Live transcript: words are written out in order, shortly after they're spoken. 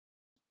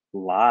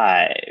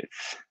Live.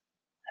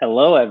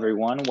 Hello,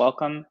 everyone.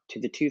 Welcome to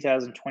the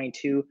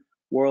 2022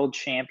 World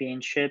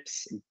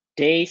Championships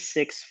Day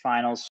 6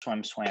 Finals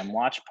SwimSwam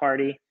Watch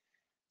Party.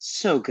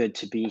 So good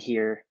to be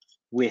here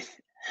with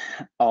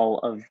all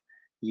of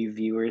you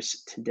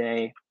viewers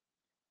today.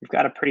 We've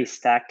got a pretty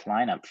stacked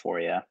lineup for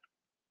you.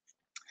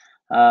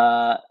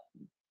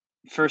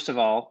 First of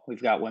all,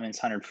 we've got women's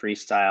 100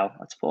 freestyle.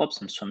 Let's pull up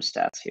some swim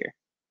stats here.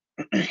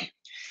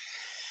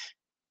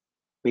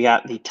 We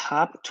got the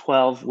top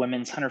 12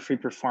 women's 100 free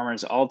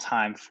performers all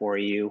time for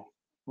you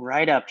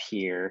right up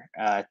here.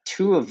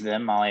 Two of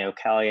them, Mollie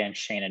O'Callaghan and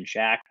Shayna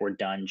Jack, were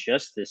done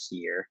just this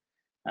year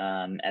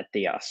at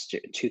the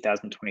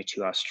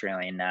 2022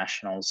 Australian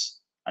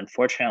Nationals.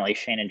 Unfortunately,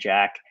 Shayna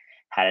Jack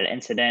had an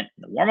incident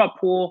in the warm-up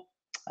pool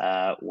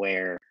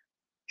where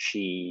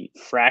she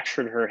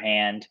fractured her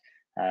hand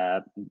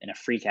in a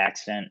freak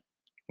accident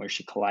where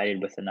she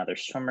collided with another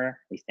swimmer,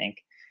 we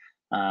think.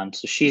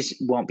 So she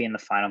won't be in the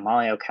final.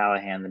 Mollie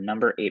O'Callaghan, the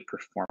number 8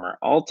 performer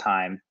all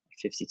time,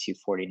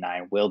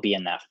 52.49, will be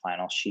in that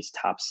final. She's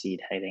top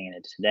seed heading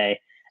into today,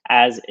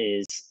 as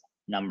is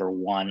number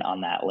 1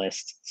 on that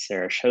list,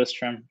 Sarah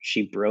Sjostrom.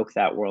 She broke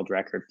that world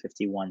record,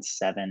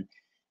 51.7,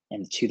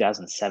 in the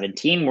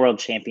 2017 World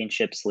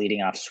Championships,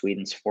 leading off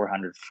Sweden's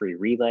 400 free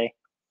relay.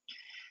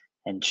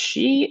 And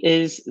she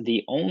is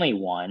the only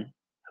other one,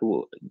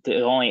 who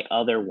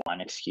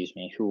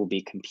will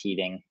be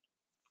competing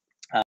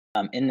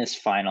in this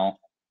final.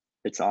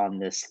 It's on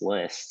this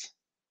list.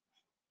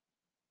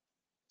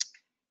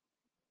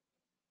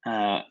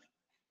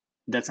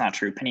 That's not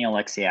true. Penny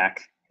Oleksiak,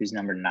 who's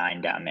number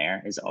 9 down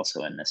there, is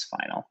also in this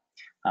final,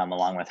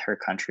 along with her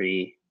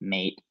country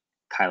mate,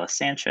 Kayla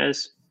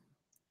Sanchez.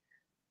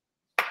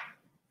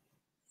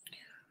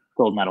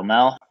 Gold medal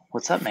Mel.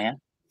 What's up, man?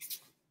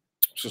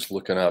 Just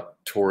looking up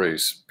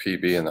Torri's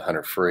PB in the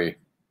 100 free.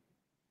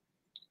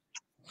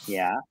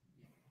 Yeah.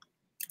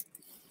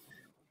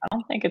 I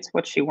don't think it's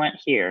what she went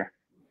here.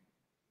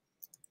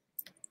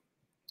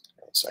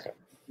 1 second.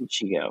 Where'd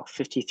she go?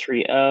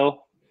 53.0.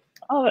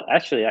 Oh,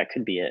 actually, that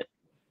could be it.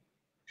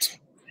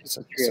 It's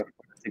a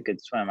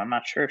good swim. I'm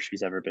not sure if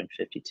she's ever been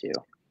 52.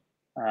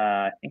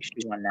 I think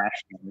she won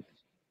nationals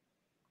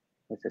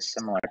with a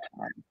similar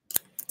time.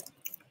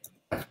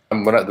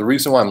 The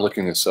reason why I'm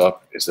looking this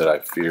up is that I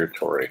fear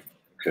Torri,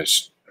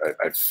 because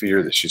I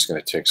fear that she's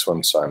going to take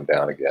SwimSwam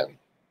down again.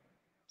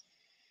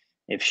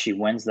 If she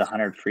wins the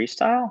 100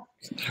 freestyle?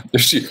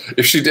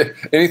 If she did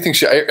anything,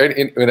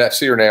 when I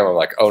see her name, I'm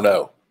like, oh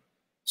no.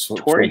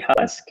 Torri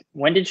Huske.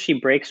 When did she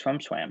break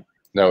SwimSwam?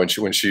 No,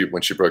 when she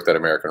broke that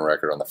American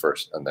record on the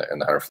first in the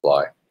 100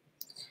 fly.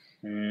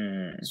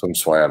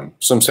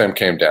 SwimSwam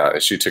came down,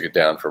 and she took it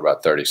down for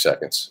about 30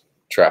 seconds.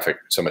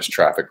 So much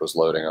traffic was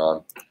loading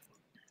on.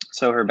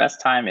 So her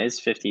best time is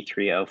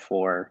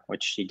 53.04,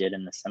 which she did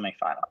in the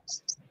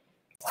semifinals.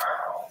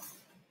 Wow.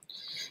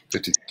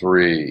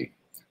 53.04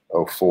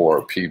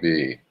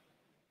 PB.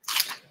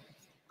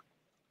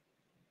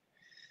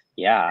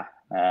 Yeah,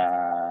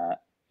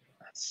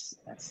 that's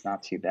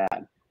not too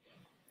bad.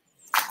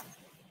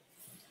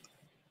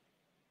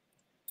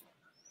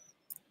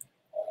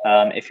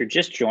 If you're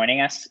just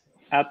joining us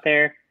out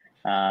there,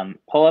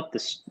 pull up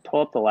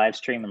the live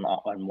stream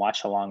and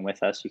watch along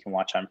with us. You can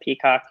watch on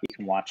Peacock. You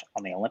can watch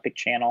on the Olympic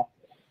Channel.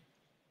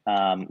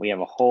 We have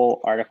a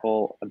whole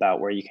article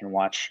about where you can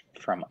watch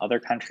from other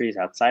countries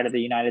outside of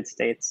the United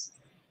States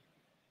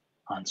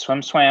on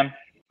SwimSwam.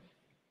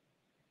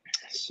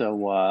 So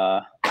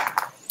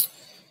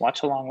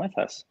watch along with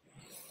us.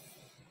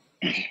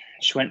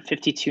 She went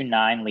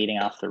 52.9 leading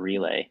off the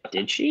relay.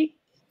 Did she?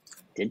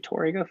 Did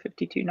Torri go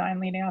 52.9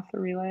 leading off the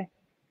relay?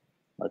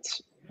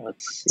 Let's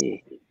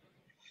see.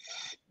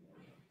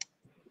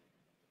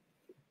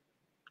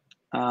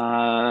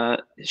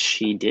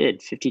 She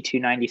did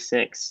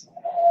 52.96.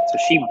 So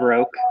she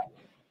broke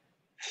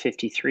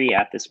 53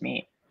 at this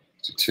meet.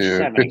 She's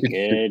having a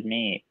good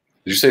meet.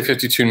 Did you say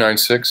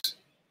 52.96?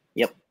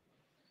 Yep.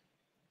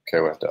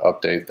 Okay, we have to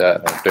update that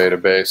in our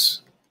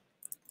database.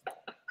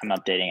 I'm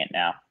updating it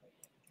now.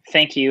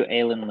 Thank you,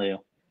 Aylin Liu,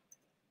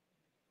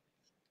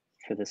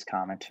 for this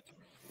comment.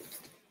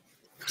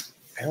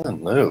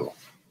 Aylin Liu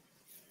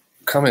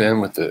coming in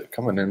with the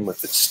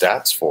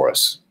stats for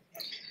us.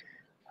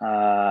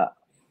 I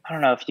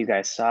don't know if you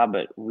guys saw,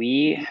 but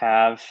we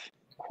have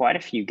quite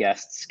a few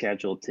guests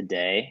scheduled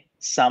today.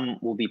 Some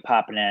will be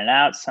popping in and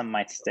out. Some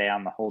might stay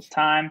on the whole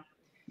time.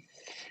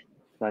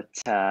 But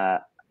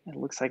it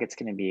looks like it's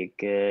going to be a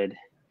good.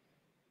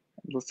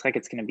 It looks like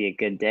it's going to be a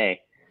good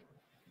day.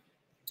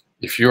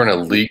 If you're an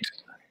elite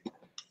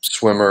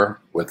swimmer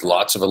with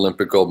lots of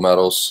Olympic gold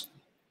medals,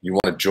 you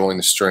want to join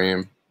the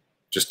stream,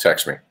 just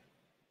text me.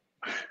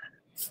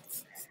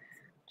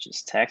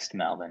 Just text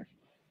Melvin.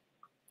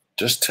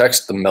 Just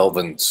text the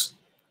Melvins.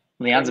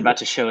 Leon's about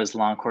to show his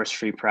long course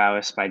free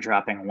prowess by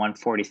dropping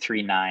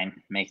 143.9,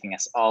 making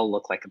us all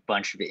look like a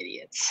bunch of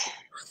idiots.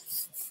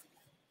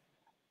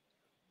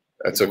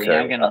 That's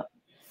okay.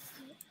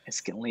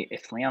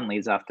 If Leon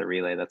leads off the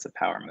relay, that's a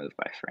power move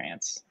by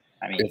France.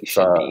 I mean, he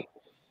should be.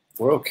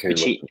 We're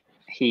okay.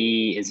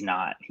 He is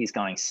not. He's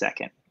going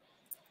second.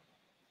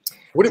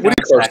 What are you,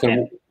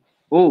 Karsten?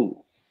 Ooh.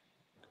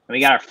 We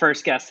got our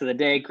first guest of the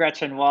day,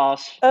 Gretchen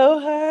Walsh. Oh,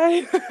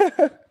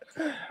 hi.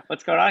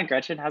 What's going on,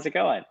 Gretchen? How's it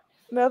going?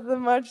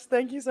 Nothing much.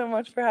 Thank you so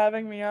much for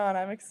having me on.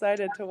 I'm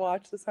excited to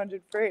watch this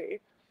 100 free.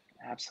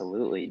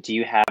 Absolutely. Do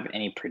you have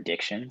any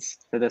predictions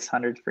for this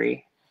 100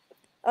 free?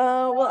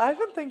 Well, I've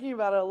been thinking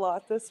about it a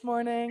lot this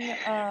morning,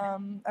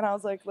 and I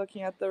was like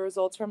looking at the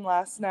results from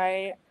last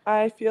night.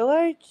 I feel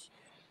like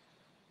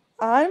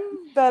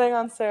I'm betting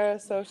on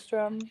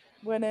Sjostrom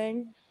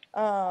winning,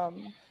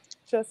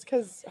 just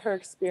because her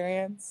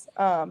experience.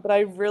 But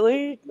I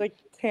really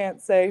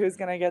can't say who's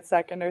gonna get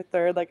second or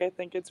third. I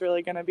think it's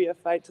really gonna be a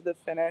fight to the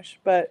finish.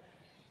 But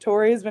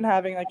Torri's been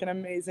having an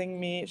amazing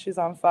meet. She's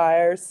on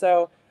fire,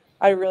 so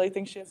I really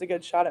think she has a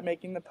good shot at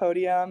making the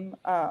podium.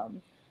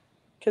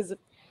 Because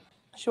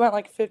she went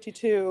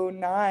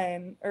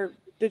 52.9, or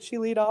did she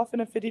lead off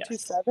in a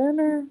 52.7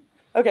 or?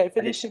 Okay,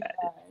 52.9.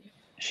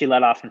 She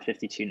led off in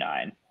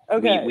 52.9.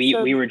 Okay,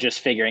 we were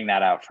just figuring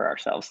that out for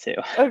ourselves too.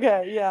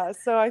 Okay, yeah.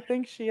 So I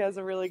think she has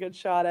a really good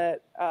shot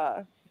at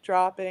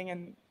dropping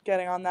and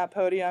getting on that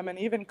podium. And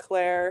even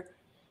Claire,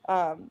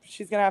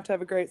 she's gonna have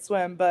a great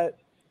swim, but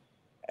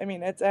I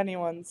mean it's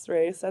anyone's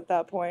race at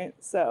that point.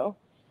 So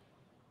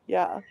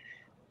yeah.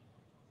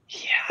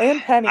 And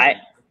Penny.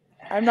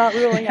 I'm not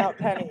ruling out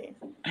Penny.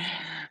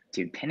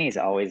 Dude, Penny's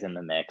always in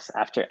the mix.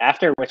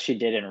 After what she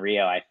did in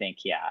Rio, I think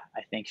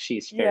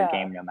she's fair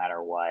game no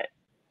matter what.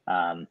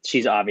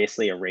 She's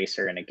obviously a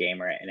racer and a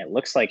gamer, and it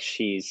looks like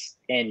she's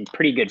in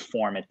pretty good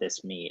form at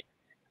this meet.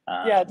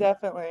 Yeah,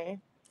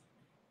 definitely.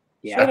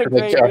 Yeah, after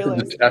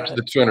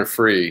the 200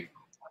 free,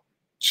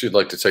 she'd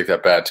like to take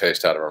that bad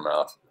taste out of her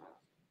mouth.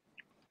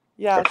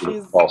 Yeah,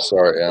 she's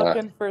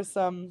looking for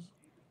some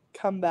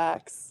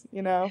comebacks,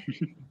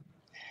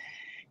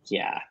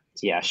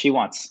 Yeah, she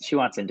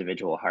wants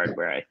individual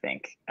hardware, I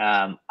think.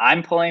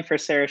 I'm pulling for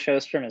Sarah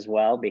Sjostrom as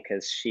well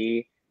because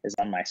she is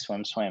on my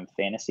SwimSwam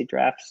fantasy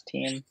drafts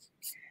team,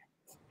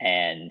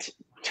 and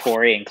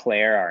Torri and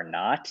Claire are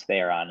not.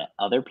 They are on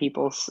other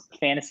people's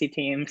fantasy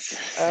teams.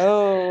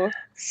 Oh.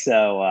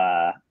 So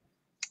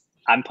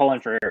I'm pulling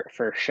for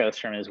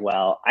Sjostrom as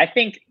well. I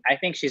think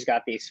she's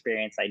got the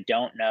experience. I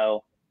don't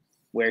know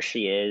where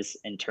she is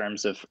in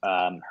terms of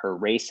her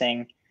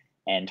racing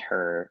and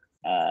her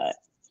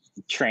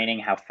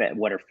training,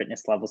 what her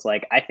fitness level's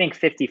like. I think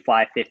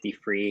 55, 50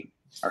 free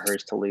are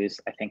hers to lose.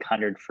 I think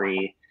 100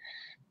 free,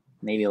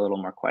 maybe a little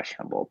more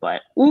questionable.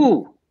 But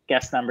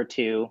guest number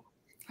 2,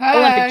 hi.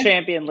 Olympic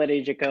champion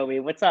Lydia Jacoby.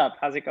 What's up?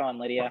 How's it going,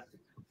 Lydia?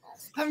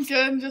 I'm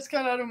good. Just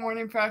got out of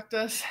morning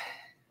practice.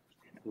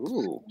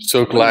 Ooh.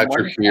 So glad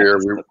you're here.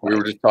 We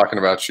were just talking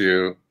about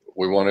you.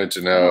 We wanted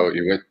to know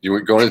you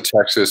were going to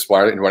Texas.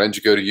 Why didn't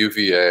you go to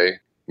UVA?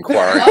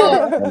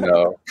 Inquiring.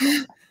 No.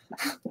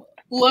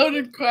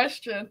 Loaded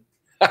question.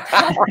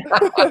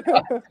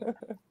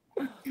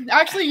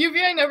 Actually,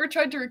 UVA never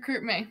tried to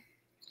recruit me.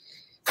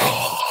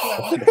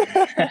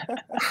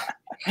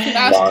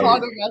 Ask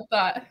Todd about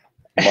that.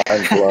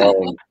 Mind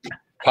blown.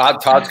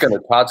 Todd's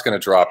gonna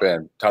drop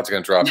in. Todd's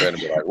gonna drop in and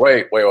be like,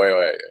 wait.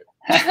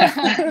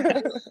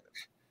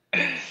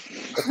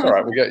 That's all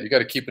right. You got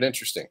to keep it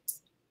interesting.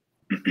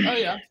 Oh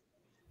yeah.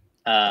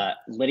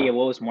 Lydia,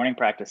 what was morning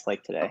practice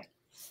like today?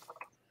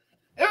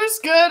 It was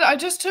good. I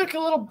just took a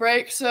little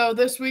break, so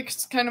this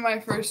week's kind of my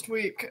first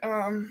week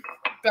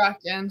back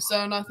in,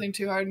 so nothing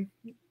too hard.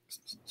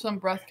 Some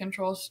breath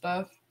control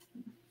stuff.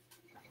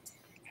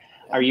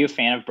 Are you a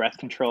fan of breath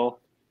control?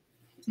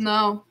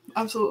 No,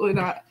 absolutely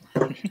not.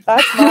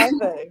 That's my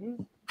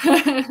thing.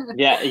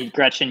 Yeah,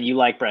 Gretchen, you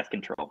like breath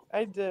control.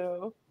 I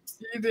do.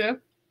 You do?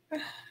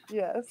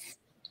 Yes.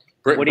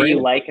 What do you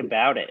like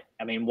about it?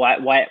 I mean,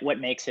 what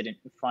makes it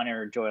fun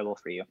or enjoyable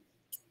for you?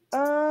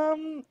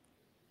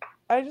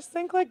 I just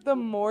think the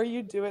more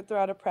you do it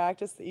throughout a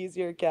practice, the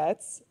easier it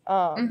gets.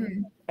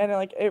 And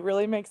it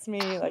really makes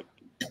me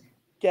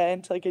get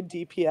into a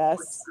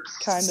DPS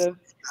kind of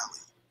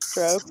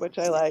stroke, which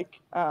I like.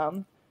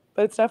 But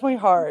it's definitely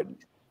hard.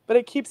 But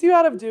it keeps you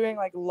out of doing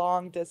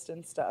long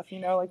distance stuff. You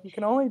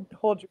can only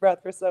hold your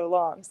breath for so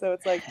long. So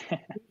it's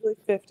usually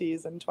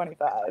 50s and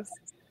 25s.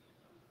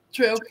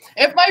 True.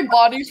 If my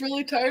body's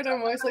really tired,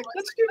 I'm always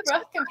let's do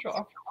breath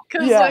control.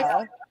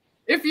 Because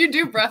if you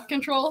do breath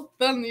control,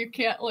 then you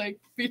can't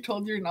be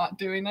told you're not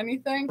doing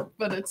anything.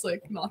 But it's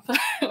not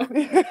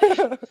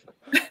that.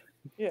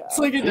 Yeah. It's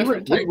a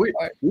different type we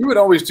would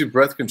always do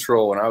breath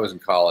control when I was in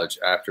college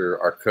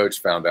after our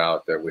coach found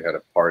out that we had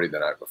a party the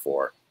night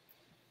before.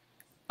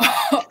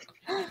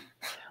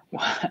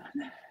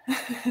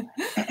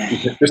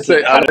 Just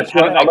say, how did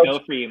that go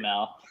for you,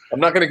 Mel? I'm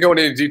not going to go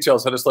into any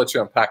details. I'll just let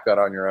you unpack that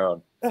on your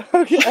own.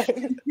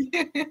 Okay.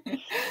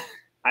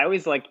 I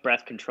always liked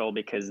breath control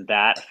because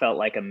that felt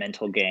like a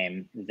mental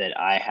game that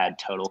I had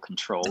total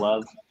control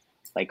of.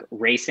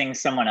 Racing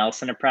someone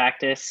else in a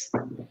practice,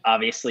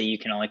 obviously you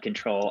can only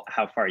control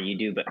how far you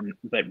do,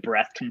 but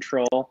breath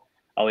control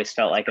always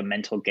felt like a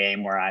mental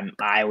game where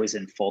I was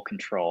in full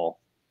control.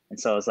 And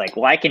so I was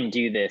I can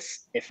do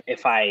this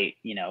if I,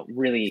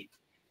 really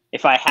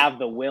if I have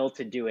the will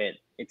to do it,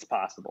 it's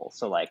possible.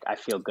 So like, I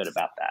feel good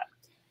about that.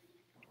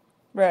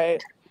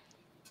 Right.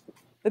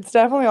 It's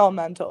definitely all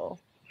mental.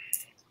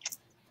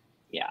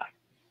 Yeah.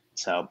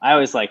 So I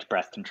always liked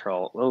breath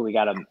control. Oh, we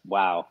got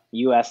wow.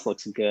 US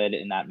looks good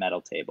in that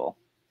medal table.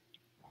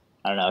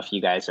 I don't know if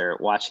you guys are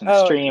watching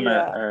the stream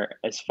or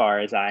as far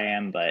as I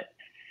am, but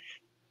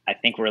I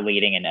think we're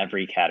leading in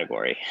every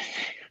category.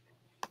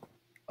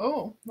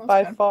 Oh,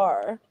 by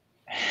far.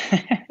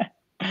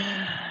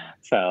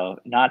 So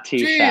not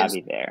too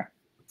shabby there.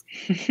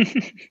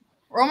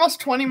 We're almost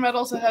 20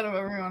 medals ahead of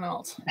everyone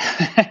else.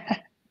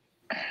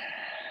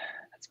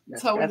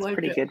 That's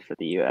pretty good for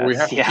the U.S. We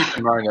have to keep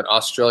in mind that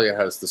Australia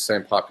has the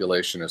same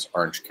population as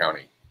Orange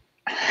County.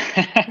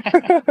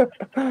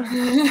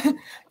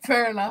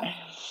 Fair enough.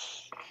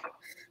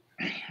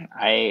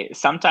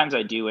 Sometimes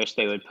I do wish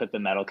they would put the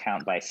medal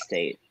count by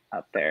state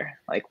up there,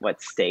 like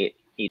what state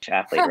each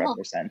athlete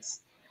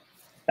represents.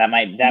 That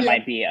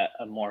might be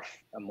a more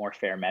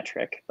fair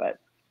metric. But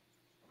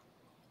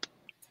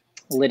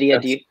Lydia,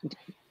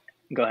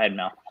 go ahead,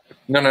 Mel.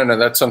 No.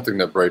 That's something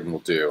that Braden will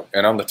do.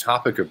 And on the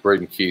topic of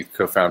Braden Keith,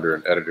 co-founder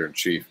and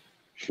editor-in-chief,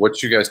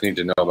 what you guys need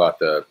to know about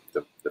the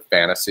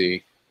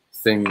fantasy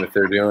thing that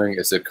they're doing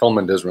is that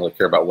Coleman doesn't really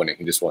care about winning.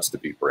 He just wants to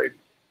beat Braden.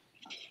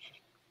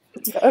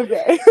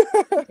 Okay.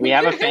 We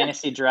have a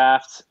fantasy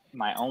draft.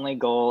 My only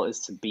goal is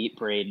to beat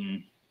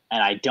Braden.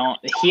 And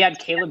he had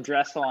Caleb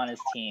Dressel on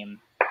his team.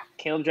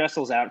 Caleb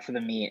Dressel's out for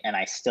the meet, and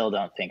I still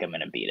don't think I'm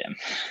going to beat him.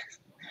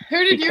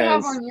 Who did you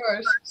have on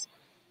yours?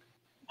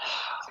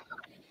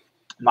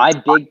 My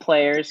big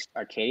players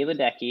are Katie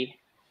Ledecky,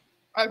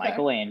 Okay.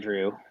 Michael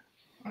Andrew,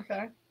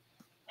 Okay.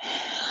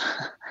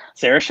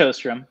 Sarah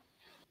Sjostrom.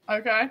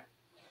 Okay.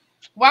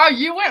 Wow,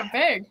 you went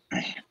big.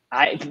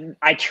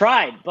 I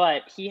tried,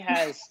 but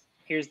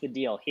here's the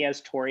deal. He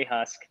has Torri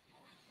Huske,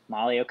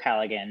 Mollie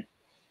O'Callaghan,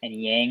 and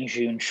Yang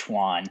Jun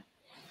Xuan,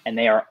 and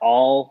they are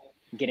all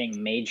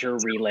getting major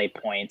relay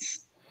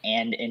points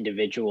and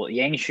individual.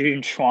 Yang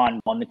Jun Xuan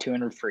won the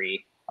 200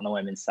 free on the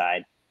women's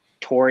side.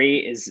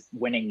 Torri is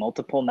winning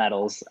multiple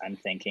medals, I'm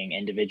thinking,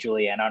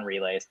 individually and on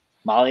relays.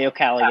 Mollie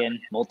O'Callaghan,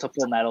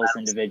 multiple medals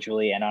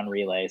individually and on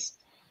relays.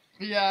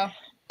 Yeah,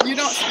 you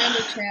don't stand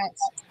a chance.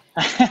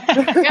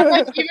 And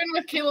like even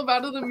with Caleb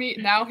out of the meet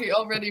now, he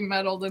already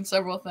medaled in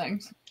several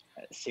things.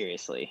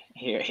 Seriously,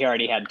 he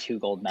already had 2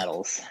 gold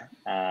medals.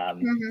 Yeah,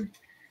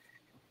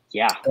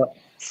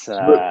 it's,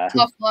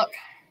 tough luck.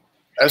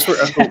 As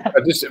we're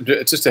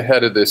just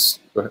ahead of this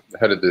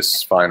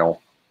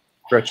final,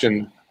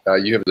 Gretchen,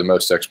 you have the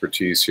most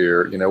expertise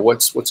here. You know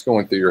what's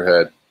going through your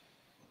head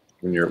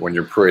when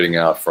you're parading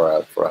out for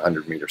a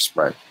 100-meter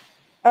sprint.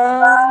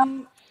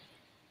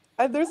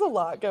 There's a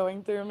lot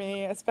going through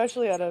me,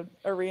 especially at an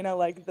arena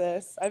like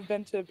this. I've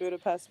been to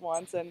Budapest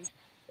once, and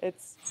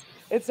it's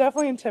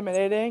definitely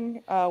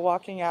intimidating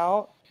walking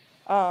out.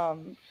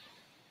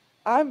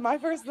 My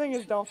first thing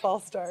is don't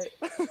false start.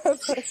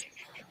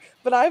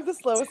 But I have the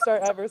slowest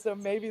start ever, so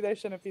maybe they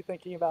shouldn't be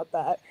thinking about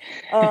that.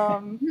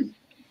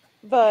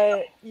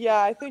 But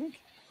yeah, I think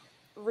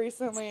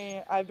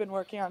recently I've been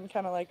working on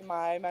kind of like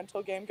my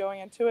mental game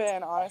going into it,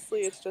 and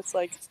honestly, it's just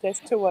like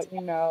stick to what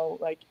you know,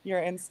 like your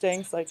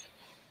instincts, like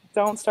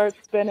don't start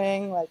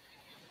spinning, like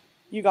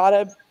you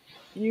gotta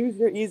use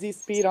your easy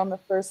speed on the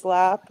first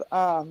lap,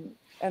 and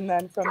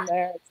then from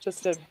there it's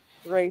just a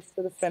race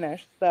to the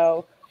finish.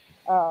 So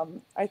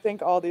I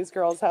think all these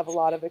girls have a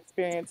lot of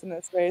experience in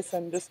this race,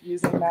 and just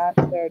using that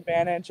to their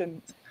advantage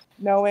and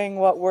knowing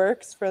what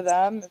works for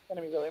them is going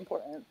to be really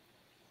important.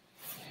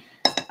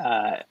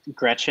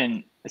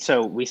 Gretchen,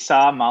 so we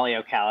saw Mollie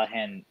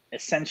O'Callaghan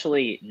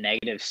essentially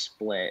negative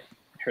split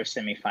her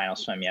semifinal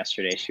swim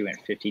yesterday. She went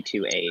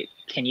 52.8.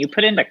 Can you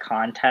put into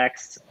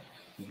context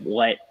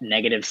what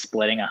negative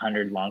splitting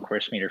 100 long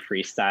course meter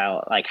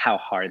freestyle, like how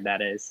hard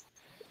that is?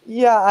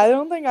 Yeah, I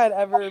don't think I'd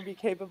ever be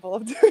capable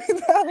of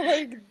doing that.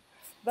 Like,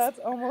 that's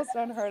almost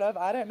unheard of.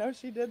 I didn't know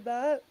she did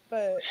that,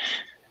 but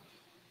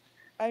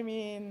I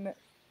mean,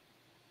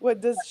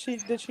 did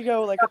she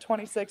go like a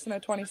 26 and a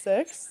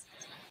 26?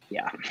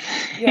 Yeah.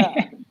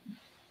 Yeah.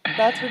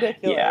 That's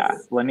ridiculous. Yeah.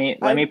 Let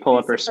me pull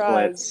up her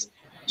splits.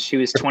 She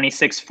was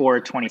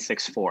 26.4,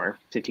 26.4,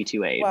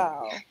 52.8.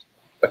 Wow.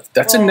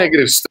 That's a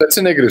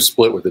negative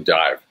split with a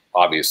dive,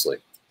 obviously.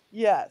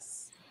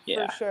 Yes.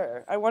 Yeah. For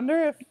sure. I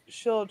wonder if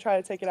she'll try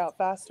to take it out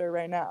faster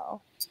right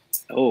now.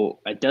 Oh,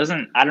 I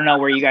don't know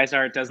where you guys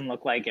are. It doesn't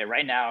look like it.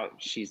 Right now,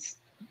 she's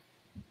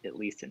at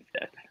least in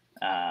 5th.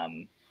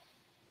 I'm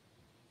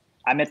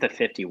at the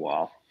 50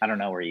 wall. I don't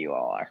know where you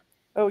all are.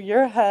 Oh,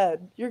 you're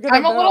ahead.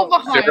 I'm a little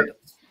behind.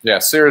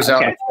 Sarah's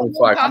out at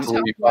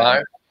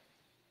 25.45.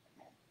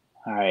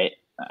 All right.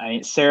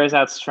 Sarah's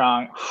out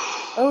strong.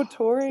 Oh,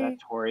 Torri. Is that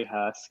Torri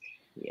Huske?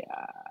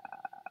 Yeah.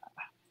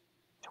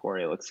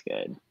 Torri looks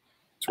good.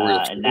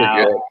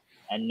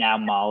 And now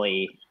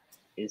Mollie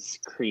is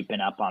creeping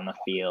up on the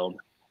field.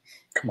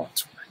 Come on.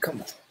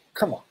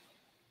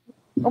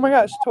 Oh my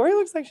gosh, Torri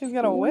looks like she's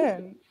gonna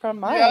win from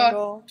my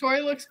angle.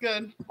 Torri looks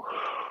good.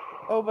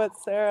 Oh, but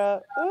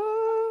Sarah.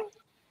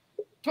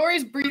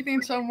 Tori's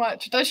breathing so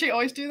much. Does she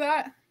always do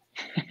that?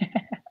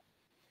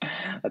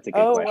 That's a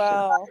good question.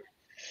 Wow.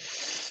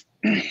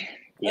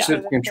 Yeah,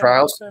 Pacific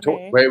Trials.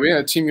 Wait, we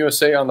had Team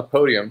USA on the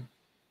podium.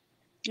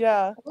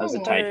 Yeah. that was a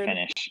tight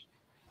finish.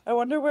 I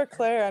wonder where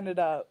Claire ended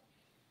up.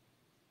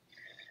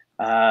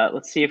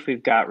 Let's see if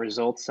we've got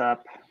results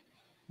up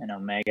in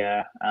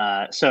Omega.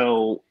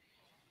 So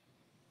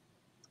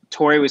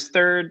Torri was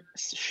third,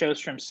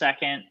 Sjostrom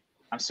second.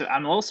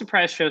 I'm a little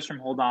surprised Sjostrom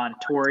hold on.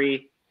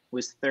 Torri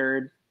was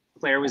third,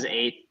 Claire was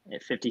eighth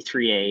at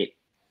 53.8.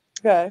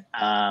 Okay.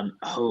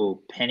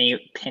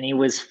 Penny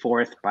was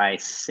fourth by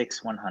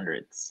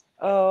 6/100ths.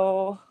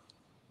 Oh.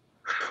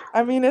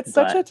 I mean, it's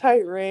such a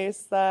tight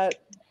race that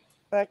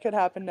could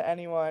happen to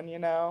anyone, you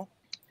know.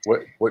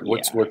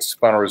 What's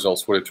final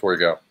results? What did Torri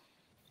go?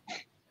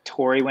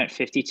 Torri went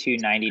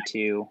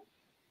 52.92.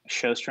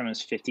 Sjostrom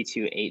was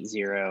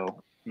 52.80.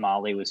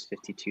 Mollie was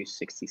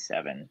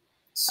 52.67.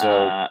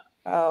 So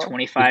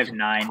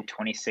 25.9,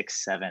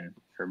 26.7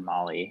 for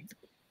Mollie.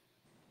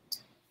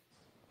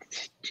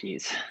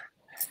 Jeez.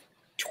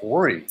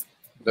 Torri,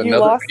 you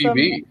lost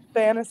PB. Some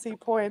fantasy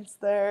points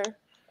there.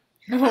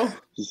 So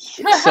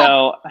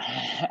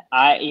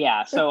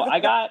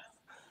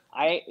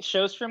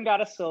Sjostrom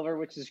got a silver,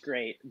 which is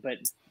great, but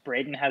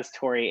Braden has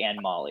Torri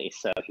and Mollie,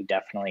 so he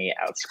definitely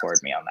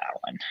outscored me on that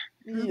one.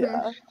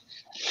 Yeah.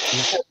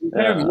 You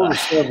have more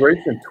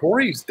celebration.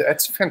 Torri's,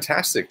 that's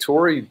fantastic.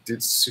 Torri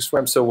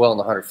swam so well in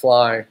the 100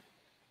 fly.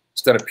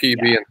 She's done a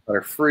PB in the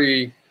 100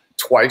 free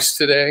twice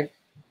today.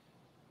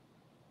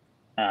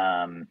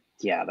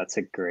 Yeah, that's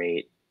a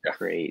great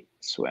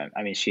swim.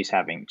 I mean, she's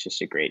having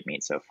just a great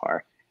meet so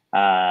far.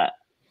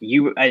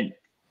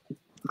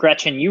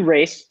 Gretchen, you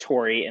raced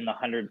Torri in the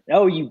 100.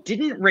 Oh, you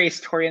didn't race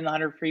Torri in the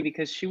 100 free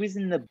because she was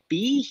in the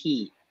B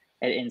heat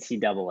at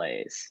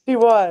NCAAs. She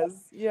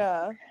was,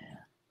 yeah.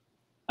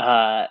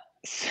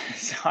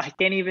 So I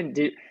can't even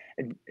do.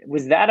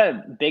 Was that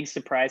a big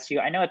surprise to you?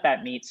 I know at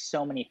that meet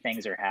so many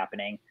things are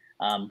happening,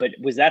 but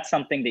was that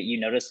something that you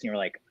noticed and you were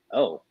like,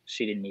 oh,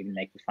 she didn't even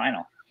make the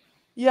final?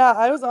 Yeah,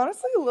 I was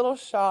honestly a little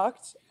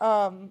shocked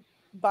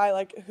by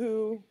like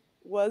who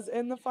was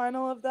in the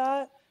final of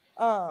that.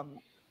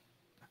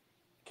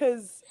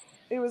 Because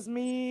it was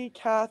me,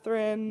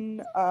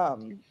 Catherine,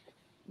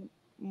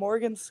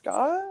 Morgan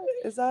Scott.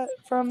 Is that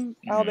from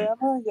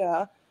Alabama?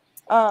 Yeah.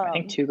 I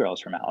think two girls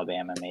from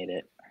Alabama made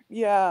it.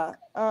 Yeah.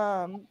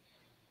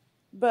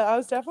 But I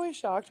was definitely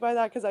shocked by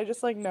that because I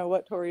just like know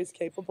what Torri's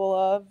capable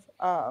of.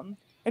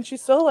 And she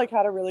still like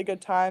had a really good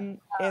time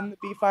in the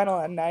B final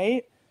at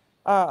night.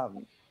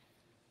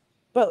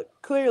 But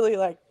clearly,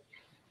 like,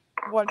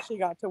 once she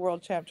got to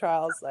World Champ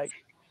Trials, like,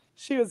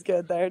 she was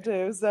good there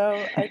too. So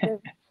I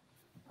think,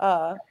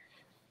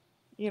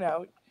 you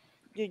know,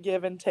 you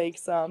give and take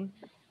some.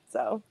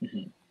 So.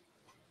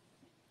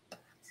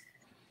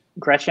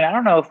 Gretchen, I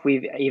don't know if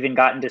we've even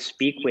gotten to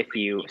speak with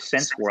you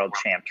since World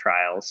Champ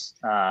Trials.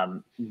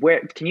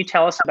 Where can you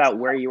tell us about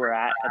where you were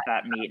at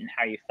that meet and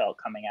how you felt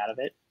coming out of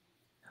it?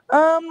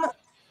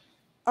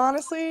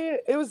 Honestly,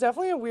 it was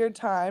definitely a weird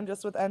time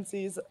just with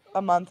NCs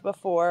a month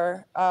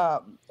before.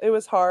 It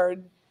was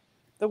hard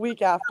the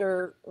week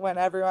after when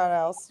everyone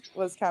else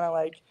was kind of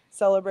like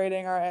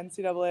celebrating our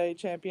NCAA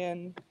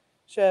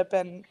championship,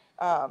 and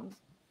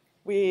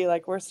we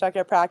like were stuck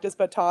at practice,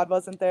 but Todd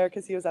wasn't there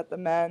because he was at the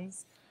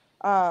men's.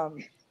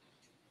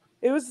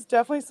 It was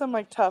definitely some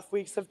like tough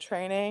weeks of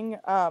training,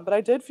 but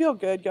I did feel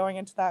good going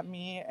into that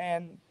meet,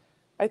 and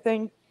I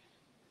think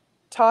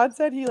Todd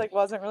said he like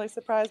wasn't really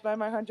surprised by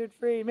my 100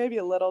 free, maybe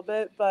a little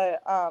bit,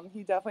 but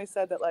he definitely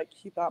said that like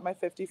he thought my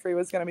 50 free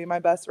was going to be my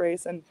best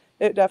race, and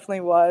it definitely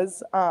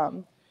was.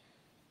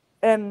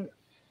 And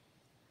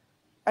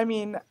I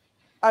mean,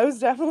 I was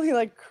definitely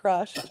like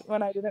crushed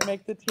when I didn't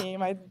make the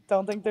team. I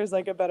don't think there's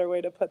like a better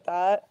way to put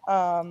that.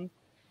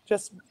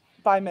 Just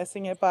by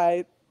missing it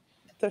by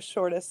the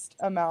shortest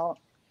amount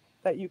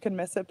that you can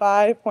miss it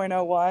by,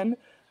 0.01.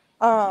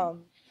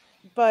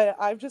 But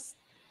I've just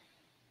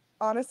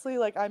honestly,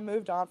 like, I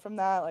moved on from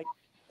that, like,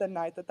 the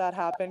night that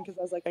happened, because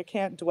I was like, I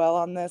can't dwell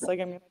on this. Like,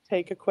 I'm going to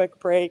take a quick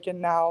break and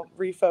now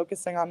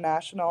refocusing on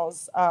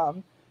nationals.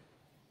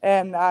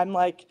 And I'm,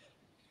 like,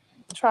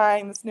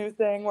 trying this new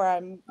thing where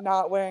I'm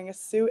not wearing a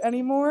suit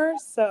anymore.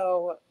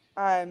 So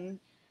I'm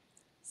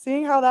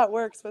seeing how that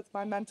works with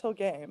my mental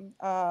game.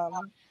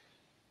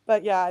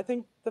 But, yeah, I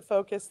think the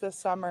focus this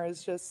summer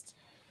is just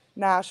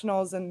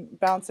nationals and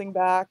bouncing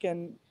back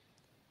and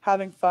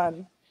having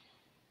fun.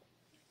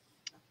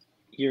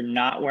 You're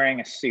not wearing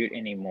a suit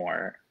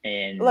anymore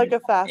in like a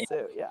fast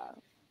suit, yeah.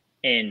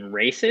 In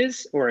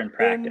races or in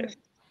practice?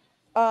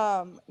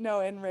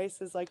 No, in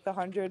races, like the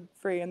 100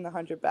 free and the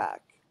 100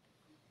 back.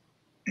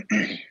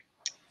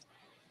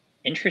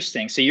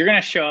 Interesting. So you're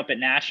going to show up at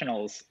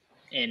nationals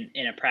in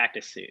a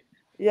practice suit.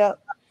 Yep.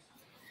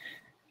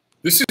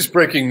 This is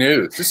breaking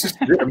news. This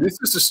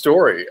is a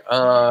story.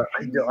 I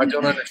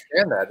don't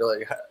understand that.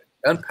 Like,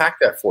 unpack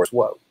that for us.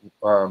 What?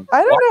 I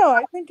don't know.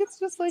 I think it's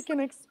just like an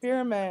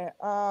experiment.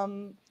 I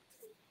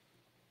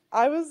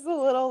was a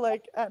little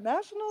like at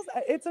nationals.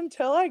 It's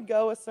until I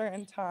go a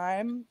certain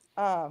time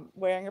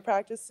wearing a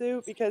practice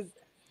suit, because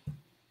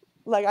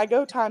like I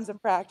go times in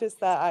practice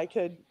that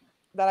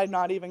I'm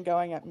not even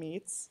going at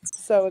meets.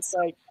 So it's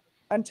like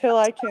until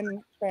I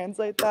can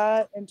translate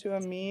that into a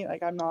meet,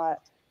 like I'm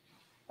not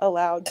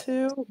allowed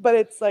to. But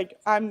it's like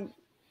I'm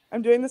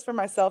doing this for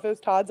myself. It was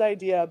Todd's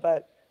idea,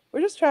 but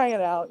we're just trying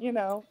it out, you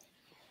know.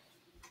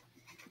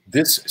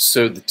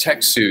 So the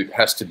tech suit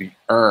has to be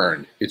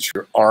earned. It's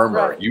your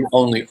armor. Right. You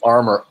only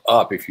armor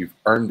up if you've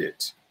earned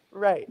it.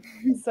 Right.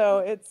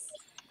 So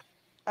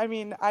I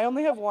mean, I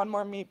only have one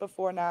more meet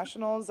before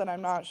nationals, and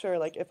I'm not sure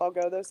like if I'll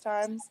go those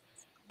times,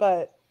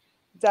 but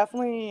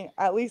definitely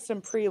at least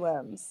in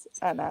prelims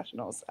at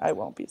nationals, I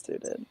won't be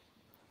suited.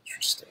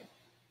 Interesting.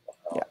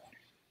 Yeah.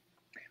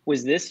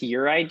 Was this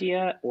your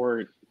idea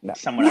or No.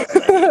 someone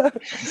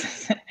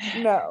else's idea?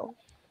 No.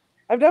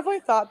 I've definitely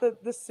thought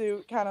that the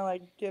suit kind of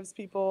like gives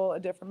people a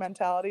different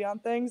mentality on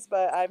things,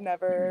 but I've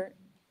never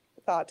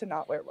thought to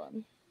not wear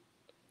one.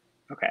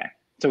 Okay.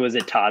 So was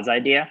it Todd's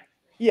idea?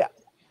 Yeah.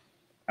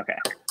 Okay.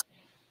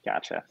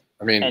 Gotcha.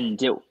 I mean, and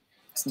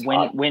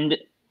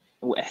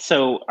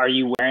so are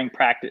you wearing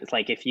practice?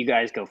 Like if you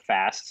guys go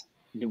fast,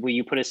 will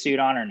you put a suit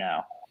on or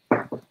no?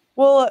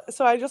 Well,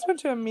 so I just went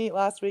to a meet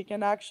last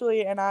weekend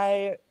actually, and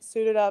I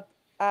suited up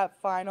at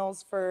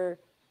finals for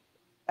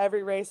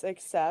every race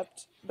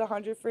except the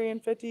 100 free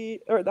and 50,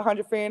 or the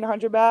 100 free and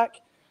 100 back.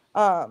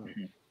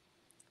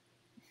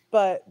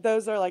 But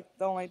those are like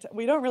the only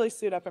we don't really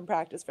suit up in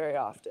practice very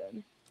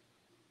often.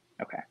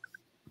 Okay.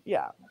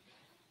 Yeah.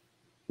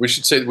 We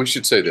should say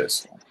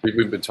this.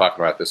 We've been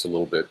talking about this a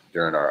little bit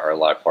during our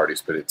live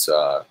parties, but it's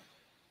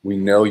we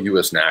know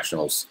U.S.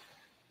 Nationals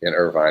in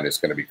Irvine is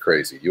going to be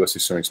crazy.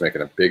 USC Swimming's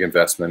making a big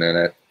investment in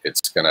it.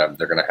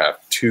 They're gonna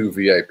have 2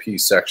 VIP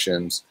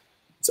sections.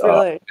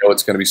 Really?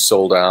 It's going to be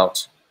sold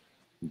out.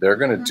 They're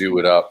going to do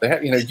it up. They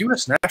have,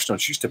 U.S.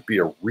 Nationals used to be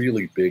a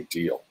really big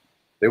deal.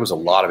 There was a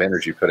lot of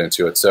energy put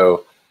into it.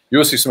 So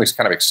USC Swimming's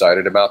kind of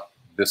excited about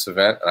this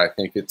event, and I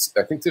think there's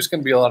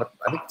going to be I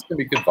think it's going to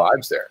be good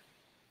vibes there.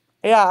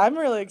 Yeah, I'm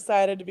really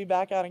excited to be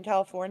back out in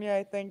California.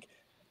 I think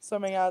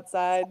swimming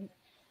outside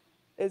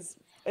it's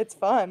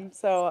fun.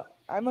 So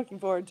I'm looking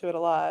forward to it a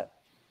lot.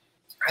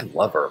 I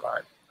love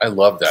Irvine. I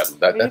love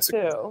that. Me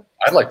too.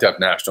 I'd like to have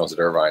nationals at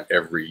Irvine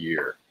every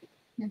year.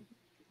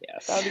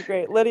 Yes. That would be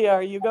great. Lydia,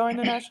 are you going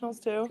to nationals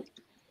too?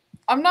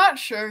 I'm not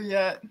sure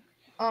yet.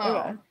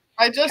 Okay.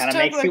 I just kind of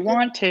makes you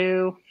want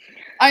to.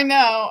 I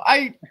know.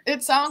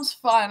 It sounds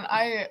fun.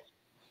 I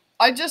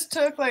just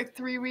took like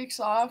 3 weeks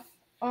off.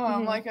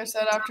 Like I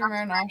said, after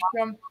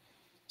Sjostrom.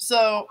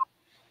 So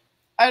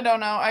I don't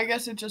know. I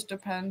guess it just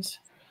depends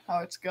how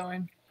it's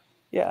going.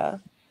 Yeah,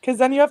 because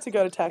then you have to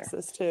go to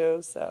Texas too.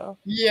 So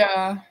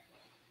yeah,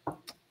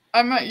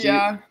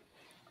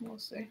 we'll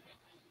see.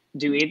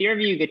 Do either of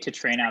you get to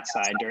train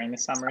outside during the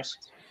summers?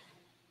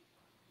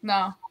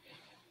 No.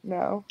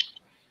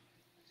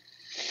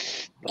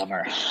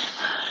 Bummer.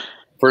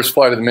 First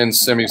flight of the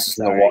men's semis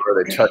in the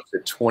water. They touched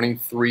at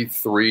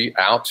 23.3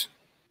 out.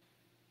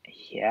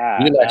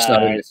 Yeah. Elak's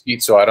not in this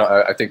heat, so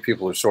I think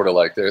people are sort of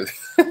like they're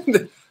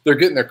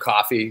getting their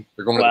coffee.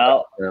 They're going to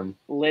the bathroom.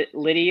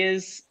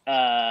 Lydia's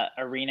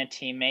arena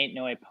teammate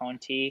Noe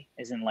Ponti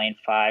is in lane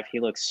 5. He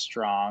looks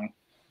strong.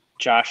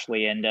 Josh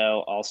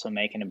Liendo also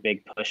making a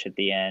big push at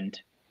the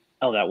end.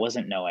 Oh, that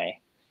wasn't Noe.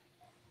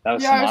 That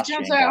was I was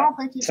going to say, I don't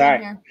think he's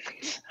in here.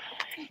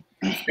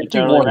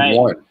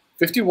 51-1.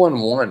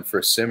 51-1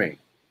 for Simi.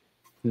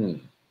 Josh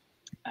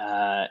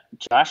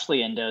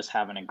Liendo's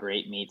having a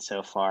great meet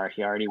so far.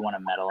 He already won a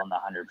medal in the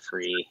 100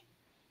 free.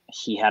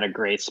 He had a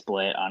great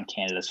split on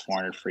Canada's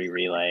 400 free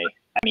relay.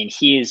 I mean,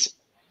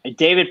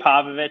 David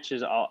Popovich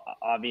is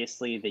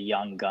obviously the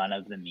young gun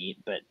of the meet,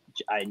 but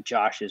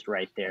Josh is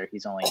right there.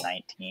 He's only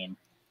 19,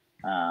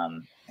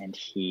 and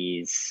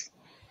he's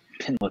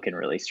been looking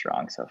really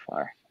strong so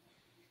far.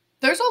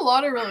 There's a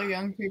lot of really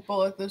young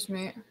people at this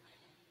meet.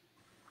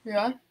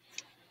 Yeah.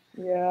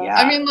 Yeah.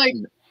 I mean, like,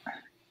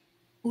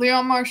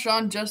 Leon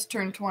Marchand just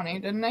turned 20,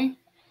 didn't he?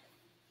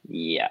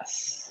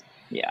 Yes.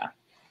 Yeah.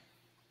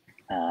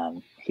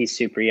 He's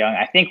super young.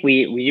 I think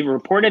we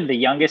reported the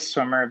youngest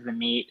swimmer of the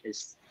meet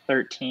is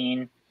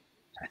 13.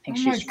 I think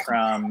she's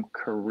from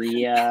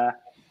Korea.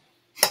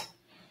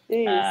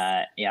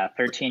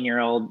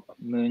 13-year-old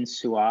Moon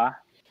Sua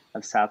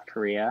of South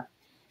Korea.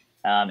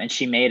 And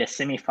she made a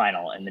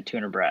semifinal in the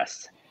 200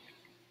 breast.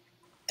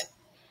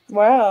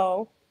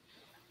 Wow.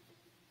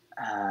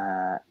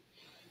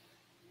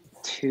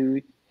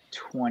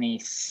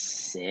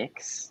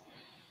 2:26.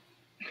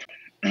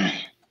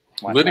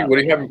 Lydia, what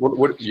do you have?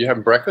 What you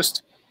having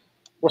breakfast?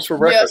 What's for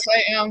breakfast? Yes,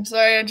 I am.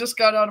 Sorry, I just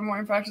got out of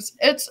morning practice.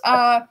 It's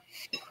I'm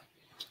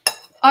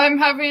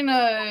having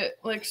a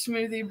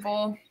smoothie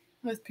bowl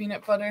with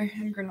peanut butter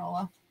and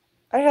granola.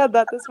 I had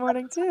that this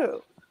morning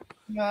too.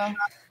 Yeah.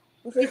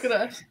 Look at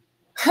us.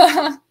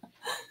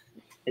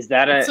 Is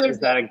that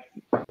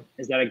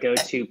a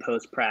go-to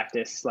post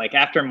practice? Like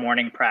after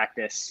morning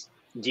practice,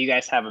 do you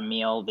guys have a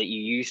meal that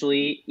you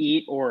usually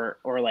eat, or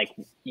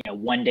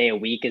one day a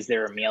week? Is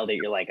there a meal that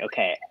you're like,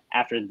 okay,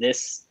 after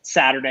this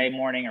Saturday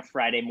morning or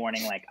Friday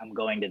morning, like I'm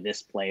going to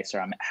this place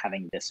or I'm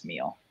having this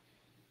meal?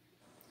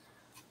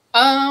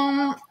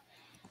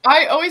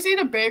 I always eat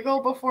a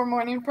bagel before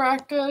morning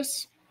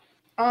practice.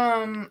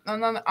 And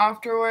then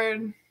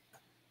afterward,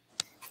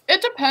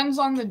 it depends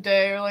on the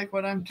day or like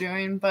what I'm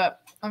doing,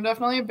 but I'm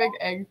definitely a big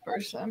egg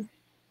person.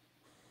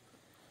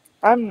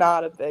 I'm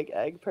not a big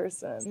egg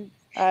person.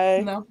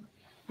 No.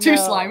 Too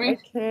slimy? I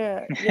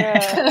can't.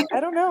 Yeah. I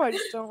don't know. I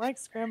just don't like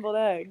scrambled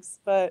eggs,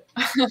 but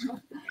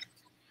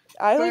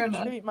I Fair like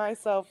enough. treat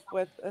myself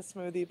with a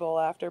smoothie bowl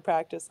after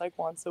practice like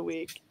once a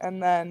week.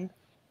 And then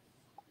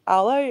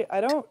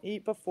I don't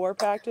eat before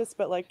practice,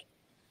 but like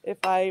if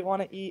I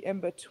want to eat in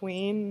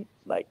between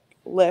like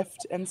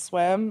lift and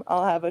swim,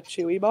 I'll have a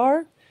chewy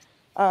bar.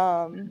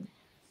 And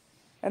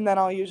then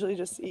I'll usually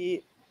just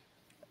eat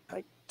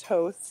like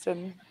toast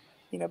and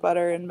peanut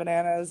butter and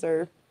bananas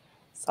or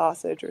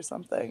sausage or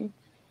something.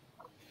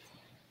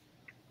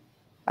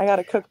 I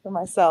gotta cook for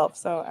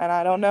myself, and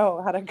I don't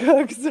know how to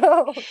cook,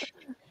 so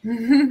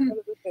one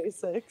of the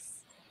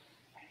basics.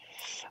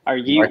 Are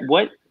you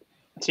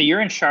So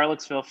you're in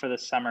Charlottesville for the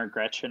summer,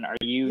 Gretchen. Are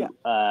you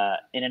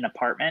in an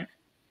apartment?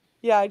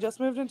 Yeah, I just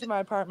moved into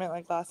my apartment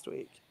like last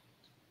week.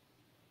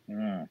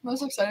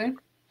 That's exciting.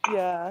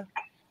 Yeah.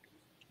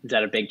 Is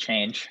that a big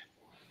change?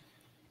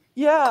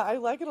 Yeah, I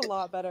like it a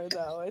lot better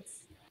though.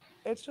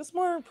 It's just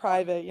more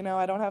private,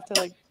 I don't have to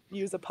like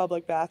use a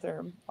public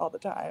bathroom all the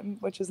time,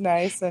 which is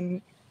nice.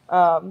 And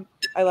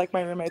I like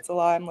my roommates a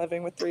lot. I'm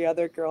living with 3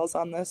 other girls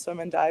on the swim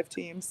and dive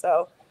team,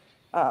 so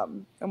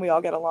and we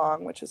all get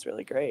along, which is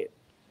really great.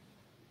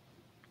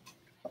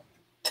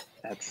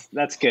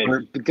 That's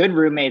good. Good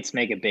roommates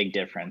make a big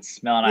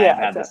difference. Mel and I have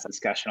had this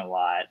discussion a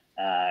lot.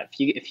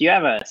 If you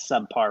have a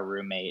subpar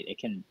roommate, it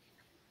can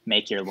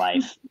make your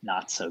life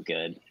not so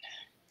good.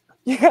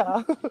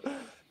 Yeah,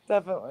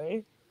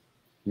 definitely.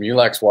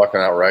 Mulak's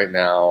walking out right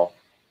now.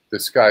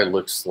 This guy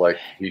looks like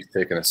he's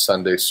taking a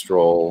Sunday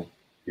stroll.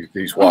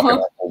 He's walking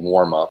out a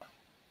warm up.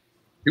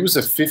 He was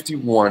a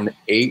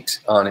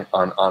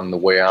 51.8 on the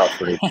way out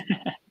for his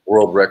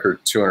world record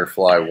 200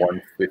 fly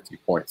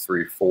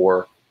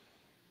 150.34.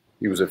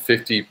 He was a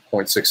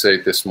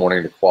 50.68 this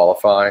morning to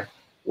qualify.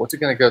 What's it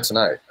going to go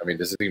tonight? I mean,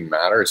 does it even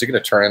matter? Is he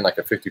going to turn in like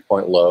a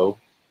 50-point low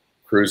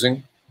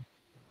cruising?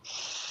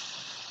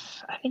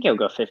 I think he'll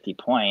go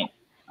 50-point.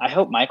 I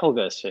hope Michael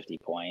goes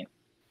 50-point.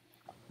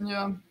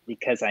 Yeah.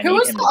 Because I Who need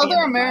was him the to be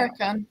other in the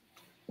American?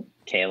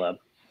 Caleb.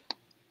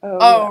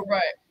 Oh,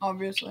 right.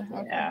 Obviously.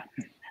 Okay. Yeah.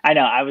 I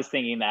know. I was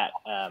thinking that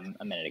a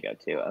minute ago,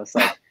 too. I was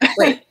like,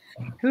 wait,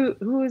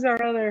 who is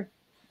our other?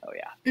 Oh,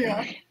 yeah.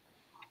 Yeah.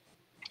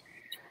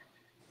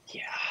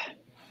 Yeah.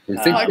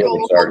 Michael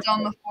will hold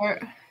down the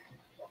fort.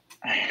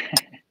 I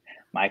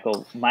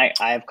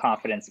have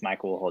confidence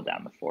Michael will hold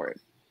down the fort.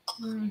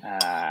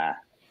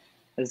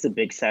 This is a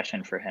big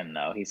session for him,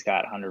 though. He's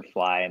got 100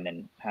 fly and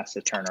then has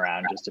to turn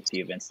around just a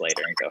few events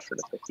later and go for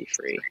the 50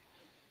 free.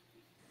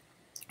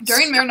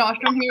 During Mare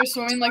Nostrum, he was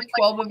swimming like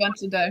 12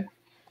 events a day.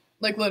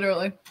 Like,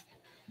 literally.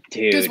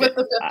 Dude. Just with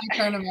the 50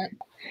 tournament.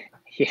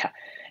 Yeah.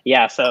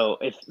 Yeah, so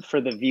if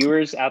for the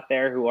viewers out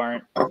there who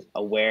aren't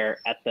aware,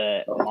 at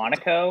the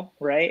Monaco,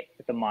 right?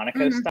 At the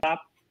Monaco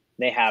stop,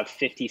 they have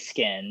 50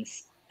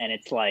 skins. And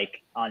it's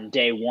like on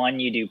day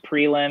 1, you do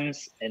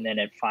prelims. And then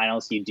at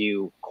finals, you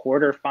do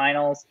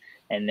quarterfinals.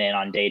 And then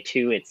on day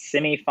 2, it's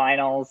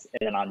semifinals.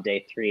 And then on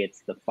day 3,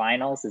 it's the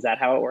finals. Is that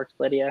how it works,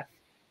 Lydia?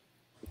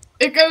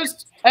 It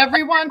goes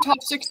everyone,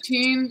 top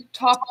 16,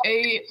 top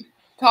 8,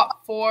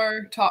 top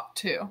 4, top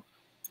 2.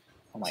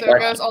 Oh so it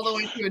goes all the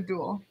way to a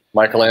duel.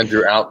 Michael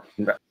Andrew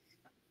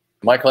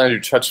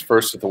touched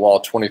first at the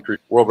wall, 23.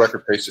 World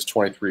record pace is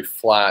 23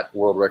 flat.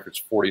 World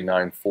record's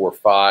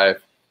 49.45.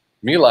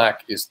 Melak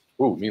is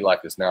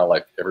now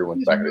like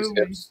everyone's back at his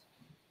hips.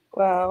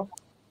 Wow.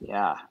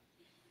 Yeah.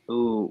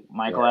 Ooh,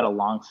 Michael had a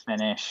long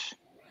finish.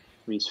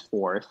 He's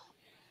 4th.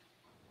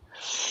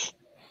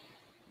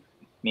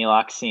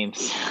 Melak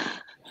seems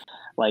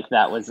like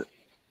that was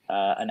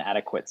an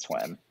adequate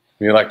swim.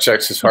 Melak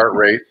checks his heart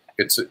rate.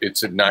 It's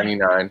at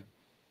 99.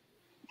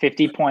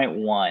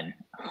 50.1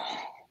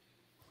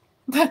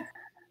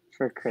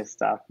 for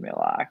Christoph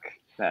Melak.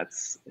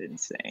 That's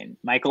insane.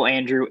 Michael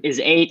Andrew is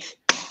 8th,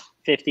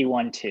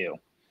 51.2.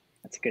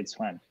 That's a good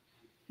swim.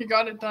 He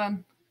got it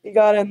done. He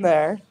got in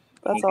there.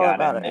 That's all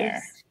about it.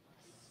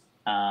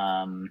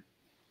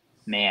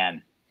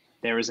 Man,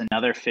 there was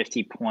another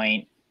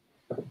 50-point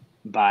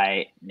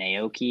by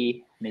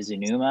Naoki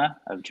Mizunuma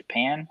of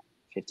Japan,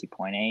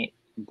 50.8.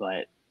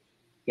 But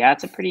yeah,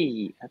 it's a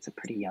pretty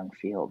young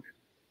field.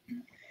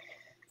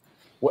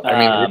 Well,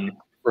 I mean,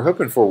 we're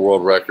hoping for a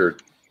world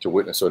record to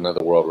witness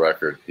another world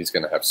record. He's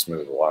going to have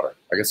smooth water.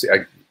 I guess he's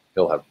going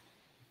to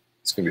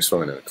be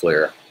swimming in the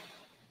clear.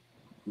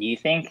 Do you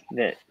think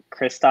that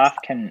Christoph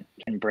can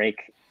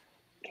break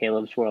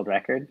Caleb's world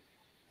record?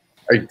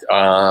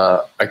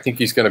 I think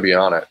he's going to be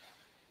on it.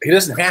 He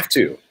doesn't have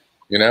to,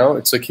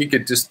 It's like he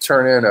could just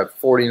turn in a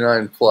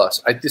 49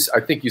 plus. I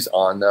think he's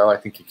on though. I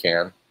think he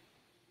can.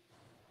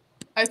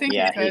 I think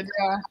he could.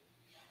 Yeah.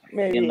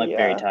 Maybe, he didn't look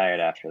very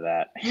tired after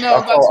that. No,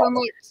 that one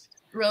looks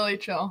really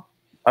chill.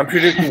 I'm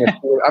predicting a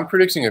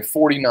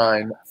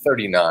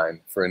 49.39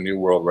 for a new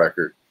world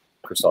record.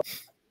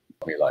 Christoph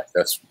like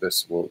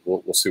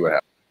we'll see what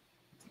happens.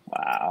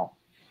 Wow,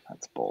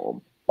 that's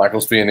bold.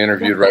 Michael's being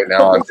interviewed right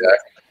now on deck.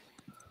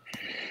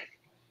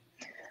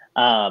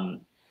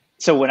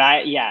 So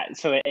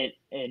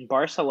in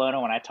Barcelona,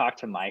 when I talked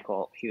to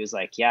Michael, he was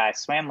like, yeah, I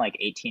swam like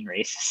 18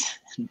 races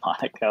in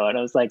Monaco. And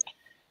I was like,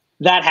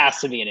 that has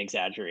to be an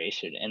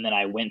exaggeration. And then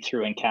I went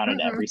through and counted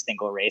every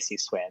single race he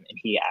swam, and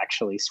he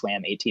actually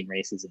swam 18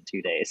 races in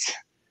 2 days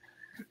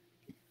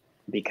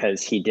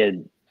because he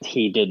did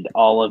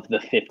all of the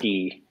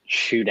 50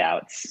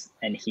 shootouts,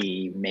 and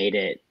he made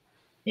it,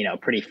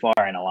 pretty far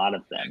in a lot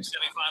of them.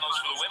 Semifinals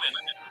for the women.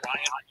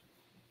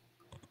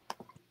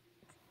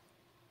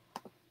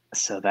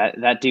 So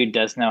that dude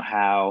does know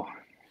how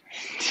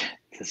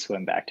to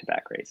swim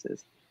back-to-back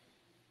races.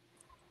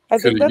 I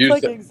think that's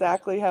like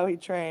exactly how he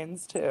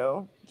trains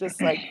too.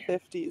 Just like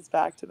 50s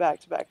back-to-back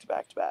to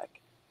back-to-back to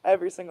back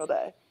every single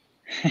day.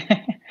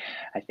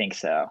 I think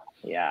so.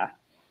 Yeah.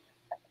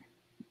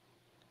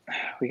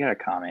 We got a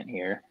comment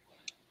here.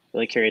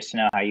 Really curious to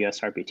know how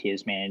USRPT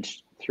is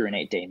managed through an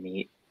 8-day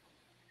meet.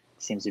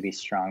 Seems to be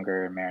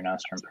stronger in Mare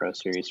Nostrum Pro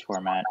Series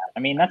format. I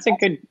mean, that's a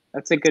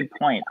good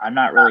point. I'm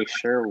not really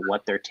sure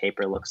what their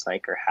taper looks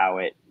like or how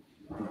it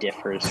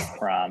differs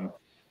from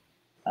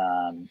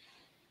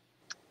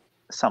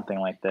something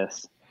like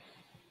this.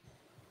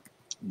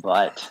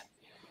 But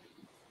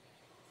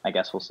I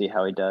guess we'll see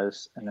how he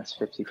does in this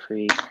 50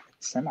 free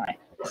semi.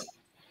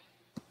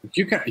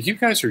 You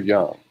guys are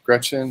young.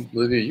 Gretchen,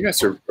 Lydia, you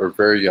guys are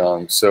very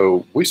young.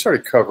 So we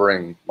started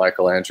covering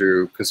Michael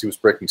Andrew because he was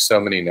breaking so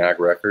many NAG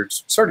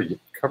records. Started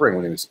covering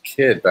when he was a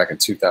kid back in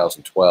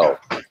 2012.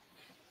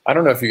 I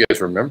don't know if you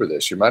guys remember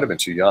this. You might have been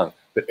too young,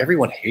 but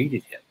everyone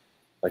hated him.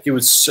 Like, it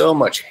was so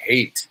much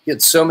hate. He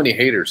had so many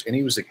haters, and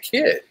he was a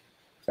kid.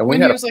 And we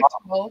had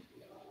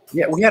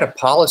we had a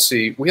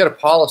policy.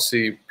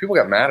 People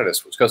got mad at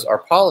us because our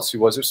policy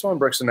was if someone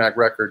breaks a NAG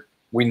record,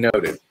 we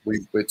note it.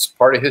 It's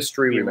part of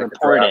history. We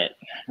report it.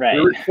 Right.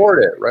 We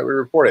report it. Right. We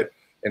report it.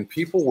 And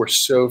people were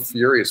so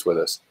furious with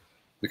us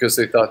because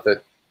they thought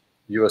that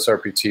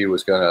USRPT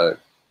was going to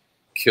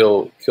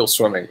kill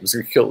swimming. It was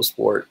going to kill the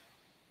sport.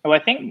 Well, I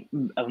think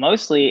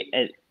mostly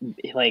it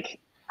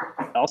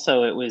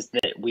was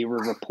that we were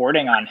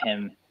reporting on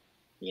him,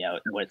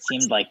 what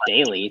seemed like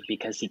daily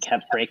because he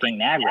kept breaking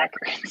NAG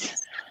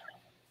records.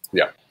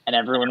 Yeah. And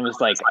everyone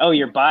was like, "Oh,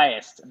 you're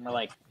biased," and we're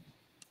like,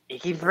 "He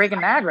keeps breaking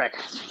NAG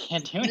records. We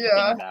can't do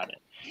anything about it."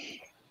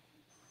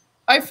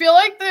 I feel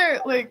like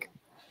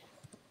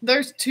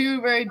there's two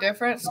very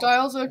different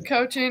styles of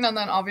coaching, and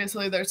then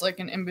obviously there's like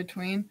an in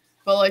between.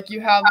 But like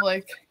you have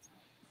like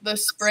the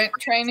sprint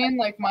training,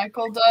 like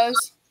Michael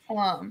does,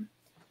 and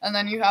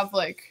then you have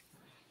like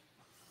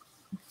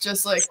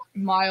just like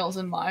miles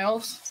and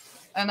miles.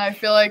 And I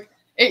feel like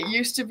it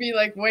used to be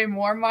like way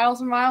more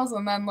miles and miles,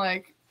 and then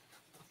like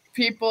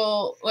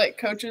people like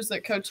coaches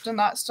that coached in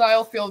that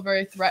style feel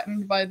very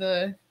threatened by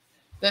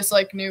this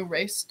like new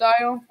race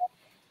style.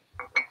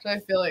 So I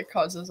feel like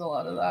causes a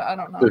lot of that. I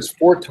don't know. There's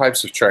 4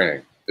 types of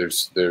training.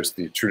 There's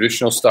the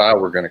traditional style,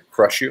 we're going to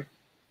crush you.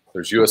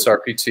 There's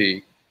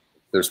USRPT.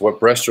 There's what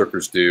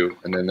breaststrokers do,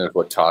 and then there's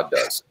what Todd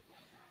does.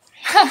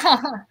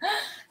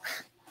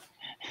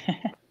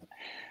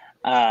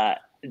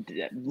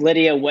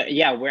 Lydia,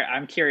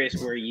 I'm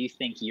curious where you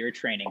think your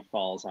training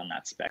falls on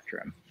that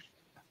spectrum.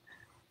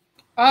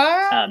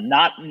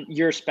 Not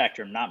your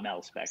spectrum, not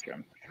Mel's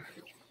spectrum.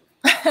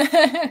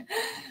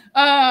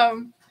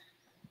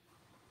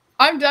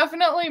 I'm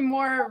definitely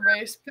more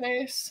race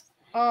pace.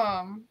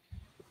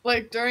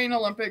 Like during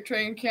Olympic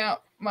training camp,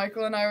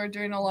 Michael and I were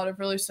doing a lot of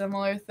really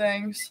similar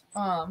things.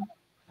 I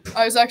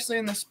was actually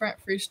in the sprint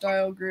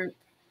freestyle group,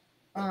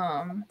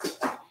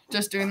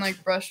 just doing like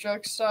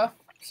breaststroke stuff.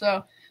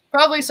 So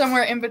probably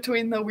somewhere in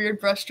between the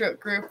weird breaststroke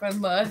group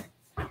and the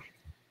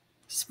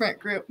sprint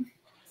group.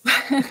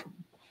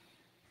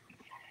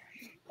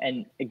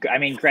 And I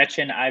mean,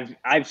 Gretchen,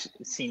 I've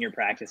seen your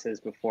practices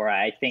before.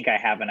 I think I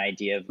have an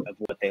idea of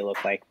what they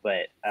look like,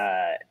 but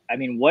I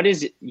mean,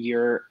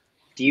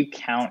 do you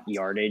count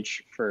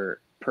yardage per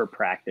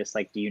practice?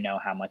 Like, do you know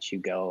how much you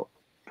go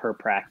per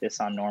practice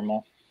on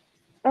normal?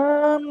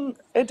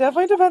 It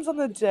definitely depends on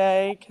the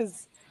day,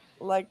 because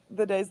like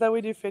the days that we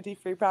do 50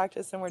 free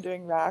practice and we're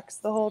doing racks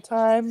the whole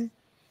time,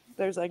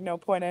 there's like no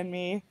point in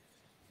me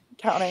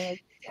counting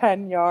like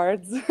 10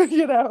 yards,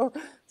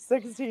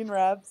 16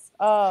 reps.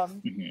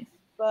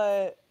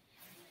 But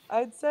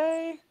I'd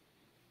say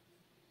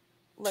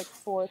like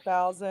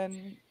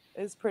 4,000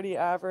 is pretty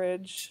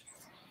average,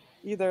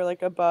 either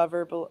like above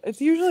or below. It's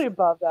usually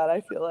above that,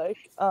 I feel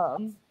like,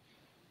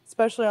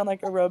 especially on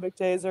like aerobic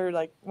days or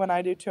like when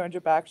I do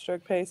 200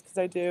 backstroke pace, because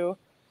I do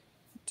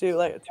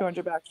like a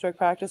 200 backstroke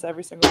practice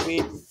every single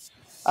week.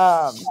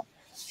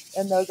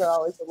 And those are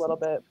always a little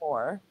bit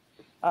more.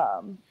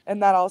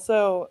 And that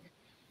also,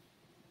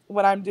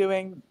 when I'm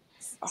doing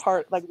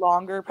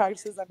longer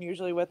practices, I'm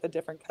usually with a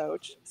different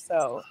coach.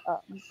 So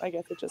I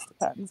guess it just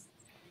depends.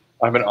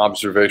 I have an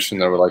observation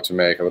that I would like to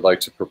make. I would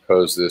like to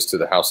propose this to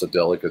the House of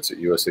Delegates at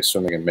USA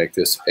Swimming and make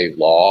this a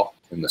law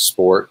in the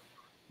sport,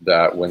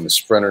 that when the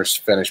sprinters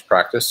finish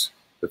practice,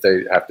 that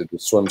they have to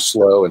swim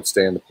slow and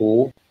stay in the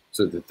pool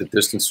so that the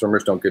distance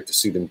swimmers don't get to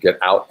see them get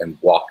out and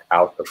walk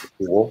out of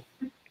the pool.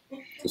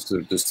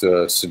 Just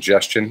a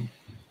suggestion.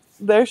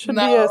 There should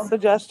be a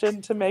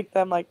suggestion to make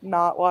them like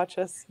not watch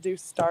us do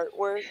start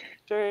work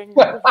during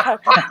the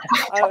practice.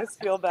 I always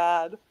feel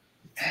bad.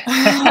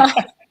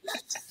 I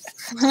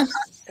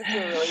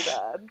feel really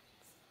bad.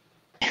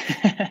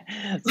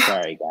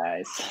 Sorry,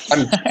 guys.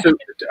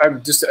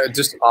 I'm just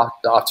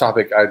off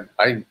topic.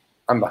 I'm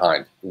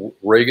behind.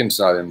 Reagan's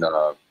not in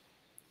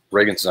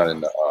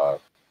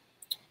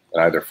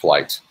either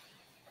flight.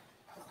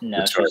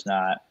 No, she's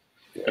not.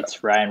 Yeah.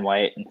 It's Ryan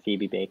White and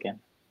Phoebe Bacon.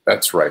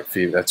 That's right,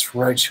 Phoebe. That's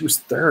right. She was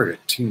third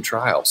at team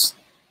trials.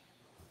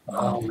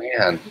 Oh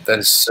man, that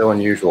is so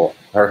unusual.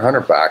 Her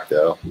hunter back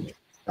though.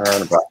 Her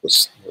hunter back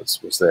was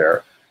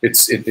there.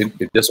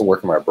 It doesn't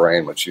work in my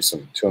brain when she's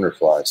some 200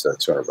 fly instead of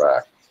 200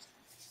 back.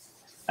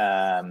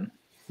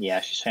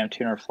 Yeah, she swam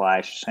 200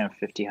 fly. She swam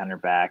 50 hunter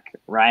back.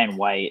 Ryan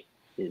White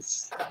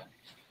is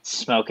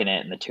smoking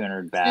it in the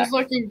 200 back. She's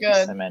looking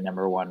good. I'm at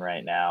number 1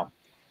 right now.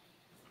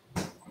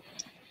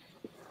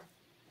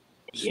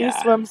 She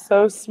swims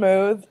so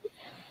smooth.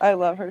 I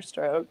love her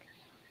stroke.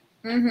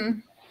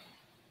 Mm-hmm.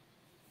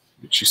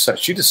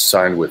 She just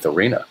signed with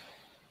Arena.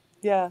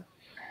 Yeah.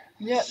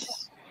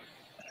 Yes.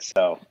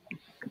 So,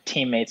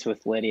 teammates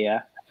with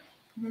Lydia.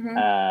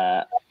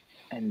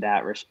 In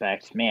that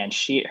respect, man,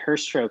 her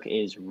stroke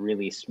is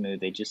really smooth.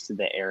 They just did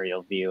the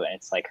aerial view, and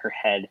it's like her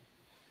head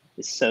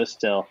is so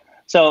still.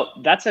 So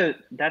that's a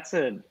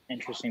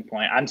interesting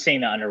point. I'm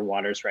seeing the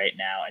underwaters right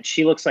now, and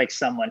she looks like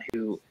someone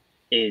who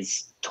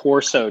is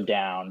torso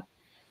down.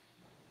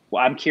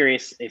 Well, I'm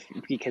curious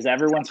because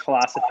everyone's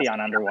philosophy on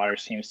underwater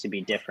seems to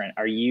be different.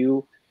 Are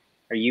you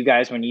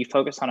guys, when you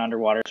focus on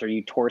underwaters, are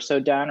you torso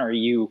down or are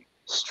you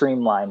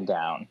streamlined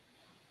down?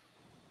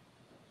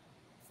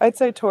 I'd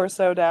say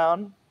torso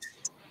down.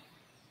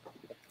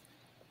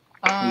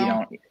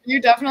 You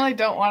definitely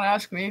don't want to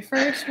ask me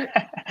first.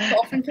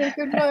 Dolphin kick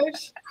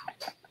advice.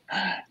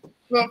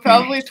 But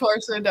probably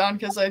torso down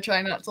because I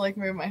try not to like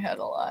move my head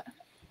a lot.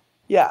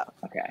 Yeah.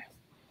 Okay.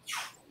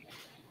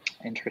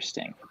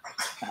 Interesting.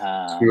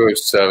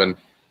 207.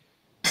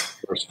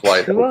 First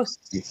flight.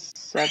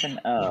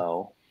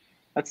 207.0.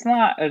 That's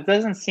not. It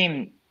doesn't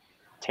seem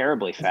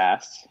terribly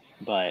fast,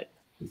 but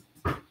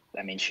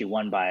I mean, she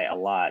won by a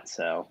lot,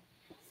 so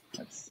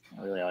that's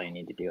really all you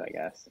need to do, I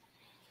guess.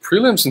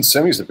 Prelims and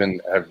semis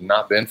have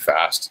not been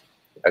fast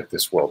at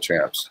this World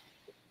Champs.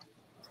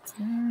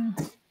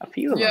 A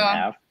few of them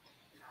have,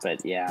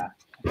 but yeah,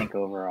 I think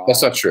overall.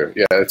 That's not true.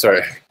 Yeah, that's all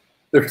right.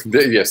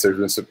 Yes, there's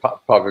been some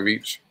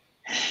Popovich,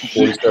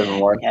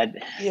 47-1.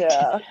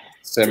 Yeah.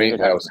 Semi,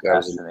 that was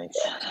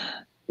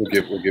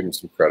we'll give him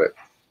some credit.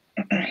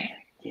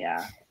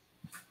 Yeah,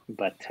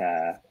 but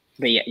yeah,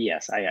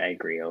 yes, I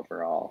agree.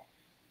 Overall,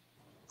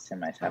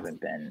 semis haven't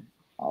been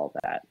all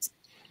that.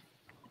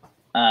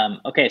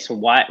 Okay, so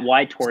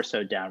why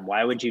torso down?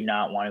 Why would you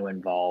not want to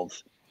involve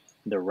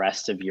the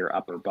rest of your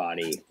upper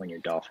body when you're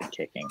dolphin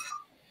kicking,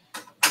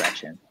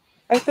 Gretchen?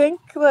 I think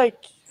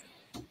like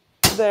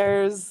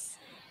there's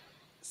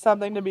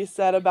something to be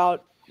said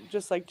about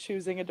just like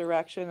choosing a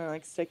direction and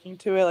like sticking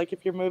to it. Like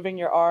if you're moving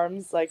your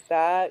arms like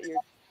that,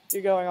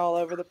 you're going all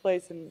over the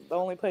place, and the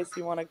only place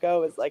you want to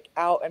go is like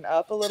out and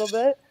up a little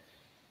bit.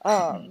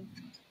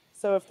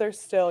 So if they're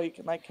still, you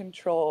can like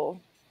control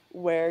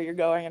where you're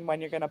going and when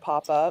you're going to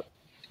pop up.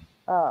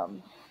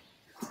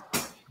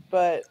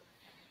 But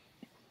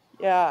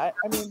yeah,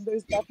 I mean,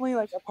 there's definitely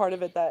like a part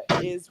of it that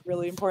is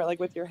really important, like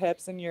with your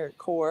hips and your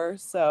core.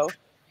 So,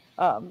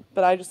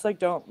 but I just like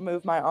don't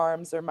move my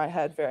arms or my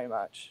head very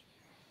much.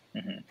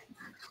 Mm-hmm.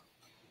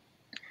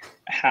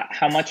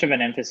 How much of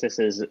an emphasis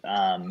is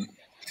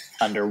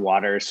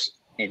underwaters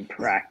in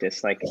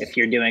practice? Like if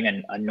you're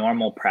doing a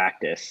normal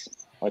practice,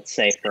 let's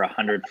say for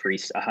 100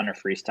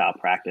 freestyle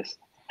practice,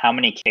 how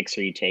many kicks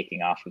are you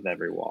taking off of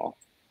every wall?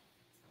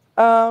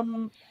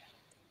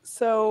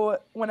 So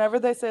whenever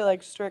they say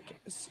like stroke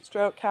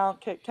count,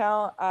 kick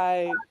count,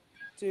 I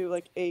do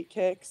like 8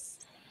 kicks.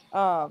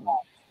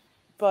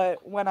 But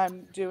when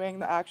I'm doing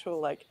the actual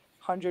like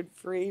 100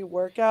 free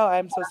workout,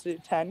 I'm supposed to do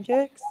 10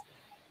 kicks.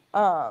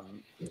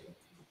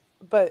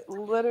 But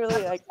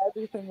literally like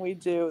everything we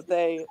do,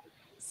 they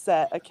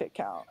set a kick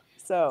count.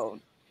 So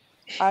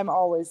I'm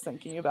always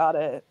thinking about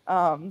it.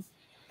 And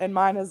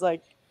mine is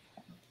like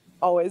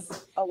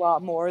always a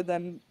lot more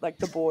than like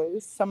the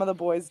boys. Some of the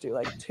boys do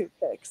like 2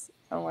 kicks.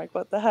 I'm like,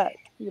 what the heck?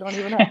 You don't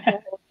even have to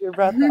hold your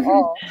breath at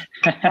all.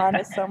 Mine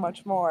is so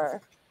much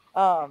more.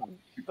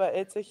 But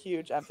it's a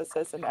huge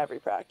emphasis in every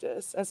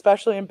practice,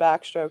 especially in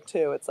backstroke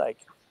too. It's like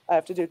I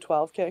have to do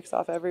 12 kicks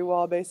off every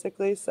wall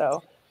basically.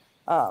 So,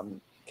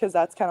 because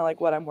that's kind of like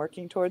what I'm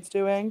working towards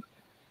doing.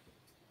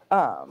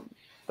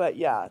 But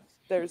yeah,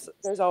 there's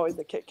always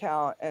a kick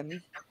count,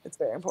 and it's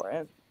very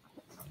important.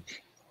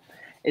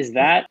 Is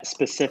that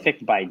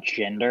specific by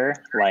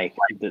gender? Like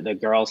the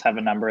girls have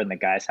a number and the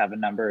guys have a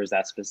number? Or is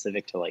that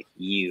specific to like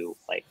you?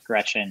 Like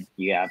Gretchen,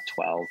 you have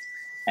 12,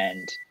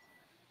 and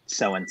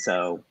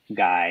so-and-so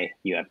guy,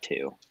 you have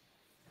two?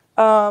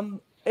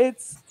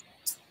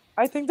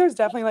 I think there's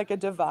definitely like a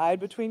divide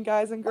between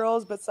guys and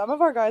girls, but some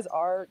of our guys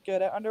are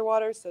good at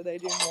underwater, so they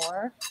do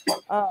more.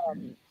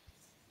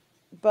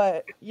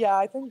 But yeah,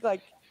 I think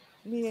like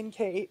me and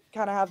Kate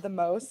kind of have the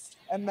most,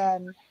 and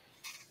then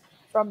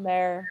from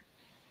there,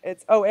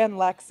 it's and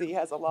Lexi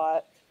has a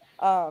lot.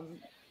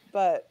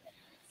 But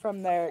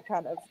from there it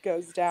kind of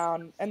goes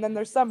down, and then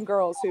there's some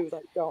girls who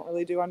like don't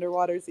really do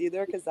underwaters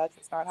either because that's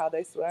just not how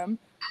they swim,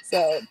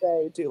 so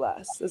they do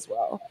less as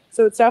well.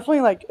 So it's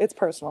definitely like it's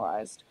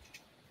personalized.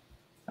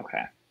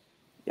 Okay.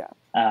 Yeah.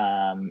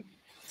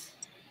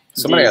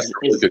 Somebody asked a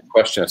really good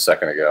question a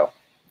second ago.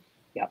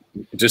 Yeah.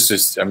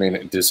 Does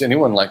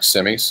anyone like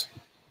semis?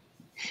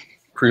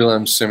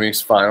 Prelims,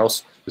 semis,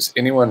 finals? Does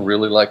anyone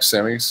really like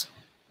semis?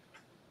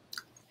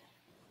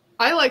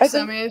 I like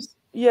semis.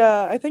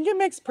 Yeah, I think it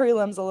makes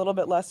prelims a little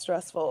bit less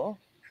stressful.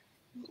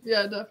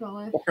 Yeah,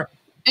 definitely.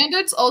 And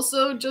it's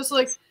also just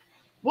like,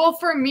 well,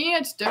 for me,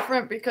 it's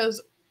different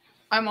because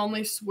I'm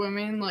only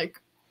swimming like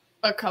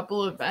a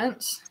couple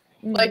events.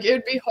 Like, it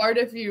would be hard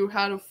if you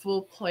had a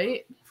full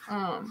plate.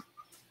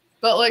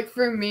 But like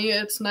for me,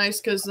 it's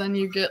nice because then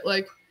you get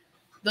like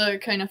the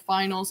kind of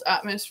finals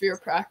atmosphere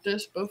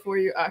practice before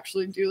you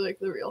actually do like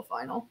the real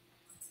final.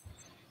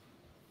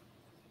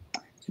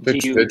 They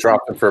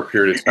dropped them for a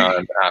period of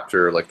time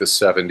after like the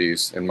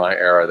 70s in my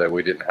era that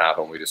we didn't have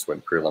them. We just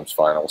went prelims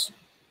finals.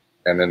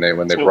 And then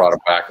when they brought them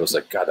back, it was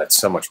like, God, that's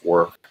so much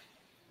work.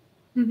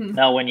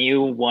 Now, when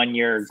you won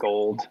your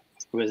gold,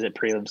 was it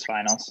prelims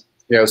finals?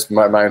 Yeah, it was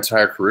my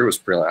entire career was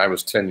prelim. I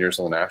was 10 years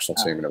on the national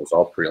team, and it was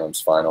all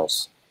prelims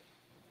finals.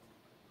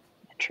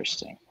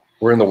 Interesting.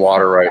 We're in the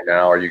water right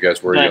now. Are you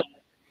guys worried?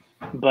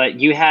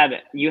 But you had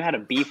a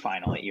B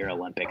final at your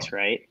Olympics,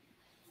 right?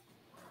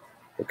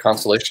 The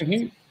consolation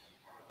heat?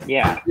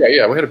 Yeah.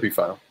 Yeah. We had a B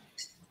final.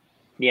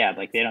 Yeah,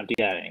 like they don't do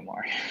that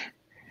anymore.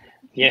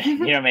 You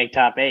don't make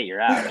top 8,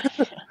 you're out.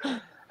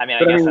 I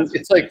guess that's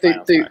it's like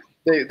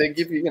they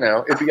give you,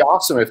 it'd be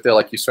awesome if they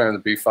like you swam in the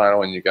B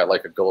final and you got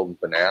like a golden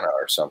banana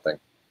or something.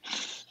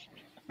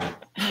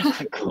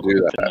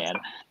 Golden banana.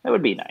 That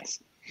would be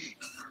nice.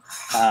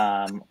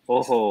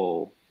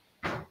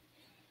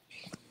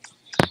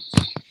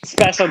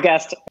 Special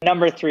guest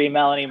number 3,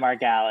 Melanie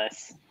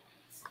Margalis,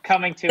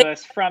 coming to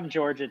us from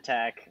Georgia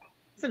Tech.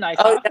 It's a nice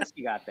office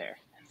you got there.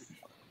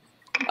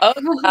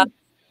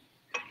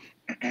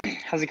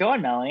 How's it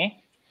going,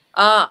 Melanie?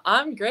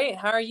 I'm great.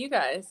 How are you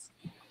guys?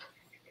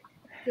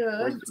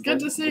 Good. It's good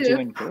to see you.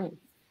 Doing good.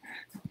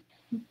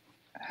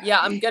 Yeah,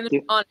 I'm gonna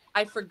be honest.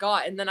 I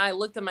forgot, and then I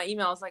looked at my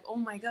email. I was like, "Oh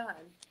my god,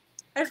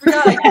 I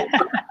forgot."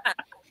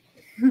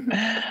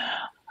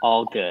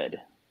 All good.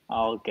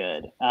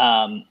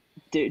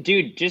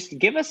 Dude, just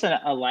give us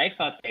a life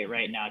update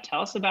right now.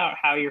 Tell us about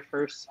how your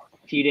first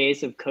few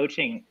days of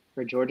coaching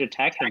for Georgia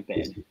Tech have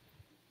been.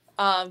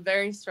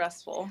 Very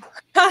stressful.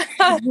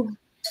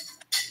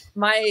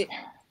 My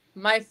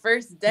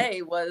first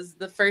day was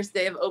the first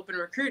day of open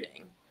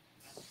recruiting.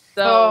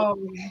 So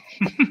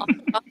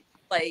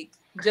like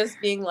just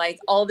being like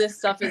all this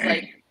stuff is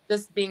like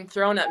just being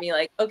thrown at me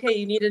like, okay,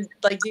 you need to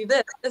like do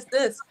this.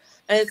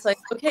 And it's like,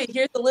 okay,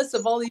 here's the list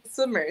of all these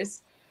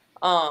swimmers.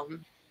 So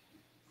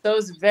it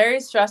was very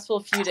stressful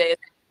few days.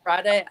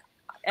 Friday,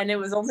 and it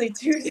was only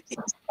 2 days.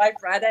 By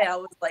Friday, I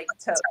was like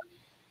toast.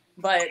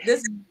 But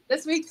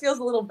this week feels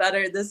a little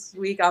better. This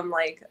week I'm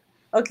like,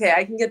 okay,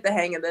 I can get the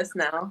hang of this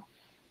now.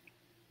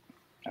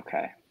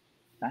 Okay,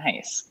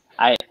 nice.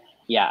 I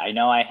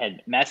know I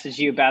had messaged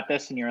you about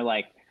this, and you're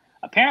like,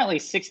 apparently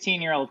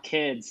 16-year-old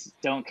kids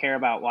don't care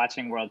about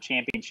watching world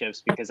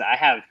championships because I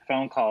have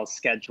phone calls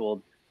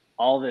scheduled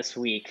all this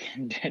week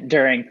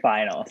during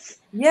finals.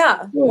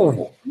 Yeah.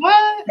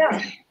 What?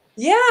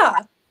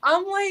 Yeah.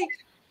 I'm like,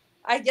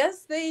 I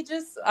guess they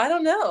just, I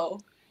don't know.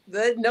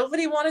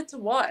 Nobody wanted to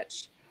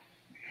watch.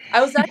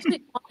 I was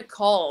actually on a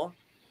call,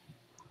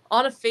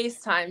 on a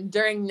FaceTime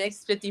during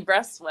Nick's 50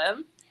 breast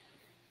swim.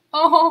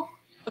 Oh.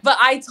 But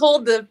I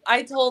told them,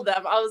 I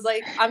was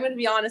like, I'm going to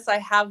be honest, I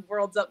have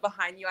worlds up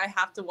behind you. I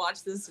have to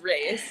watch this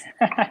race.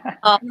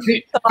 So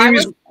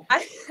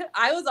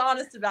I was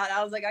honest about it.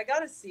 I was like, I got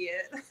to see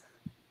it.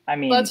 I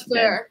mean, that's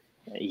fair.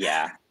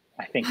 Yeah,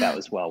 I think that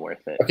was well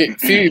worth it. Okay,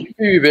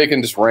 Phoebe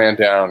Bacon just ran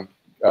down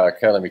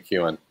Kelly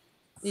McEwen.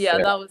 Yeah,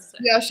 that was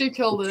sick. Yeah, she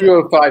killed it.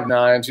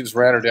 2:05.9. She just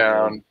ran her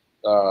down.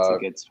 It's a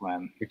good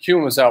swim.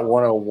 McEwen was out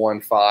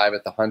 1:01.5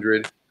 at the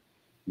 100.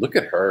 Look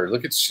at her.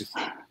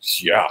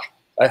 Yeah,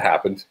 that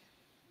happened.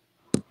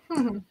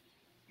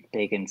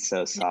 Bacon's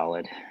so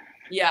solid.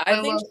 Yeah,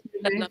 I think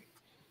she's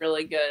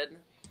really good.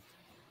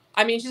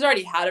 I mean, she's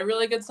already had a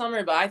really good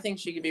summer, but I think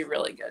she could be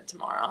really good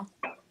tomorrow.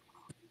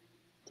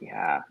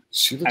 Yeah.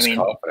 She looks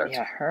confident.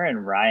 Yeah, her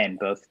and Ryan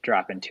both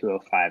dropping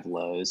 2:05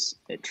 lows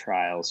at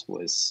trials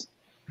was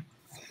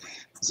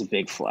a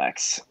big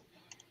flex.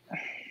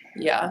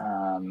 Yeah.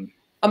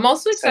 I'm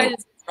also excited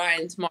to see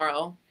Ryan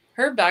tomorrow.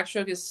 Her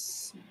backstroke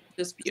is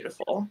just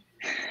beautiful.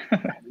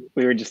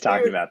 We were just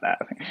talking about that.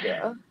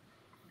 Yeah.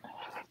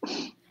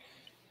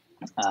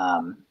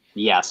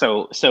 Yeah,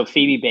 so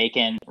Phoebe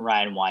Bacon,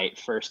 Ryan White,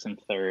 first and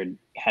third,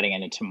 heading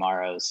into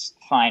tomorrow's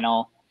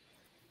final.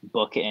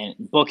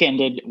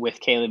 Bookended with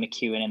Kaylee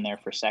McEwen in there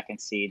for second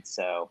seed.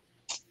 So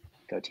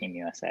go Team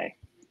USA.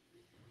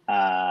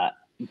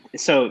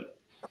 So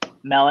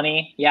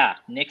Melanie, yeah,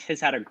 Nick has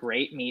had a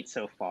great meet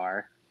so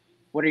far.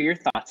 What are your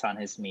thoughts on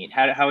his meet?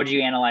 How would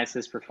you analyze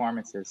his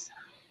performances?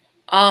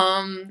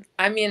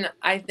 I mean,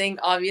 I think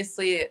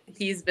obviously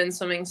he's been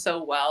swimming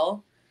so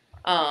well.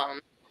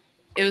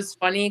 It was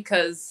funny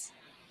because,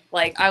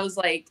 like, I was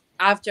like,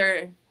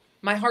 after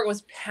my heart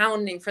was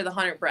pounding for the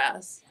 100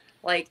 breast,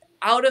 like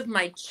out of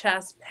my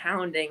chest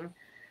pounding.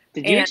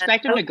 Did you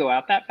expect him to go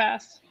out that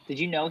fast? Did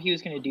you know he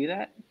was going to do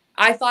that?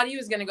 I thought he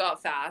was going to go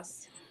out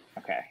fast.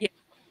 Okay. Yeah.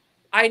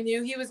 I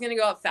knew he was going to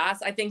go out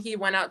fast. I think he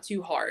went out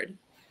too hard.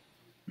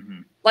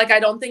 Mm-hmm. Like, I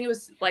don't think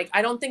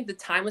the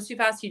time was too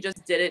fast. He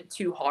just did it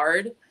too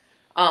hard.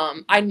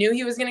 I knew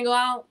he was going to go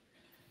out.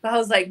 But I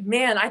was like,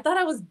 man, I thought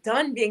I was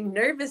done being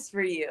nervous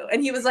for you.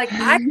 And he was like,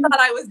 I thought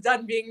I was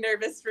done being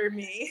nervous for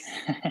me.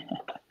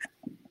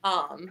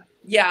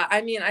 Yeah,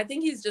 I mean, I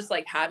think he's just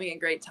like having a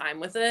great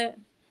time with it.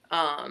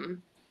 And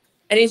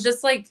he's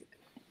just like,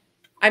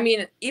 I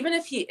mean, even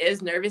if he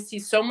is nervous,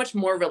 he's so much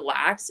more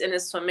relaxed in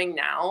his swimming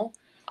now.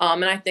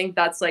 And I think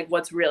that's like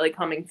what's really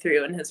coming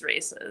through in his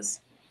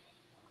races.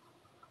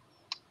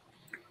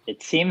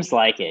 It seems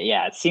like it.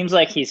 Yeah, it seems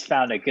like he's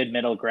found a good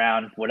middle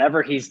ground.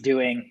 Whatever he's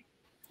doing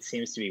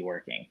seems to be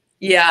working.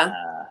 Yeah.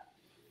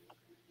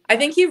 I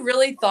think he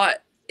really thought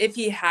if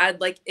he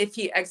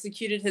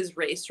executed his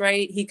race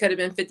right, he could have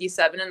been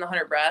 57 in the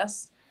 100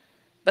 breast.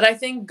 But I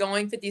think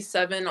going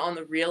 57 on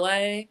the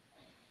relay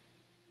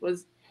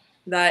was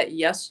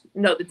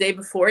the day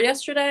before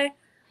yesterday.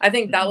 I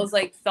think that was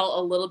like felt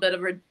a little bit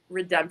of a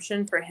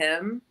redemption for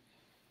him.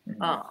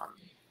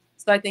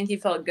 So I think he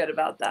felt good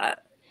about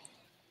that.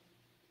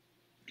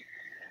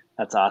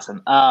 That's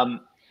awesome.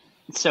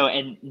 So,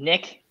 and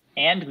Nick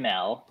and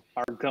Mel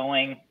are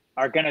going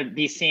to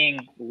be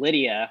seeing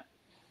Lydia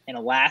in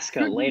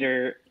Alaska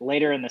later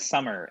in the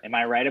summer. Am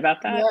I right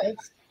about that? Yes.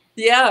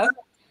 Yeah.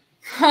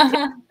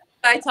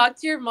 I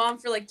talked to your mom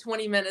for like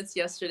 20 minutes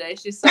yesterday.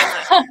 She's so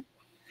nice.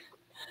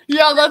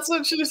 Yeah, that's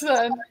what she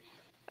said.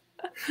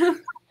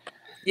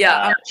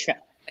 Yeah.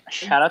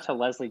 Shout out to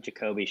Leslie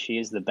Jacoby. She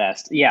is the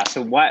best. Yeah.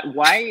 So why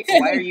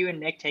are you and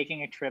Nick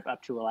taking a trip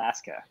up to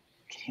Alaska?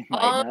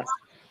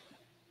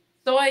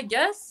 So I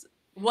guess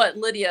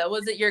Lydia,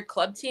 was it your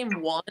club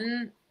team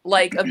won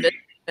like a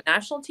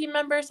national team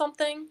member or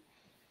something?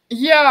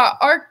 Yeah,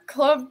 our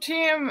club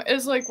team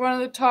is like one of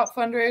the top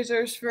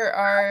fundraisers for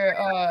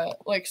our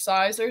like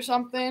size or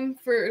something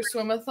for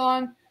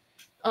Swimathon.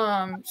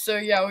 So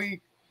yeah,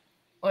 we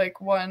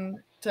like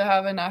won to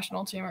have a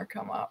national teamer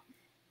come up.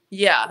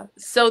 Yeah.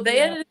 So they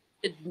had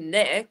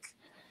Nick,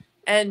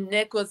 and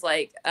Nick was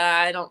like,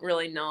 I don't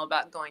really know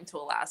about going to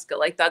Alaska.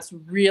 Like, that's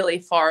really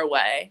far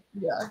away.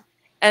 Yeah.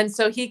 And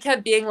so he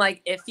kept being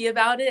like iffy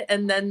about it.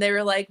 And then they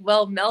were like,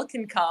 well, Mel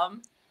can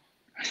come.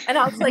 And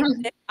I was like,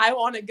 Nick, I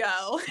want to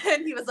go.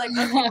 And he was like,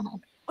 okay.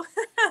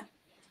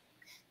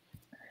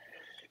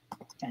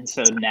 And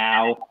so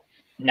now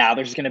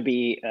there's going to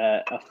be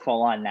a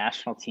full-on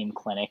national team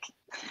clinic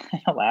in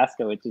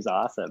Alaska, which is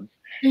awesome.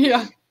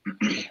 Yeah.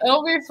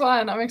 It'll be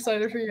fun. I'm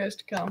excited for you guys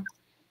to come.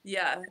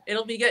 Yeah,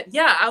 it'll be good.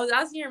 Yeah, I was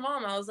asking your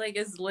mom. I was like,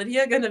 is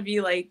Lydia going to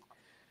be like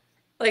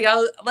I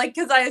was like,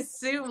 because I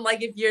assume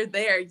like if you're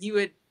there, you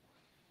would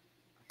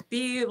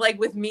be like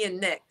with me and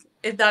Nick,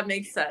 if that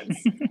makes sense.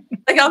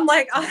 Like, I'm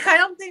like, I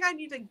don't think I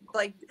need to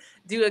like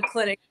do a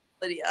clinic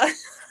with Lydia.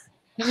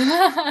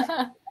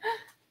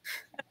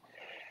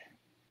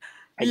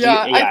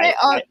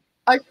 I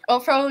think I'll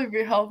probably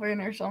be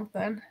helping or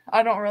something.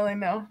 I don't really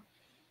know.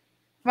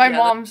 My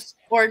mom's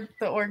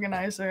the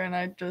organizer, and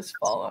I just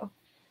follow.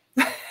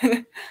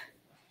 I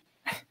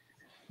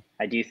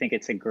do think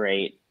it's a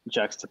great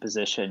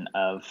juxtaposition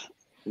of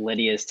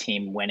Lydia's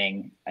team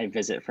winning a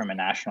visit from a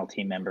national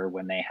team member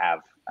when they have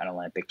an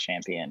Olympic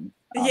champion.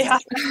 Yeah.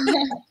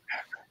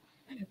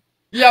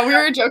 Yeah, we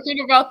were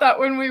joking about that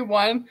when we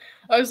won.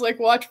 I was like,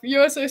 watch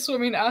USA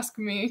Swimming ask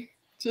me.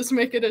 Just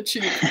make it a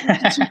cheap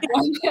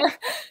one.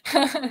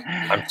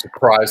 I'm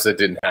surprised that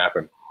didn't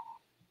happen.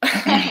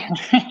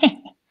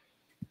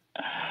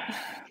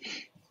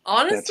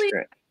 Honestly,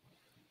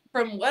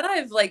 from what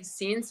I've like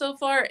seen so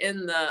far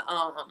in the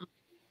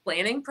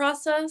planning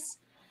process,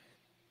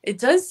 it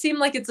does seem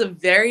like it's a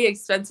very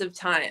expensive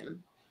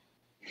time.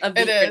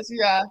 It is,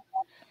 yeah.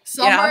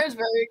 Summer is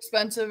very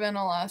expensive in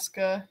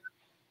Alaska.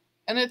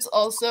 And it's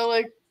also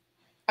like,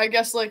 I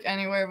guess like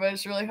anywhere, but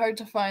it's really hard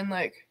to find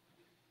like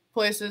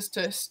places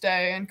to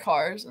stay and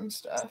cars and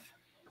stuff.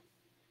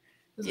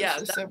 Yeah,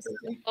 that's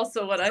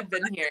also what I've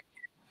been hearing.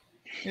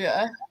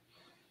 Yeah.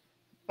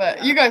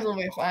 But you guys will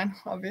be fine,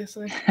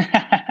 obviously.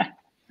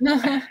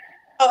 Oh,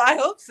 I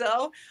hope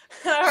so.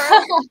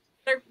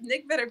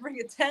 Nick better bring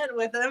a tent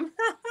with him.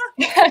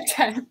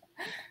 Tent.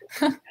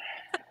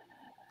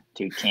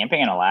 Dude,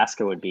 camping in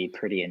Alaska would be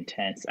pretty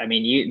intense. I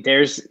mean,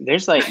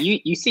 there's like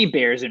you see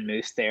bears and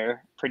moose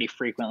there pretty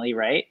frequently,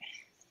 right?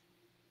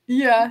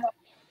 Yeah.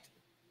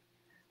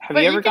 Have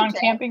you ever gone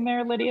camping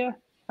there, Lydia?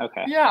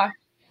 Okay. Yeah.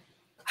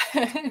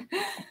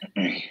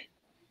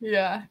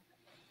 Yeah.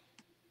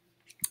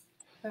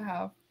 I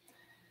have.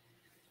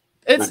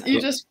 It's you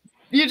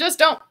just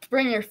don't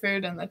bring your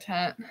food in the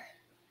tent.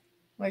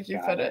 Like you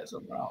put it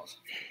somewhere else.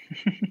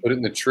 Put it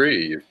in the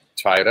tree. You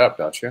tie it up,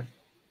 don't you?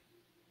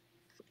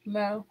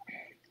 No.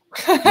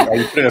 No,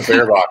 you put it in a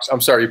bear box.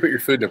 I'm sorry, you put your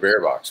food in a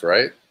bear box,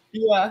 right?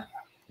 Yeah.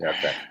 Yeah,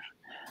 okay.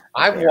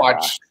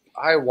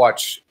 I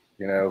watch,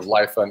 you know,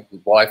 life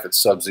at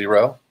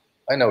Sub-Zero.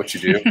 I know what you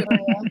do.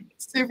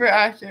 Super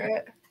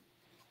accurate.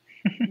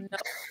 No.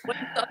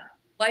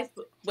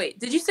 Wait,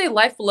 did you say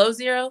Life Below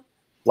Zero?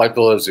 Life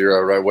Below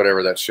Zero, right?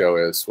 Whatever that show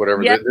is,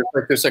 whatever. Yeah.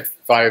 There's like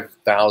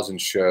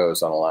 5,000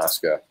 shows on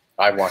Alaska.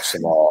 I watched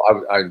them all.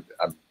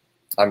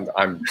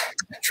 I'm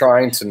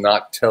trying to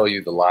not tell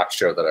you the last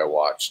show that I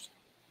watched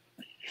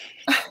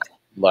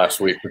last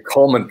week, but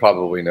Coleman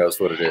probably knows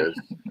what it is.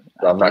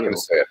 So I'm not going to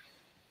say it.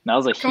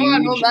 Mel's a Come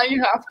on, well, now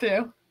you have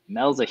to.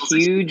 Mel's a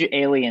huge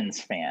Aliens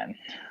fan.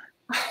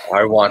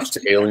 I watched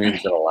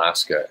Aliens in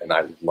Alaska, and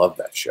I love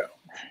that show.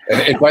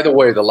 And by the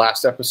way, the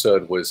last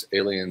episode was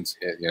alien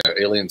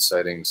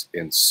sightings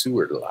in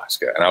Seward,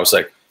 Alaska, and I was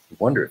like, I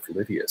wonder if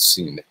Lydia's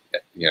seen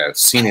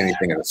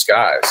anything in the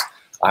skies.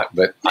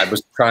 But I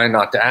was trying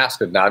not to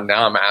ask it. Now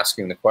I'm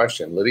asking the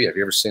question. Lydia, have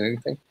you ever seen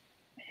anything?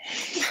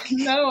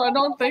 No, I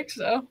don't think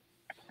so.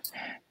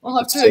 I'll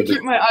have to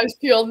keep my eyes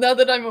peeled now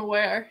that I'm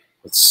aware.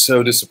 It's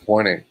so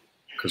disappointing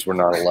because we're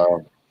not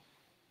alone.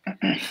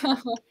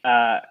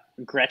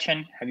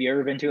 Gretchen, have you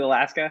ever been to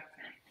Alaska?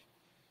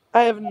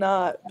 I have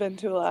not been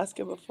to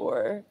Alaska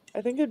before.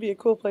 I think it'd be a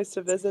cool place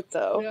to visit,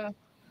 though. Yeah,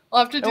 I'll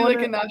have to do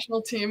like a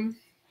national team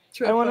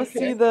trip. I want to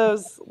see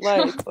those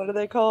lights. What are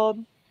they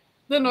called?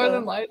 The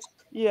Northern Lights.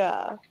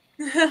 Yeah.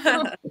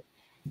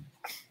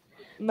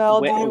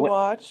 Mel, do you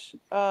watch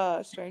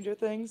Stranger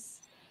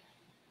Things?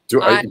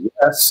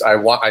 Yes,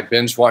 I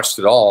binge watched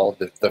it all.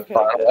 The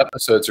final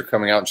episodes are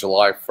coming out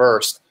July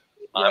 1st.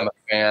 Yep. I'm a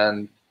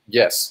fan.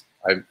 Yes.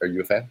 Are you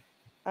a fan?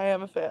 I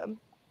am a fan.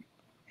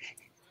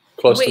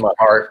 Close to my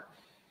heart.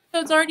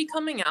 So it's already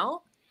coming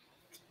out?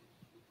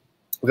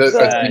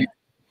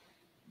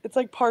 It's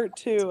like part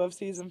 2 of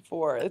season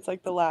 4. It's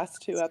like the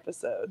last 2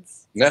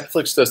 episodes.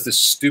 Netflix does this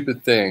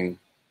stupid thing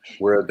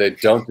where they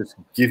don't just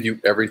give you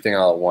everything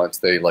all at once.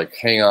 They like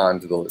hang on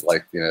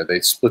to they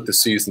split the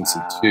seasons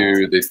in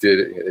 2. They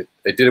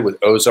did it with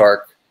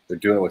Ozark. They're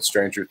doing it with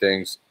Stranger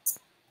Things.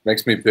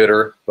 Makes me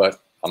bitter,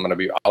 but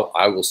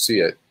I will see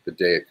it the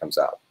day it comes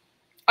out.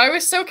 I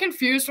was so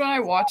confused when I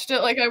watched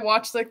it. Like I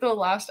watched like the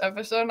last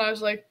episode and I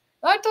was like,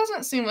 that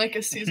doesn't seem like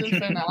a season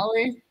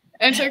finale.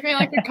 And it took me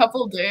like a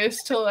couple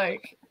days to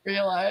like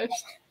realize.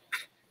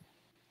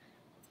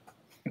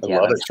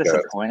 That's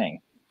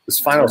disappointing. This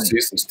final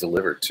season's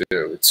delivered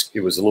too. It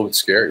was a little bit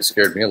scary. It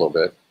scared me a little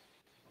bit.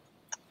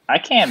 I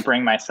can't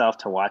bring myself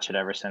to watch it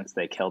ever since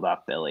they killed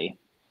off Billy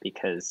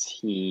because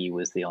he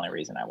was the only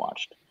reason I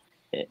watched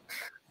it.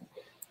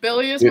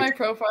 Billy is my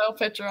profile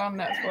picture on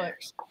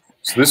Netflix.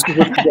 So this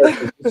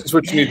is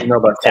what you need to know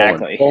about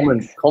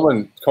Coleman.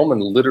 Coleman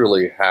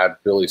literally had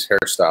Billy's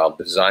hairstyle,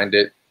 designed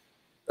it.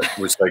 It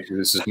was like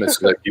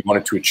like he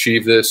wanted to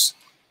achieve this.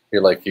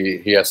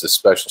 He has a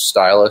special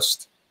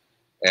stylist,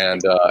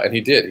 and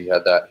he did. He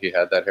had that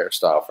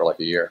hairstyle for like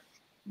a year.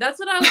 That's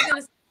what I was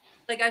gonna say.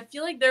 Like I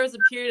feel like there was a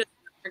period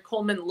where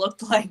Coleman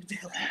looked like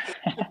Billy,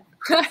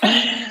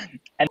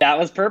 and that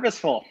was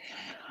purposeful.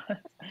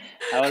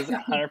 That was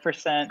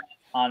 100%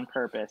 on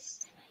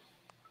purpose.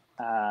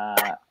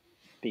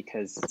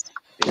 Because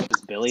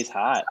Billy's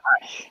hot.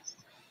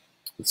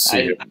 Let's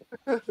see.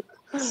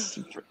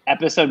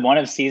 Episode 1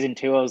 of season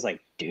 2, I was like,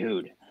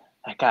 dude,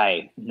 that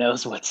guy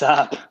knows what's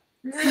up.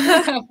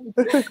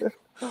 We're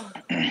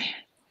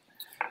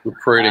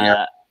parading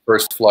our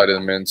first flight of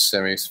the men's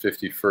semis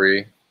 50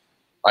 free.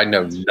 I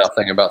know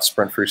nothing about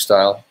sprint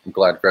freestyle. I'm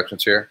glad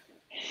Gretchen's here.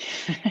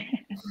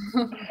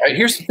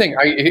 Here's the thing.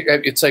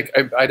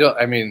 I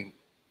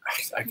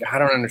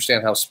don't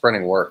understand how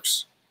sprinting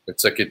works.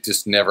 It's like it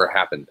just never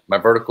happened. My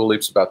vertical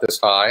leap's about this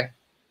high.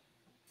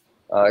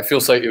 It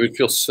feels like it would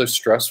feel so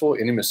stressful.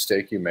 Any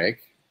mistake you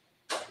make,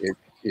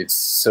 it's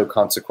so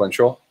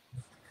consequential.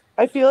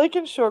 I feel like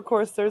in short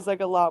course there's like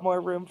a lot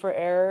more room for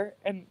error,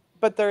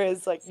 but there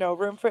is like no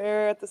room for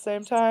error at the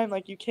same time.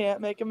 Like you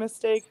can't make a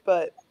mistake,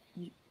 but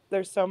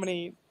there's so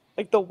many,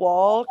 like the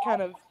wall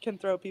kind of can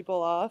throw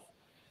people off.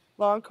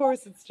 Long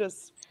course, it's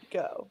just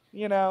go.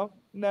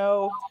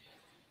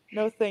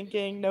 No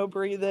thinking, no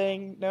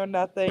breathing, no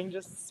nothing,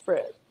 just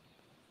sprint.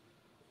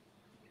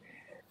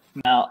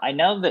 Now, I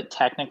know that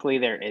technically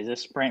there is a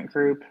sprint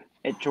group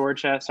at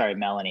Georgia. Sorry,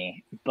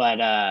 Melanie.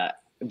 But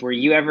were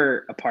you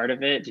ever a part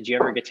of it? Did you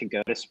ever get to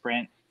go to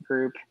sprint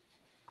group?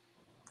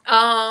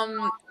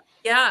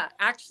 Yeah,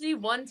 actually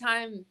one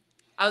time,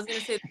 I was going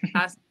to say the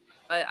past,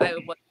 but I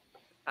wasn't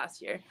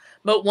last year.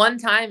 But one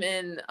time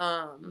in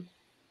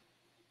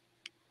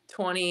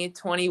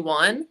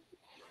 2021,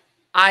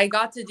 I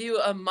got to do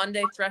a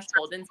Monday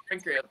threshold in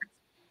sprint group.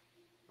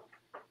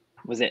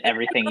 Was it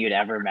everything you'd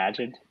ever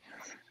imagined?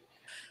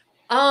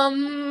 I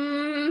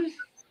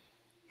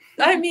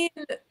mean,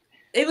 it was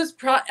it was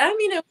kind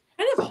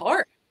of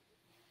hard.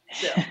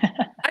 Still.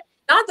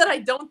 Not that I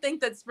don't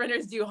think that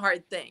sprinters do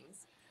hard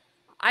things.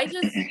 I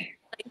just like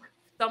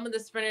some of the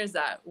sprinters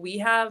that we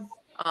have.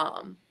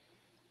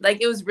 Like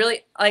it was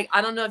really like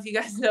I don't know if you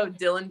guys know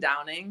Dylan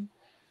Downing.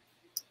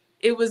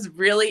 It was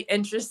really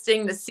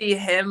interesting to see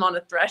him on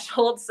a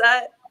threshold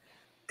set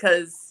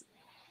because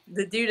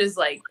the dude is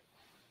like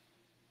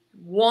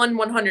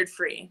 100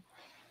 free.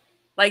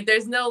 Like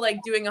there's no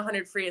like doing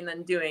 100 free and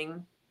then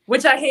doing,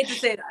 which I hate to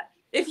say that.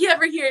 If he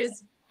ever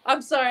hears,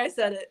 I'm sorry I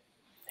said it.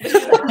 But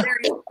he's a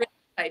very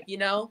type, you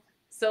know?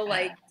 So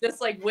like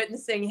just like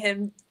witnessing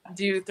him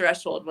do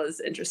threshold was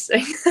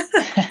interesting.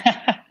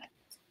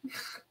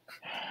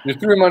 You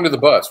threw him under the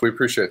bus. We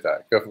appreciate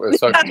that.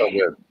 It's all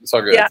good. It's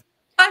all good. Yeah.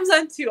 Sometimes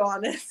I'm too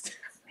honest.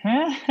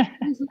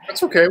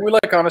 That's okay. We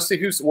like honesty.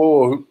 Who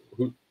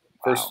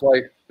first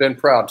flight? Ben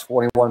Proud,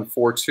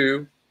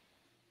 21.42.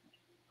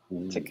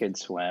 It's a good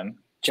swim.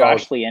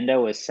 Josh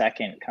Liendo was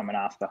second coming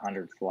off the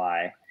 100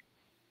 fly.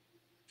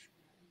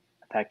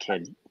 That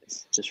kid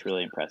just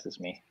really impresses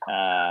me.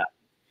 But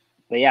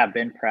yeah,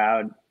 Ben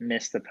Proud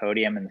missed the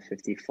podium in the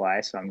 50 fly,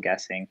 so I'm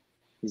guessing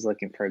he's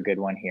looking for a good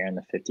one here in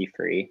the 50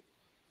 free.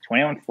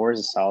 21.4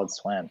 is a solid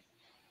swim.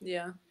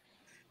 Yeah.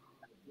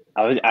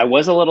 I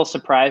was a little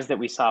surprised that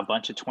we saw a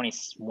bunch of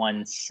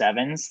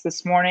 21.7s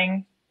this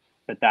morning,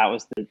 but that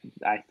was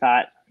I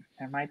thought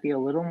there might be a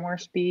little more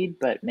speed,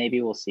 but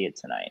maybe we'll see it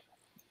tonight.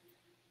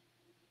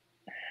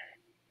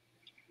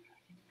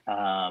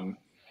 I'd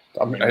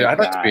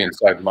like to be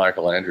inside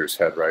Michael Andrews'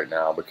 head right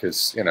now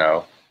because, you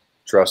know,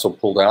 Dressel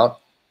pulled out.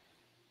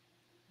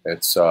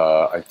 It's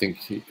I think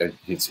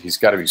he's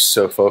got to be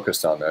so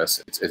focused on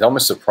this. It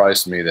almost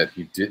surprised me that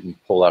he didn't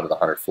pull out of the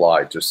 100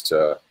 fly just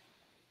to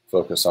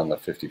focus on the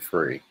 50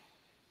 free.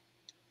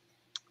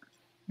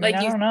 Like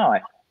I don't know.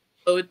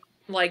 Would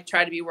like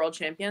try to be world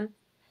champion.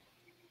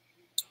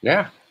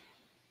 Yeah.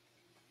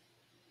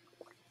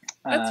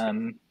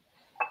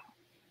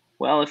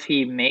 Well, if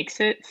he makes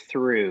it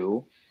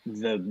through,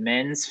 the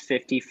men's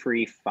 50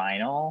 free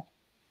final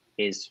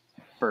is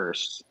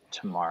first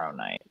tomorrow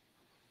night.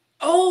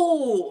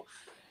 Oh,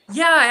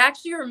 yeah, I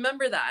actually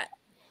remember that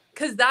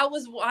because that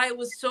was why it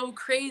was so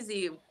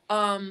crazy.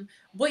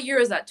 What year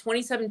is that?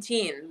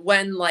 2017,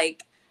 when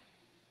like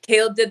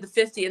Caleb did the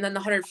 50 and then the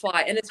 100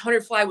 fly, and his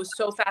 100 fly was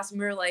so fast, and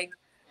we were like,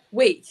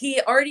 wait, he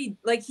already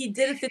like he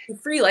did a 50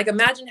 free. Like,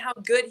 imagine how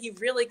good he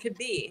really could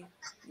be.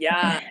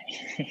 Yeah.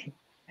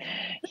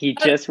 He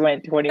just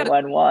went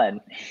 21.1.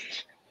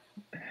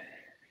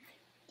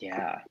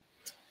 Yeah.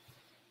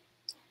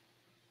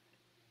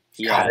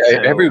 Yeah.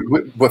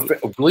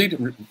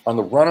 On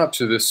the run up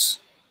to this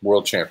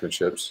World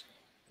Championships,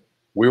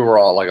 we were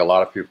all like a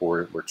lot of people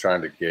were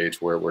trying to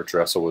gauge where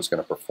Dressel was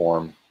going to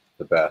perform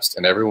the best,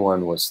 and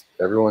everyone's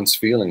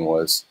feeling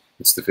was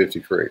it's the 50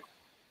 free.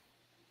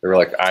 They were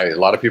like, a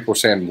lot of people were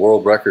saying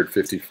world record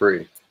 50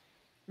 free.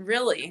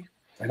 Really?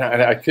 And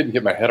I couldn't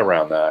get my head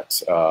around that.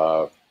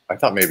 I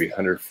thought maybe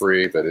 100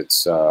 free, but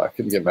I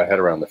couldn't get my head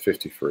around the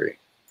 50 free.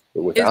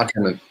 But without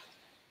him,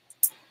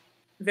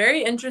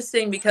 very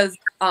interesting because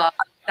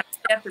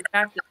after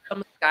practice, some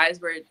of the guys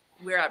we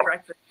were at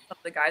breakfast. Some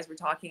of the guys were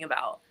talking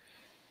about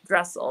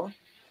Dressel,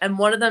 and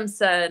one of them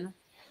said,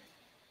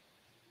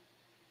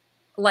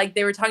 like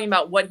they were talking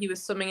about what he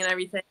was swimming and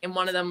everything, and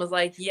one of them was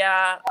like,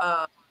 "Yeah,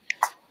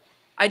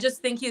 I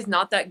just think he's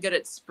not that good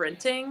at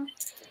sprinting,"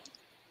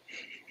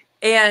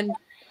 and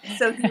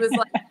so he was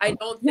like, "I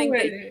don't think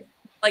that he's,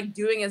 like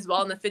doing as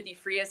well in the 50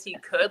 free as he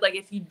could. Like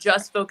if he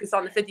just focused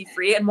on the 50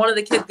 free." And one of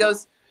the kids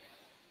goes,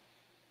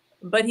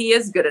 "But he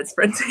is good at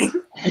sprinting."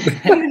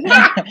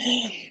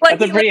 Like,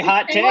 that's a pretty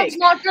hot take. If he's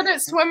not good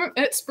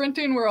at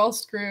sprinting, we're all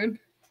screwed.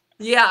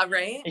 Yeah,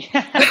 right?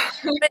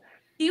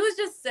 He was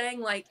just saying,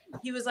 like,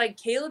 he was like,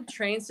 Caleb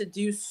trains to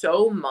do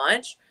so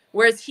much,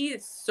 whereas he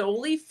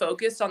solely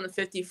focused on the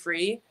 50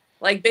 free.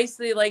 Like,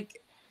 basically,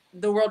 like,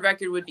 the world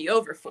record would be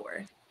over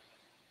for.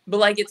 But,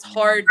 like, it's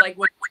hard, like,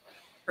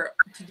 to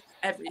do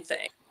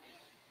everything.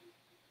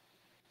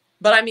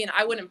 But, I mean,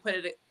 I wouldn't put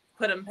it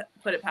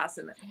past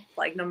him,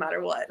 like, no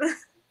matter what.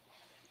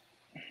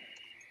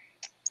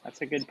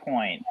 That's a good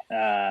point.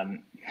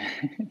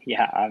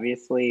 Yeah,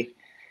 obviously,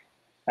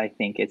 I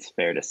think it's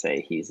fair to say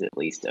he's at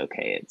least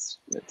okay at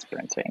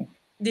sprinting.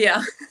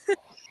 Yeah.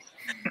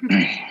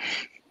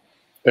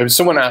 If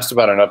someone asked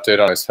about an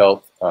update on his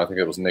health, I think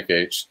it was Nick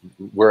H.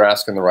 We're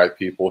asking the right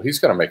people. He's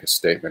going to make a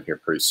statement here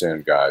pretty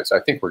soon, guys. I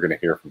think we're going to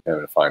hear from him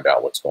and find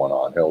out what's going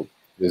on.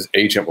 His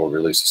agent will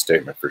release a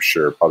statement for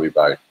sure, probably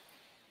by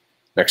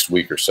next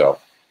week or so.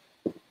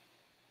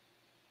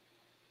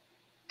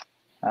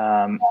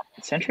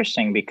 It's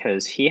interesting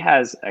because he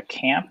has a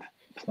camp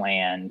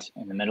planned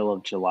in the middle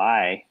of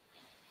July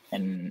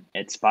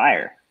at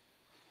Spire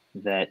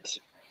that,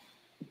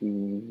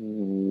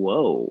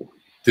 whoa.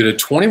 Did a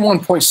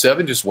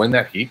 21.7 just win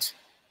that heat?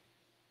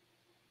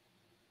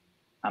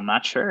 I'm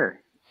not sure.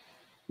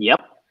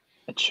 Yep,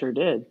 it sure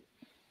did.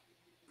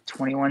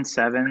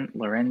 21.7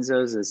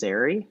 Lorenzo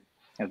Zazzeri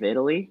of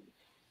Italy.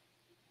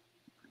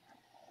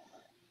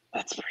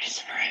 That's pretty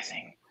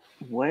surprising.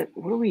 What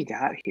do we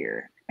got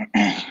here?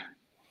 You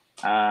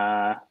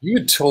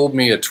had told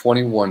me a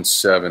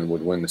 21-7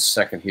 would win the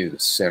second heat of the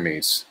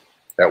semis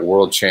at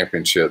World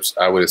Championships.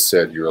 I would have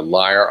said, you're a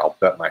liar. I'll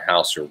bet my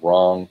house you're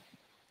wrong.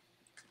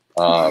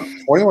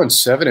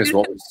 21-7 is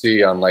what we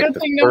see on like Good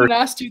the thing first. no one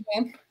asked you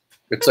then.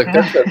 It's like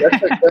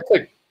that's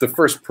like the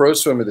first pro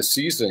swim of the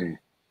season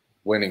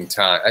winning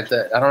time. I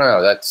don't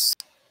know. That's.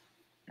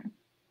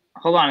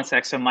 Hold on a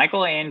sec. So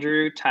Michael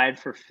Andrew tied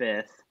for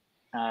 5th.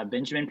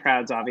 Benjamin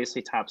Proud's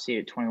obviously top seed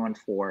at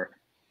 21-4.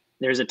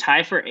 There's a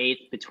tie for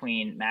 8th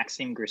between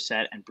Maxime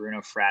Grisset and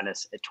Bruno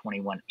Fratis at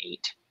 21-8.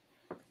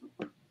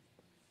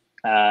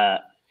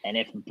 And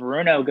if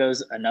Bruno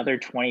goes another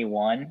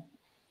 21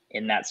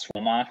 in that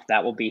swim off,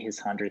 that will be his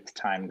 100th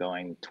time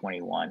going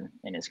 21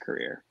 in his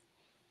career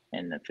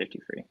in the 50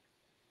 free.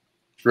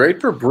 Great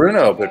for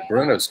Bruno, but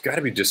Bruno's got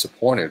to be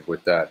disappointed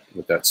with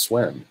that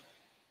swim.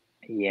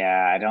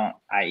 Yeah,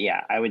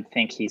 I would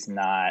think he's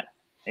not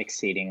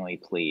exceedingly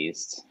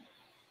pleased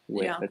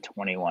with the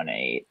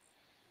 21-8.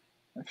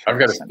 I've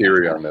got a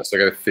theory on this. I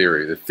got a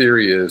theory. The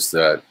theory is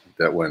that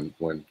when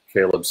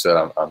Caleb said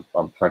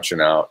I'm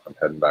punching out, I'm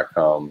heading back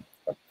home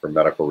for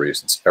medical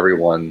reasons,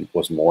 everyone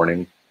was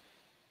mourning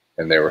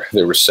and they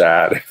were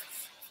sad. And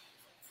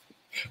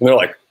they're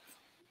like,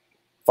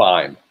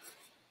 fine.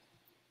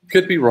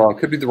 Could be wrong.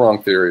 Could be the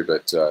wrong theory,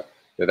 but yeah,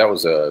 that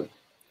was a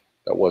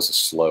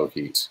slow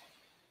heat.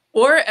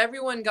 Or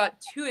everyone got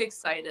too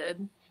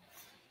excited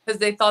because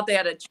they thought they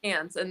had a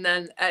chance, and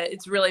then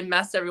it's really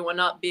messed everyone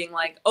up, being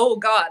like, "Oh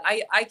God,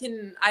 I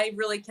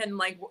really can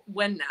like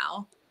win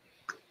now."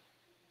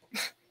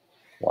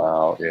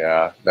 Wow,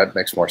 yeah, that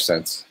makes more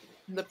sense.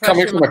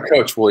 Coming from a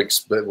coach,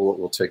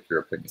 we'll take your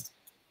opinion.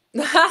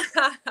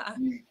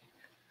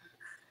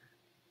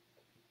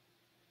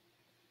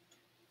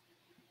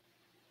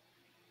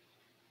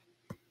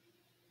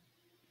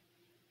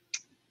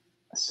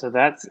 So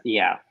that's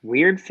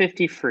weird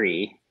 50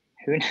 free.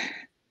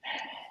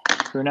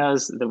 Who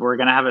knows that we're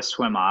gonna have a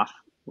swim off,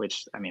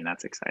 which I mean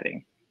that's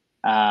exciting.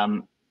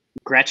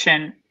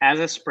 Gretchen, as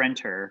a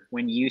sprinter,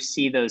 when you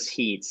see those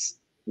heats,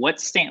 what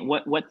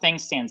thing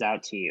stands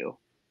out to you,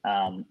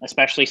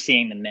 especially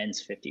seeing the men's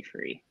 50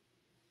 free?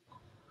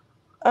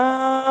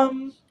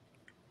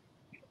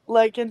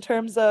 Like in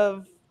terms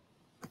of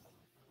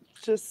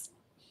just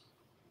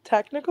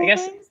technical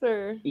things,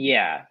 or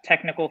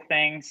technical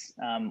things.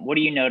 What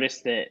do you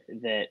notice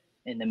that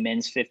in the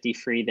men's 50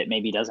 free that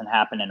maybe doesn't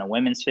happen in a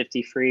women's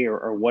 50 free,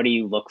 or what do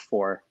you look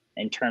for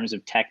in terms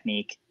of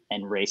technique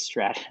and race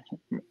strategy,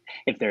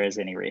 if there is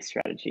any race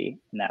strategy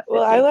in that 50?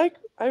 Well,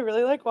 I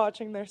really like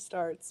watching their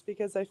starts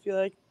because I feel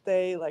like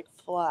they like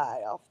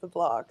fly off the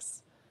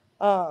blocks.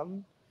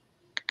 And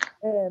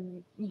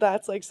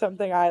that's like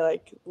something I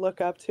like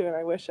look up to and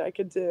I wish I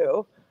could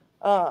do.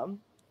 And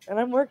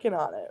I'm working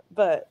on it,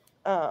 but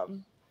I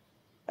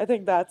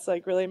think that's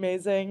like really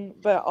amazing.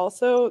 But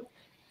also,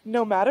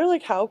 no matter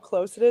like how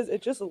close it is,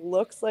 it just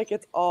looks like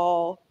it's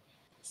all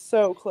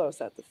so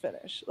close at the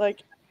finish.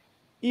 Like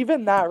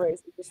even that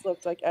race, it just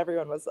looked like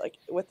everyone was like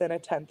within a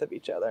tenth of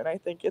each other. And I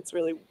think it's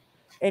really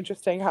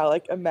interesting how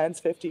like a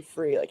men's 50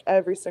 free, like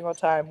every single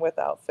time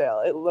without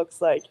fail, it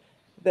looks like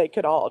they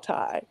could all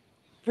tie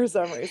for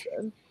some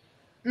reason.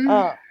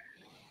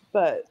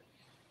 But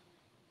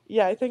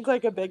yeah, I think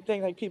like a big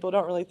thing like people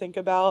don't really think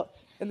about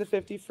in the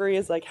 50 free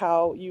is like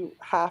how you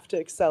have to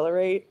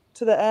accelerate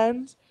to the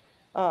end.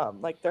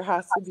 Like there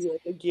has to be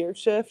like a gear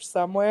shift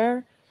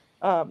somewhere.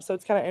 So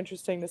it's kind of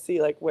interesting to see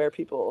like where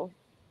people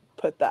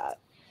put that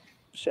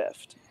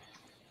shift.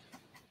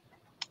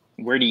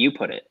 Where do you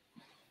put it?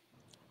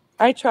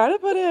 I try to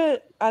put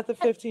it at the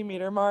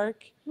 15-meter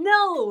mark.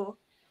 No,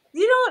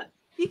 you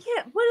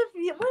can't. What if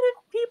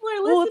people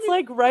are listening? Well, it's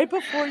like right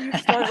before you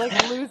start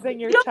like losing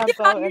your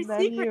tempo, and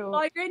then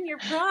while you're in your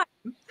prime.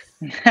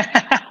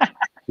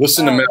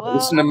 Listen to Mel. Well.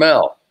 Listen to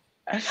Mel.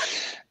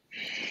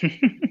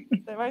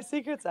 My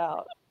secret's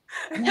out.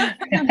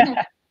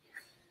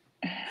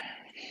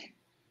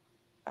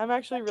 I'm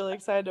actually really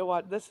excited to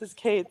watch. This is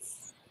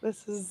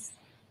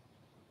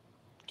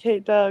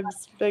Kate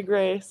Doug's big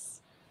race.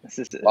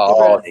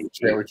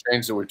 We're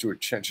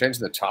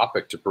changing the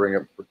topic to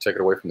take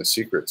it away from the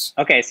secrets.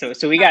 Okay, so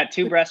we got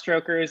 2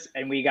 breaststrokers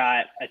and we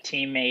got a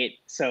teammate.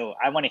 So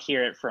I want to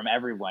hear it from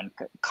everyone.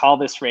 Call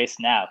this race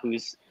now.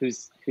 Who's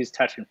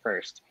touching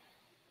first?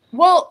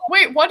 Well,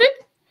 wait, what did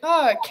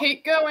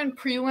Kate go in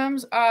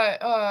prelims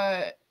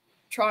at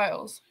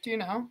trials? Do you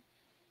know?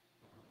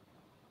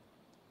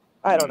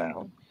 I don't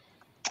know.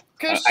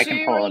 I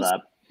can pull it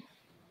up.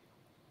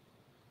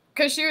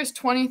 Because she was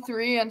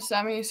 23 in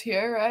semis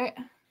here, right?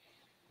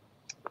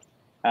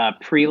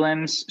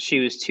 Prelims, she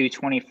was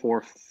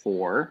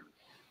 2:24.4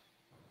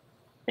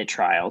 at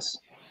trials.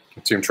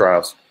 Team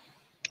trials.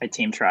 At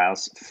team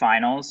trials.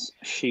 Finals,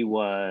 she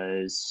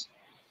was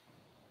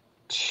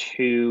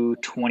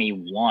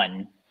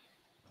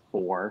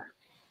 2:21.4.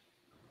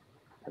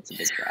 That's a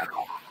big drop.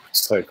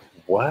 It's like,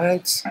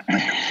 what?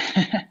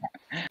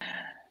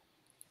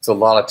 It's a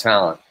lot of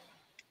talent.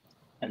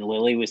 And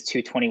Lilly was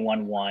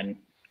 2:21.1.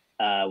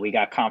 we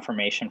got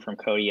confirmation from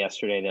Cody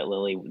yesterday that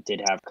Lilly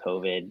did have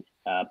COVID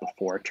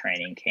before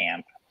training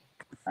camp,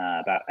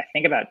 I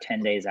think about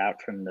 10 days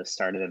out from the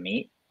start of the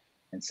meet.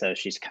 And so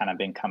she's kind of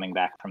been coming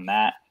back from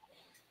that.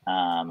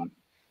 I'm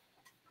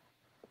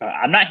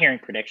not hearing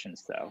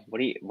predictions though.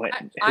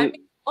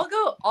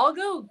 I'll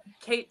go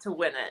Kate to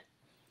win it.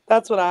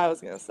 That's what I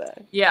was gonna say.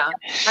 Yeah.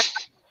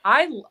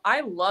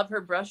 I love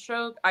her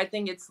breaststroke. I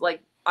think it's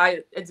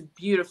it's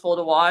beautiful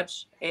to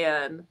watch.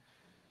 And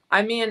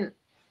I mean,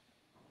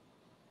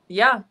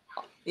 yeah,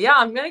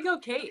 I'm gonna go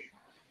Kate.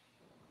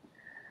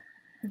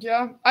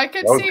 Yeah, I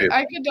could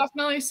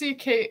definitely see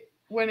Kate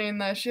winning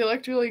this. She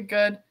looked really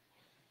good.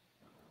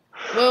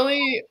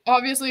 Lilly,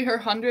 obviously her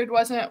 100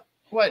 wasn't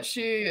what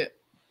she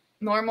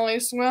normally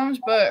swims,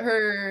 but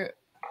her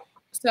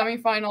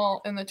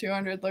semifinal in the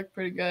 200 looked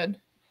pretty good.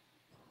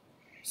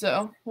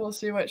 So we'll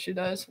see what she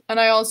does. And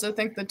I also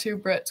think the two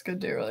Brits could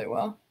do really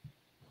well.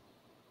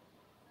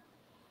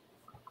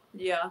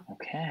 Yeah.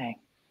 Okay.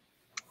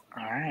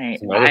 All right.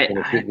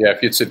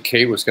 If you'd said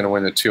Kate was going to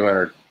win the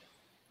 200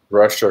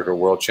 breaststroke or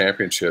world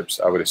championships,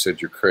 I would have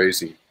said you're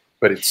crazy.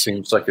 But it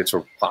seems like it's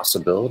a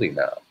possibility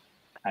now.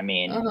 I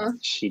mean,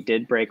 she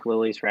did break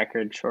Lilly's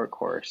record short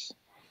course.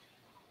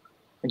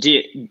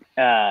 Gretchen,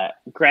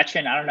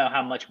 I don't know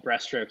how much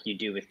breaststroke you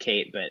do with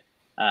Kate, but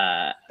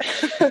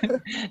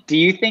do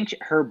you think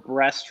her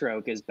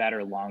breaststroke is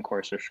better long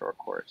course or short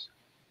course?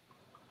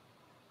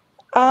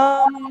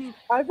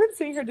 I've been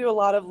seeing her do a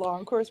lot of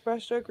long course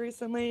breaststroke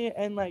recently,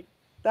 and like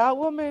that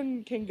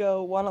woman can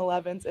go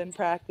 111s in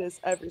practice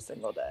every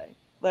single day,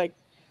 like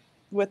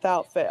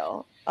without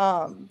fail.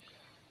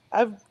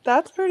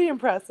 That's pretty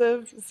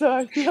impressive. So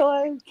I feel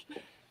like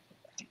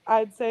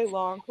I'd say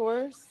long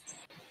course,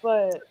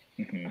 but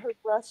her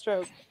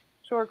breaststroke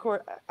short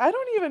course, I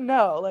don't even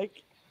know.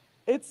 Like,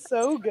 it's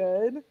so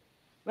good, and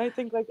I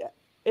think like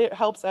it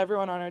helps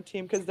everyone on our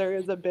team because there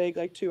is a big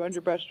like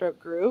 200 breaststroke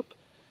group,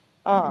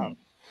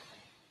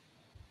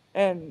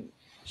 and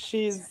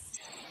she's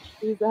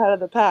ahead of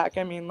the pack.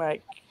 I mean,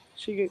 like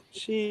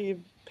she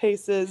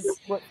paces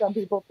what some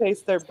people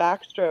pace their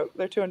backstroke,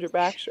 their 200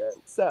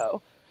 backstroke.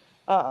 So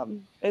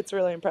it's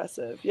really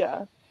impressive.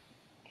 Yeah.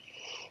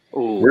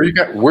 Ooh.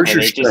 Where's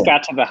your just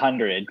got to the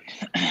 100.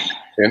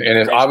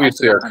 And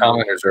obviously our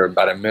commenters are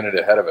about a minute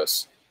ahead of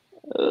us.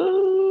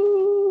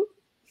 Ooh.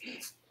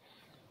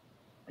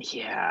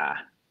 Yeah.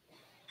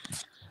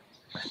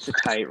 It's a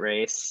tight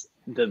race.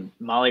 The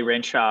Mollie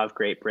Renshaw of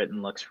Great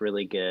Britain looks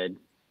really good.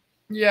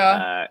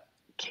 Yeah.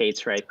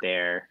 Kate's right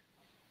there.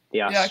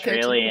 The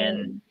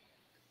Australian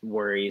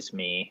worries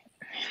me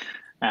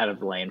out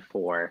of lane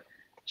 4.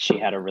 She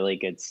had a really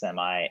good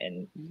semi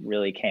and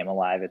really came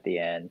alive at the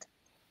end.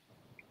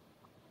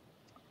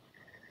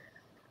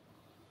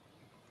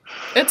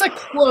 It's a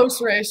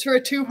close race for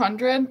a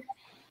 200.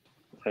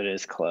 It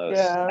is close.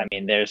 Yeah. I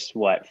mean, there's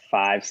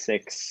 5,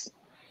 6,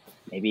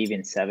 maybe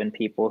even 7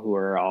 people who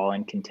are all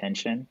in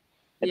contention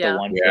at the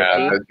 150.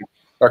 Yeah,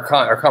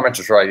 our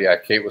commenter's right. Yeah,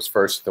 Kate was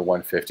first at the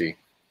 150.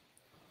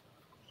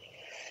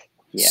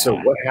 Yeah. So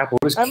what happened?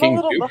 What does King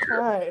do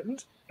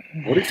behind.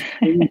 What does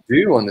King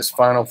do on this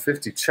final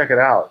 50? Check it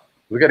out.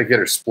 We got to get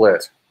her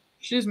split.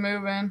 She's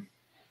moving.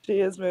 She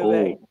is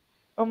moving. Ooh.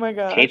 Oh my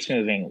god. Kate's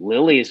moving.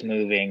 Lily's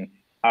moving.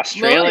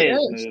 Australia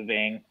is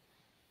moving.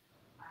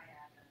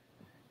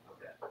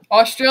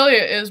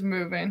 Australia is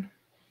moving.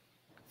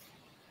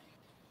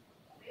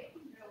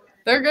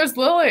 There goes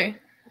Lilly.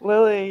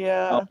 Lilly,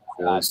 yeah.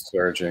 Lily's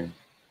surging.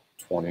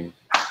 20.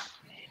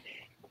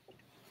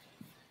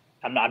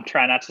 I'm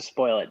trying not to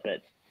spoil it,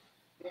 but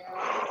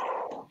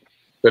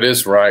that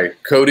is right.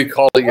 Cody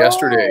called it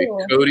yesterday.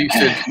 Cody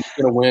said she's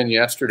going to win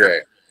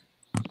yesterday.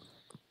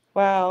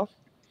 Wow.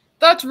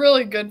 That's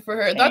really good for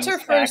her. That's her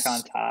first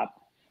on top.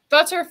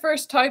 That's her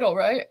first title,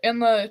 right? In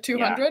the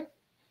 200? Yeah.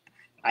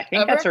 I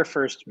think that's her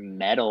first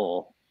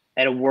medal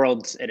at a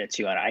Worlds at a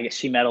 200. I guess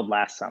she medaled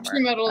last summer.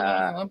 She medaled in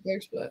the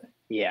Olympics, but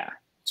yeah.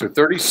 So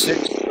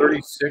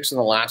 36 in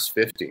the last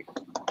 50.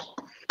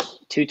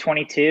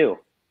 222.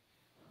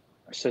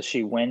 So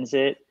she wins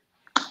it.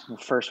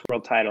 First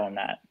world title in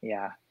that.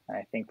 Yeah.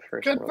 I think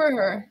first. Good for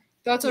her. Title.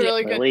 That's a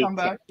really good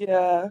comeback.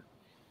 Yeah.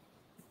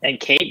 And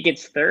Kate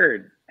gets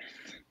third.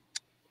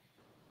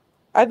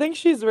 I think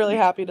she's really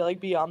happy to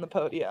be on the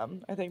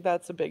podium. I think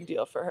that's a big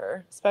deal for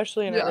her,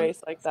 especially in a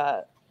race like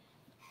that.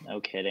 No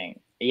kidding.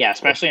 Yeah,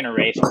 especially in a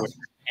race where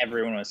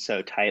everyone was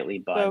so tightly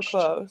bunched. So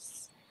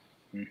close.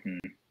 Mm-hmm.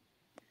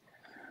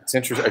 It's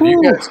interesting.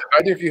 Have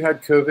either of you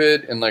had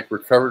COVID and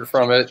recovered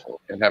from it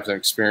and have an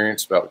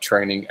experience about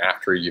training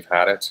after you've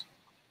had it?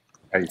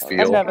 How you feel?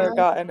 I've never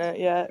gotten it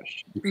yet.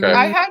 Okay.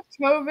 I had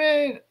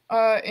COVID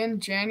in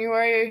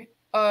January.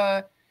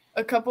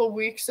 A couple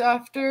weeks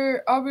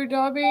after Abu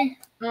Dhabi,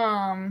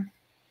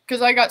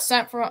 because I got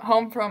sent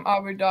home from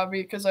Abu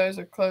Dhabi because I was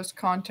a close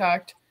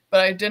contact, but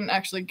I didn't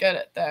actually get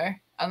it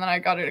there, and then I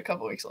got it a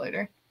couple weeks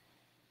later.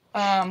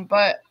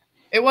 But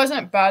it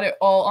wasn't bad at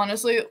all,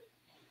 honestly.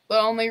 The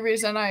only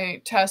reason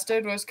I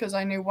tested was because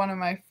I knew one of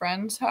my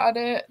friends had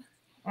it,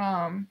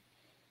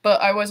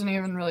 but I wasn't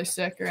even really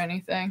sick or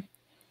anything.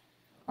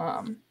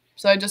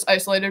 So I just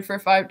isolated for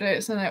 5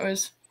 days, and it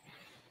was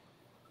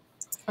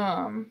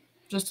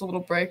just a little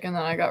break, and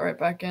then I got right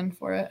back in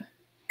for it.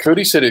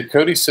 Cody said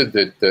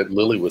that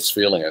Lilly was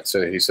feeling it.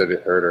 So he said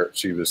it hurt her.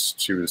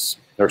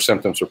 Her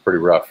symptoms were pretty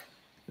rough.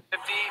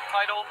 50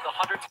 title, the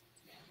 100.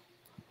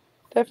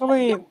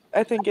 Definitely,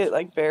 I think it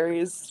like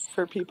varies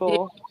for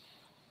people.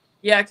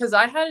 Yeah, because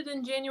I had it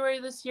in January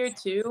this year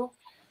too,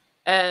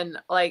 and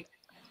like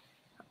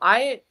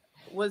I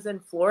was in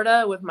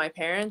Florida with my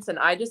parents, and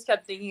I just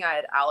kept thinking I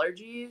had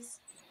allergies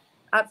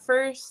at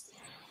first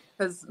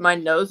because my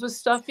nose was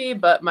stuffy,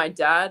 but my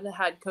dad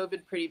had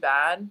COVID pretty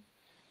bad.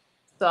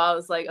 So I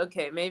was like,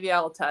 okay, maybe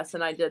I'll test,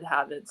 and I did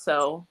have it.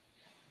 So,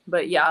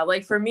 but yeah,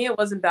 like for me, it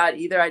wasn't bad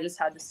either. I just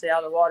had to stay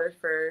out of the water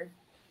for a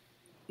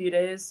few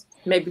days,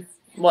 maybe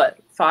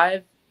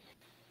 5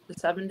 to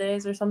 7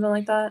 days or something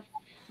like that.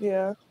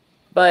 Yeah.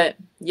 But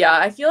yeah,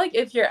 I feel like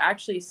if you're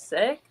actually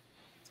sick,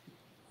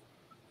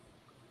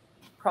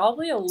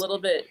 probably a little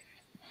bit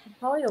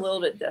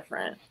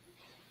different.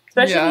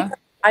 Especially because,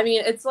 I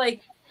mean, it's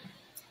like,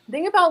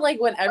 think about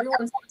like when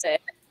everyone's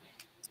sick,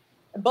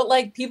 but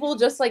like people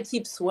just like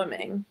keep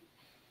swimming,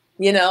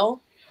 you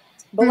know?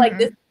 But like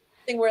this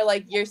thing where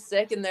like you're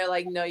sick and they're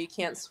like, no, you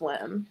can't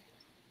swim.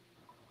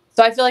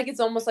 So I feel like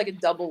it's almost like a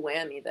double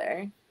whammy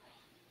there.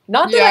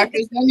 Not that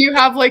because then you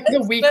have like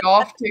the week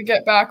off to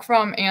get back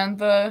from and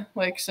the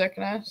like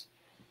sickness.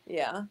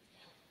 Yeah.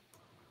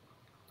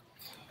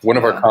 One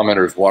of our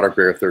commenters,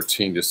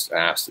 WaterBear13, just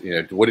asked, you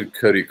know, what did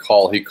Cody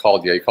call? He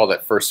called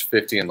that first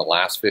 50 and the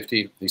last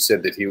 50. He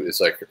said that he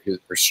was like his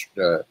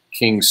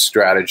King's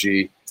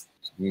strategy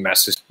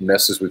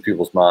messes with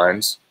people's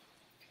minds,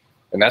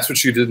 and that's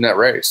what you did in that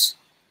race.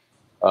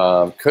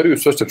 Cody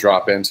was supposed to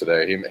drop in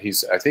today.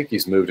 I think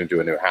he's moved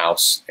into a new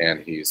house, and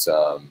he's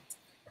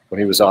when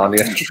he was on he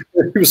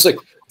was like,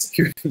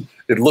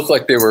 it looked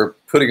like they were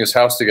putting his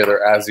house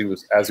together as he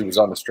was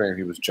on the stream.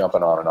 He was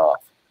jumping on and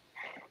off.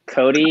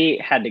 Cody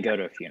had to go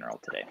to a funeral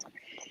today.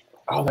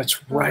 Oh,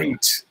 that's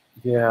right.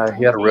 Yeah,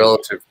 he had a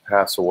relative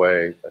pass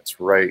away. That's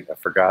right. I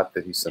forgot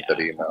that he sent that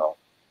email.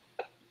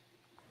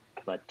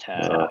 But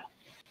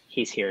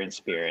he's here in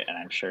spirit, and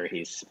I'm sure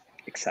he's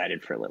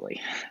excited for Lilly.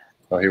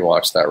 Oh, he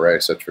watched that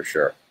race, that's for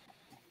sure.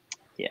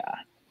 Yeah.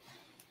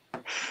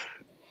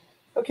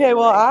 Okay,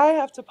 well, I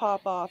have to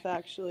pop off,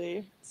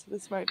 actually, so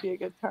this might be a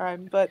good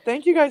time. But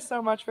thank you guys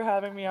so much for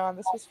having me on.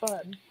 This was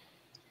fun.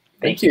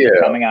 Thank you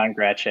for coming on,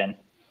 Gretchen.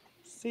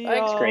 See you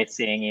all. It's great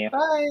seeing you.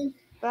 Bye.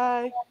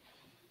 Bye.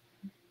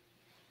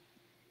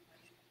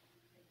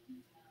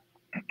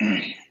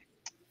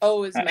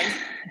 Oh, is men's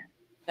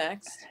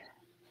next?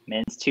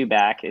 Men's 2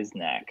 back is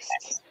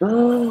next. I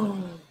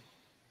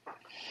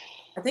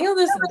think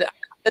this will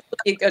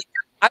be good.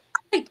 I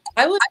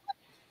was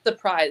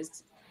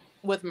surprised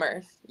with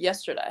Murph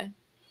yesterday.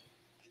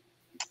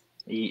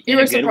 You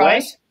were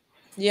surprised?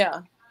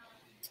 Yeah.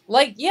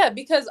 Like, yeah,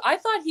 because I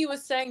thought he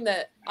was saying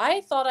that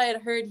I thought I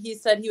had heard he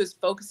said he was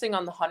focusing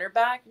on the hunter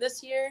back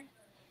this year.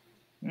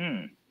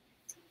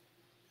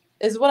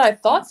 Is what I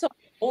thought someone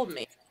told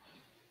me.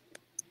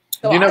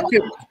 So you know,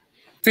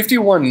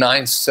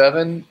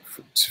 51.97,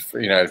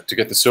 you know, to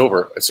get the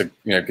silver, it's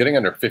getting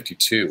under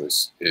 52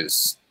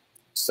 is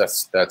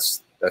that's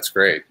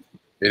great.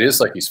 It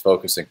is like he's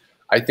focusing.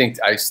 I think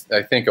a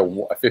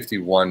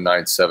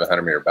 51.97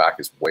 100-meter back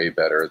is way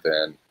better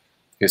than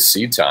his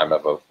seed time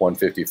of a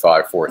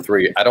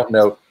 1:55.43. I don't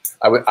know.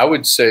 I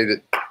would say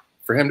that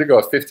for him to go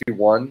a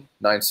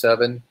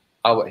 51.97,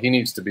 he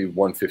needs to be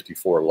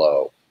 1:54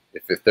 low.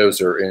 If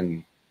those are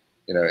in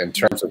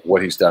terms of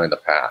what he's done in the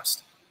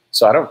past.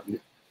 So I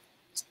don't.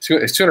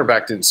 His 200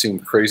 back didn't seem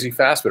crazy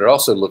fast, but it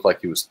also looked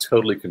like he was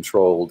totally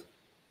controlled,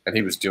 and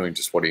he was doing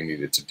just what he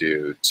needed to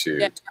do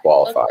to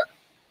qualify.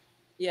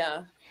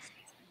 Yeah.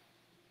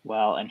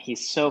 Well, and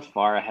he's so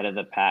far ahead of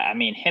the pack. I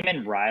mean, him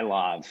and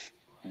Rylov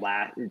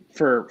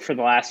for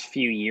the last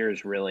few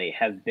years really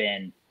have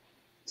been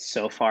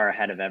so far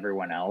ahead of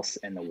everyone else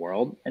in the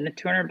world in the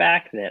 200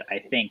 back that I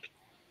think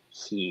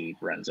he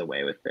runs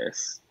away with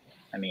this.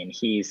 I mean,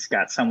 he's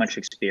got so much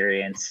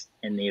experience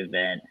in the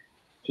event.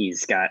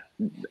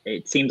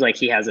 It seems like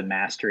he has a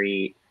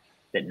mastery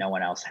that no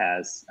one else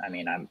has. I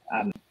mean,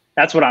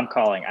 that's what I'm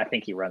calling. I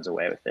think he runs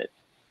away with it.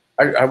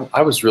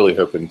 I was really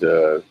hoping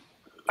to.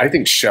 I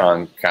think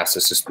Shane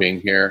Cassis just being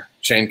here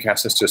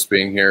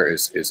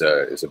is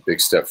a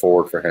big step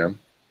forward for him.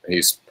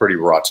 He's pretty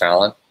raw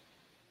talent.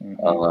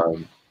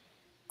 Mm-hmm.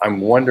 I'm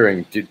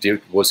wondering,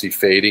 was he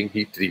fading?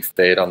 Did he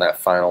fade on that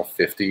final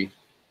 50?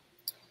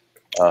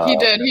 He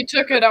did. He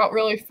took it out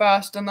really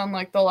fast, and then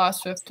like the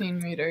last 15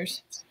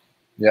 meters.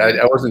 Yeah,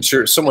 I wasn't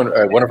sure. Someone,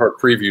 one of our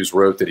previews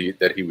wrote that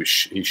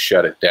he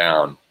shut it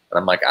down, and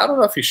I'm like, I don't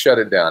know if he shut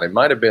it down. It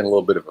might have been a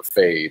little bit of a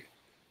fade.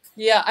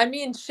 Yeah, I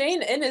mean,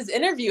 Shane in his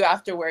interview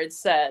afterwards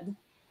said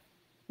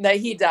that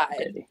he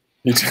died.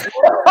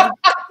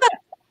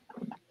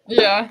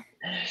 Yeah.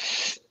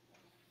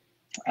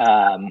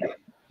 And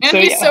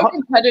he's so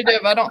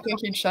competitive. I don't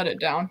think he'd shut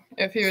it down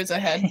if he was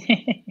ahead.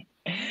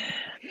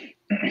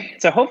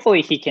 So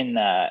hopefully he can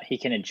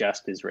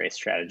adjust his race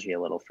strategy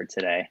a little for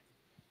today.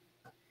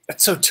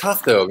 That's so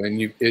tough, though. I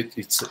mean,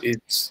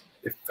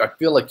 I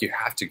feel like you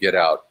have to get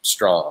out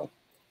strong.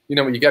 You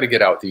know, you got to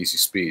get out with easy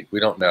speed.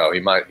 We don't know. He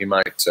might be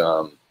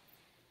able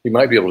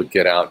to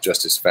get out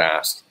just as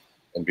fast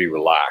and be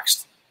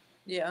relaxed.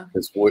 Yeah.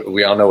 Because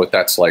we all know what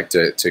that's like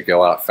to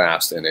go out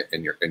fast and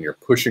you're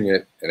pushing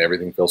it and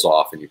everything feels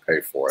off and you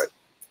pay for it.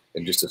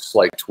 And just a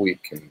slight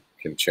tweak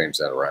can change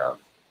that around.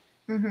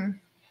 Mm-hmm.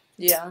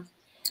 Yeah.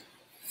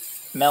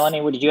 Melanie,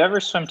 would you ever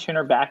swim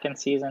tuner back in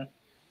season?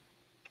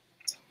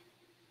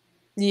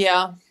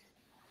 Yeah.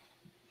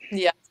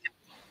 Yeah.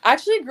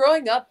 Actually,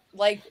 growing up,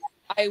 like,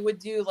 I would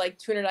do, like,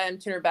 tuner IM,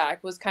 tuner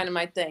back was kind of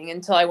my thing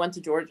until I went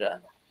to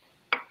Georgia.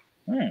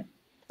 I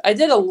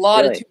did a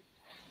lot of tuner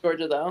in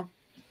Georgia, though.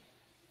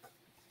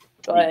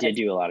 But you did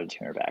do a lot of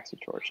tuner backs at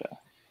Georgia.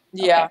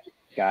 Yeah. Okay,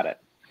 got it.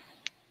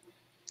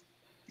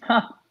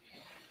 Huh.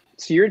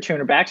 So you're a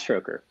tuner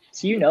backstroker.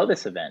 So you know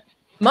this event.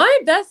 My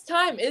best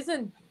time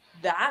isn't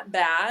that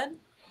bad.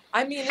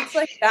 I mean, it's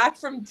like back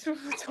from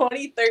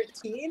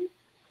 2013.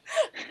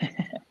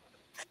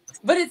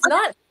 But it's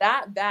not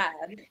that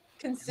bad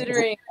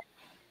considering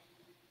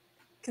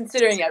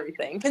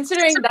everything.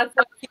 Considering that's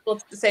what people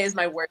say is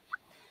my work.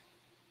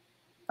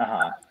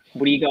 What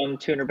are you going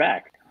tuner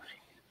back?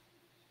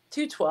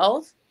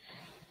 212.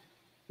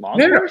 Long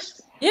course?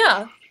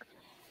 Yeah.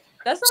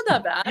 That's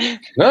not that bad.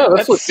 No,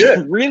 that's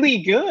legit. Really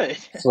good.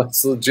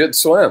 That's legit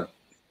swim.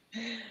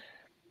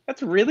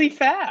 That's really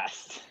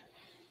fast.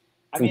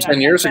 From 10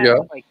 years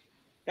ago. Like,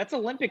 that's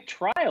Olympic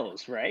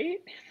trials,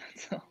 right?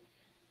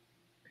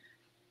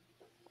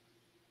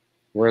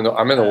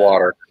 I'm in the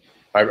water.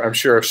 I'm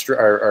sure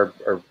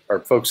our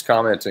folks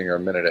commenting are a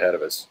minute ahead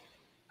of us.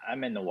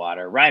 I'm in the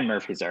water. Ryan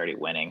Murphy's already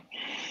winning.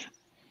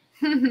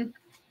 This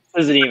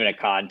isn't even a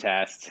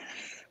contest.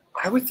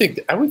 I would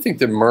think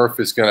that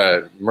Murph's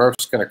gonna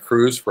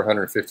cruise for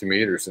 150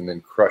 meters and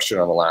then crush it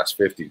on the last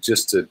 50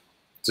 just to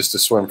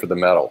swim for the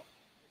medal.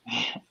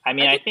 I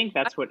mean, I think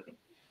that's what.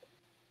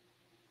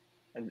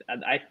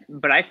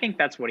 But I think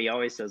that's what he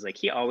always does. Like,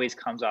 he always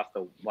comes off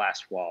the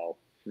last wall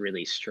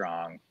really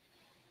strong.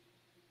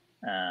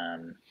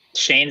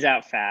 Shane's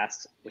out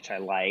fast, which I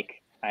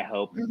like. I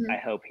hope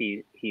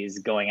he's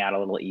going out a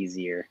little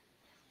easier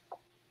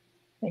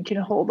and can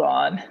hold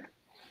on.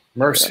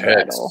 Murph's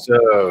head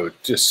so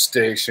just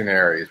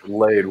stationary,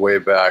 laid way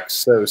back,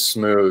 so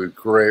smooth,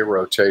 great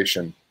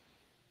rotation.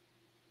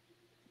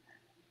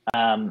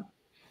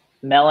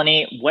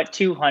 Melanie, what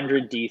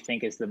 200 do you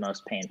think is the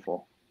most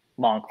painful?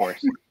 Long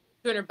course.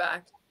 Tuner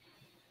back.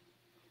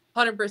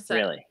 100%.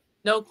 Really?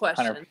 No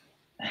question.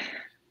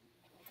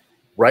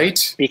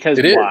 Right? Because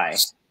why?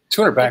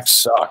 200 back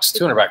sucks.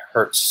 200 back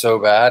hurts so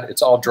bad.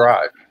 It's all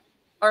drive.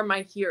 Are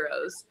my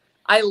heroes.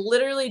 I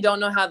literally don't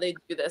know how they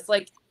do this.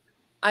 Like,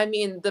 I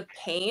mean, the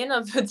pain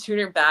of a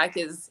tuner back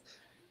is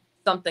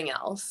something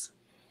else.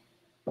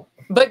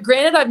 But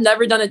granted, I've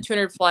never done a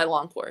tuner fly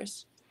long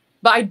course.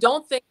 But I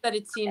don't think that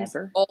it seems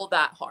all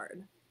that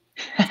hard.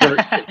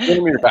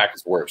 200 meter back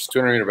is worse.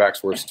 200 meter back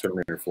is worse than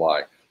 200 meter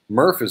fly.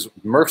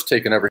 Murph's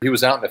taken over. He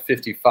was out in a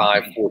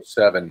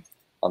 55.47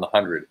 on the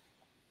 100.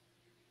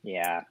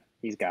 Yeah,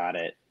 he's got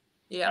it.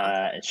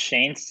 Yeah.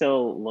 Shane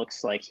still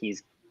looks like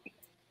he's.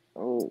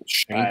 Oh,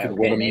 Shane could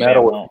win a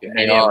medal.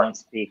 Maybe I won't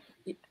speak.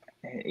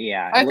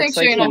 Yeah, I think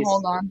Shane will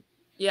hold on.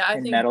 Yeah, I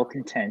think medal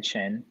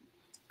contention.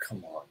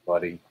 Come on,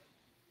 buddy.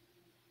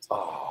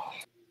 Oh,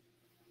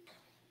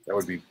 that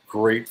would be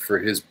great for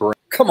his brain.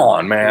 Come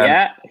on, man.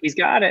 Yeah, he's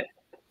got it.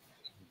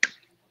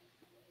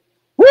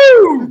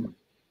 Woo!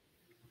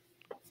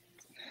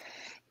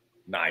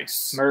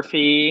 Nice.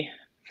 Murphy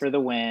for the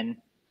win,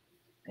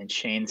 and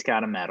Shane's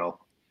got a medal.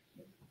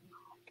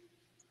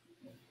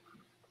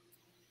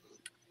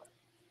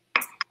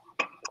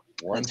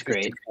 That's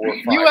great.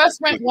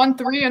 U.S. went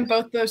 1-3 in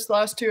both those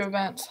last two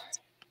events.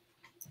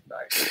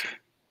 Nice.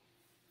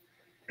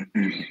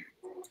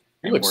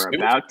 We're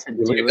about to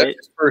do it.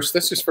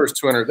 That's his first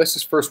 200. That's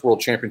his first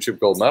World Championship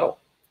gold medal.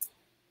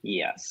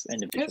 Yes,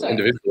 individually.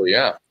 Individually,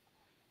 yeah.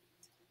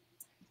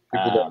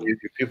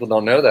 People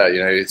don't know that, you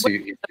know.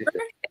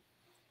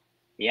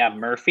 Yeah,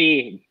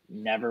 Murphy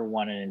never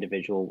won an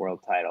individual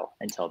world title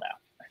until now.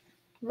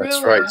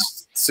 That's right.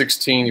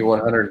 16, you won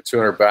 100 and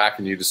 200 back,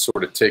 and you just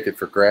sort of take it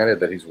for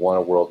granted that he's won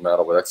a world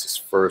medal, but that's his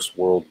first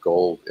world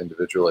gold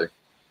individually.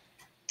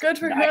 Good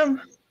for him.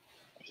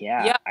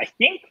 Yeah, I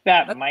think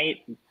that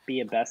might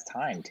be a best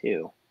time,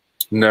 too.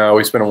 No,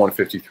 he's been a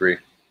 153.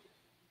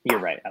 You're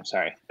right. I'm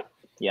sorry.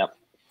 Yep.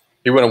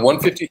 He went a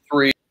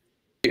 153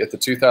 at the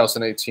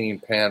 2018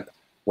 Pan.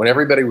 When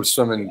everybody was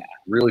swimming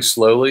really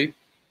slowly,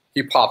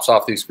 he pops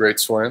off these great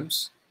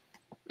swims.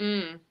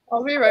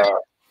 I'll be right.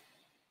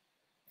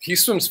 He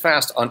swims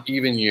fast on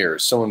even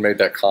years. Someone made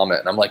that comment,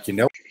 and I'm like, you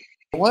know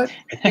what?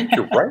 I think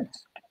you're right.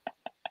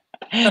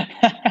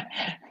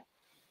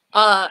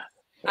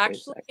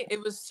 Actually, it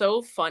was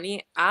so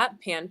funny at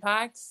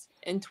PanPacs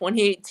in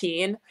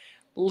 2018.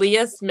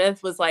 Leah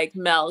Smith was like,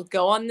 Mel,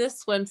 go on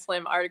this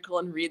SwimSwam article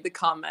and read the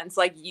comments.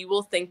 Like, you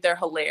will think they're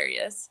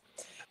hilarious.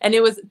 And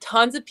it was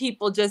tons of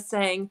people just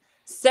saying,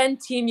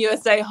 send Team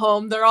USA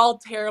home. They're all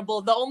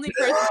terrible. The only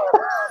person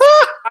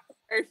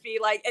Murphy,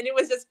 like, and it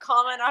was just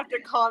comment after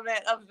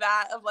comment of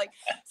that, of like,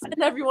 send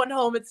everyone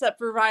home except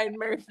for Ryan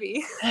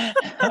Murphy.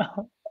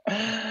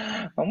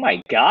 Oh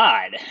my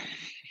God.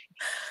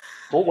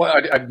 Well,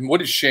 what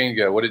did Shane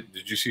go?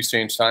 Did you see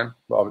Shane's time?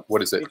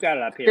 What is it? We've got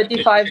it up here.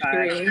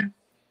 55.3.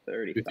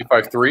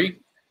 55.3?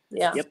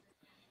 Yeah. Yep.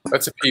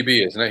 That's a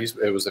PB, isn't it?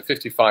 It was a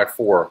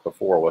 55.4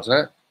 before, wasn't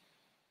it?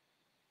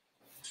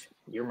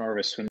 You're more of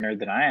a swim nerd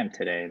than I am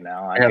today,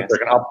 Mel. I Hang on a guess.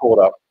 second, I'll pull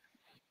it up.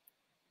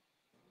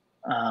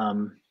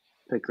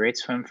 But great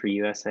swim for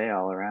USA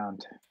all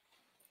around.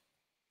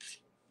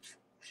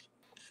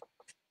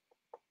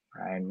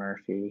 Ryan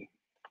Murphy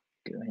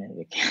doing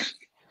it again.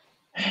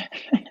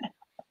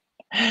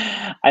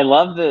 I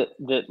love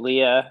that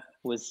Leah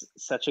was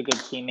such a good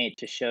teammate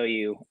to show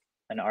you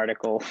an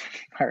article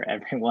where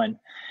everyone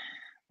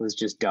was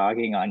just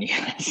dogging on you.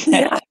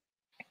 Yeah.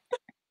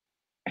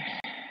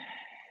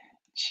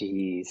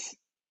 Jeez.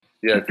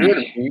 Yeah, if you're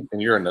an elite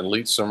and you're an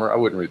elite swimmer, I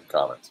wouldn't read the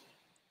comments.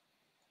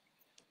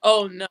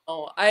 Oh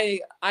no,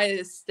 I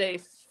stay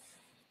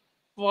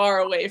far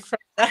away from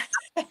that.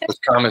 Those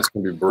comments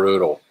can be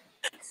brutal.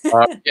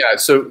 Yeah, yeah,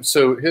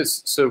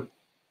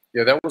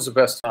 that was the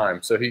best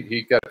time. So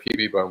he got a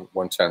PB by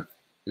 1/10.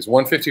 His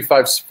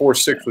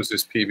 1:55.46 was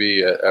his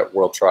PB at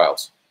World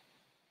Trials.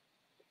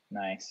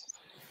 Nice.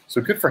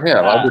 So good for him.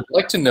 I would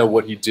like to know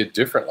what he did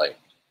differently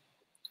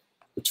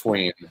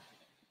between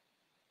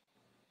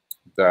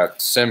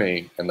that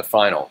semi and the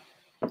final,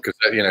 because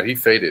he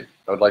faded.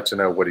 I would like to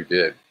know what he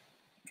did,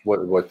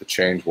 what the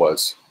change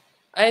was.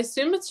 I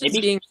assume it's just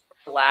being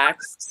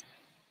relaxed.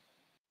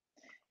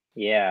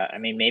 Yeah, I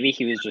mean, maybe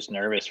he was just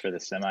nervous for the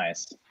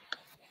semis.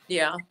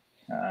 Yeah.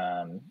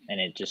 And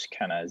it just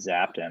kind of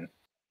zapped him.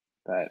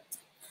 But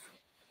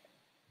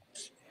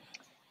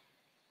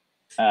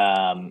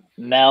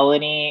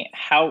Melanie,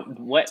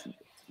 what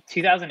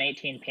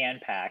 2018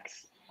 Pan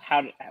Packs?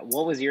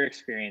 What was your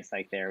experience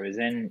like there? It was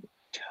in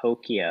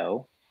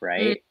Tokyo,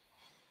 right?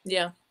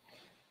 Yeah.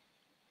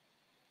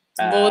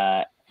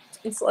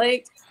 It's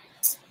like,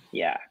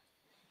 yeah.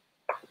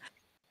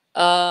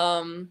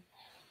 I'm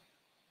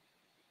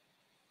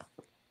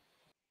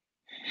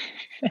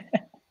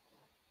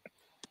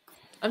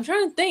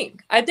trying to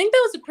think. I think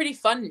that was a pretty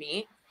fun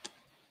meet.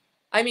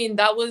 I mean,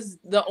 that was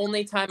the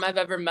only time I've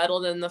ever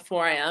medaled in the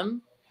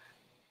 4IM.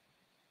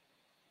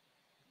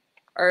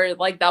 Or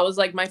like that was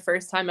like my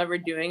first time ever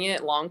doing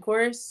it long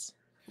course,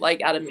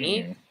 like at a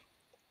meet.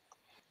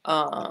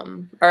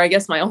 Or I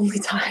guess my only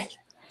time.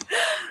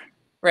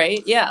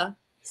 Right? Yeah.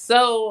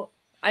 So,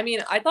 I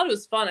mean, I thought it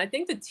was fun. I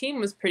think the team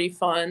was pretty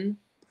fun.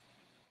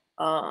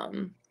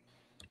 I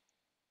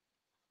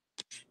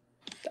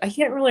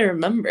can't really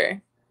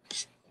remember.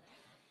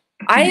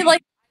 I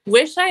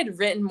wish I had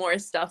written more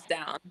stuff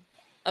down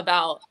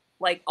about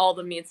like all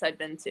the meets I've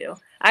been to.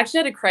 I actually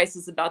had a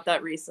crisis about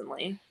that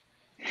recently.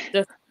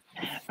 Just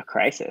a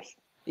crisis?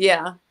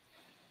 Yeah.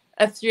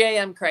 A 3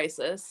 a.m.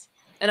 crisis.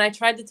 And I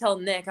tried to tell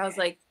Nick, I was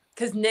like,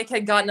 because Nick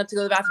had gotten up to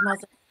go to the bathroom, I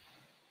was like,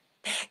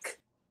 Nick.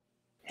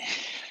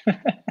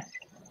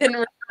 Didn't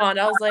respond.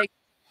 I was like,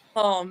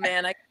 oh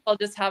man, I'll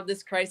just have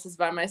this crisis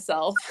by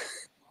myself.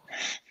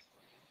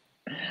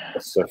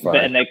 That's so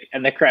funny.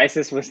 And the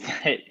crisis was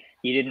that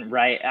you didn't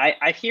write.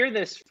 I hear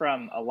this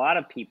from a lot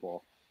of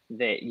people,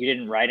 that you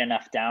didn't write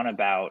enough down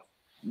about,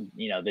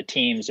 the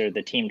teams or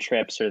the team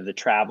trips or the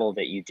travel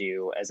that you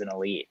do as an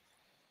elite.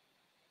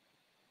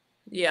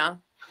 Yeah.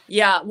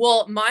 Yeah.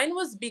 Well, mine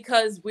was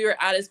because we were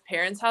at his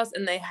parents' house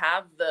and they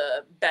have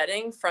the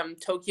bedding from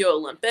Tokyo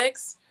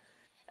Olympics.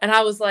 And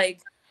I was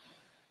like,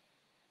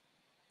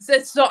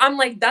 so I'm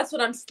like, that's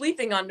what I'm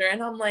sleeping under.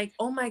 And I'm like,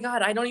 oh my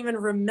God, I don't even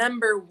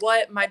remember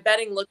what my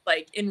bedding looked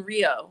like in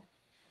Rio.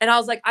 And I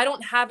was like, I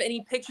don't have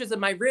any pictures of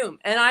my room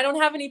and I don't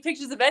have any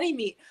pictures of any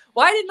meet.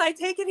 Why didn't I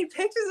take any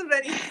pictures of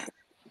any?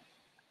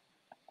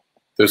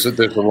 There's a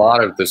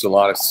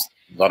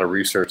lot of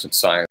research and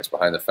science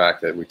behind the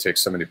fact that we take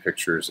so many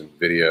pictures and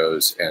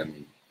videos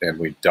and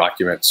we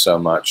document so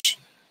much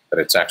that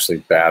it's actually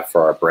bad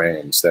for our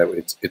brains. That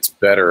it's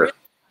better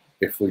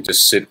if we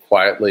just sit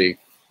quietly,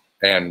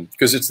 and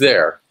because it's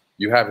there,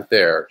 you have it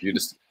there. You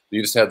just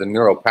have the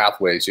neural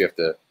pathways. You have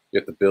to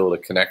build a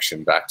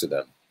connection back to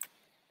them,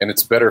 and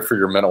it's better for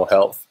your mental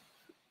health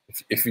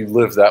if you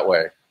live that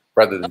way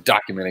rather than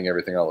documenting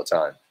everything all the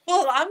time.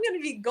 Well, I'm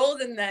gonna be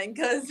golden then,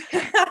 because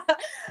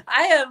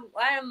I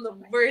am the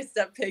worst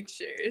at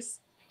pictures.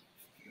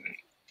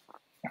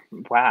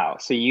 Wow.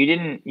 So you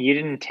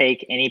didn't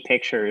take any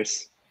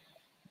pictures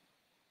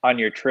on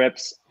your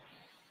trips?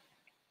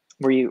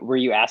 Were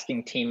you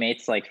asking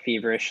teammates like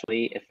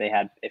feverishly if they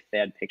had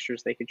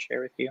pictures they could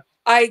share with you?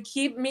 I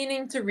keep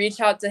meaning to reach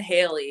out to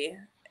Haley,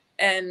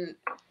 and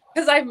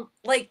because I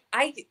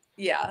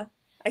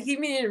keep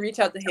meaning to reach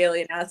out to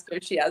Haley and ask her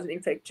if she has any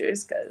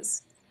pictures,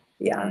 because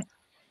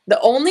the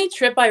only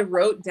trip I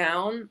wrote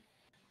down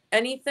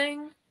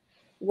anything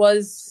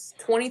was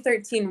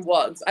 2013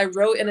 WUGS. I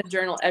wrote in a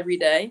journal every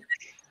day.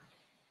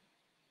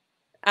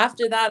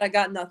 After that, I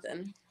got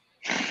nothing.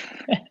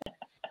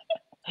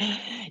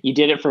 You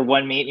did it for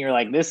one meet and you're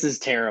like, this is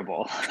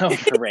terrible.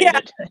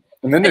 Overrated.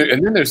 And then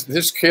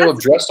there's Caleb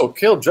Dressel.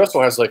 Caleb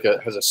Dressel has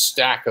a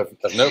stack of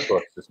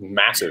notebooks. It's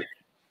massive,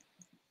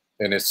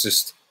 and it's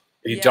just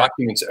he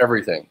documents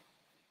everything.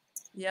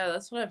 Yeah,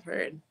 that's what I've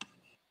heard.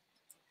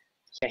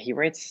 Yeah, he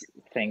writes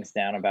things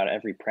down about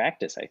every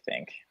practice, I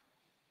think.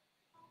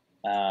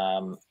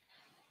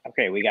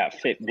 Okay, we got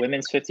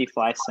women's 50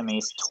 fly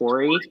semis.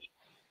 Torri,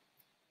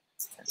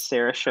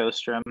 Sarah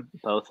Sjostrom,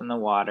 both in the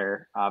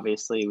water.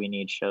 Obviously, we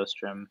need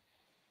Sjostrom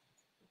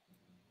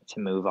to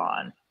move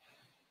on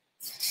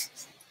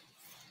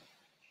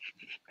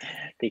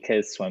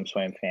because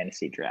SwimSwam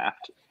fantasy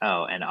draft.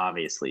 Oh, and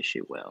obviously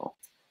she will.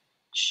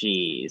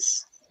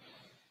 Jeez.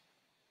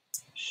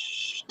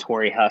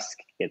 Torri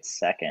Huske gets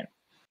second.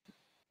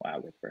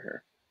 Wow, good for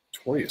her.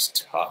 Torri is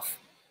tough.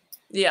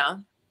 Yeah.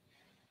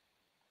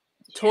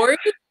 Torri,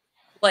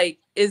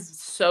 is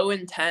so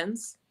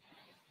intense.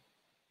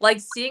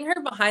 Seeing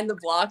her behind the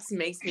blocks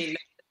makes me nervous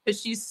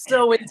because she's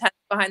so intense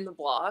behind the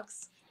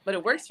blocks, but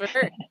it works for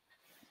her.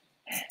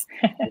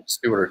 Let's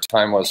see what her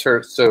time was.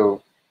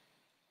 So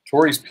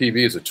Torri's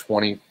PB is a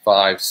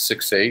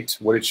 25.68.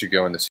 What did she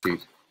go in this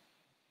heat?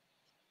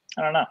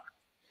 I don't know.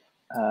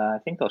 I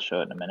think they'll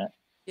show it in a minute.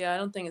 Yeah, I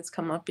don't think it's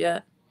come up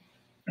yet.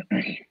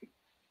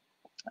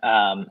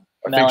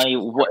 Melanie,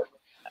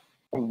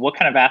 what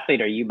kind of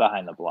athlete are you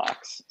behind the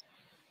blocks?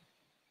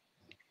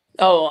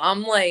 Oh,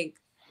 I'm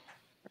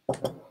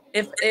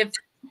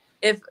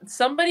if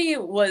somebody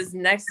was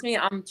next to me,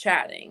 I'm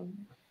chatting.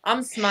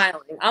 I'm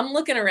smiling. I'm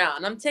looking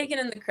around. I'm taking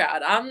in the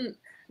crowd. I'm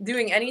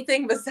doing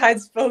anything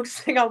besides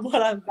focusing on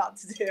what I'm about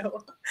to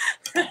do.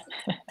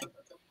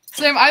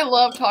 Same. I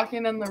love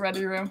talking in the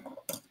ready room.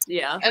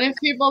 Yeah. And if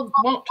people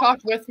won't talk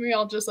with me,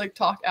 I'll just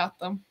talk at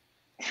them.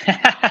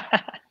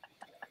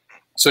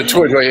 So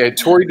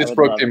Torri just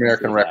broke the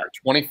American record,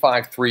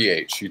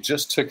 25.38. She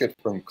just took it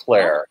from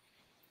Claire.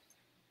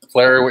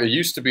 Claire, it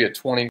used to be a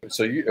 20,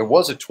 so it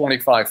was a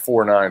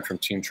 25.49 from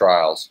team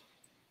trials.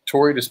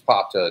 Torri just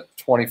popped a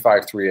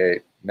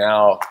 25.38.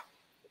 Now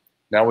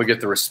we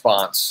get the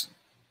response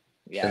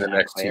in the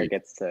next Claire heat.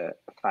 Gets to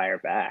fire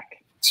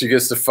back. She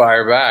gets to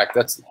fire back.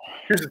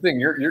 Here's the thing: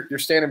 you're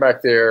standing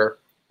back there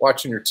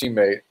watching your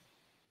teammate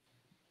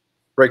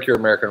break your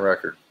American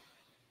record.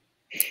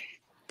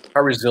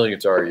 How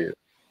resilient are you?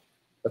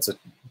 I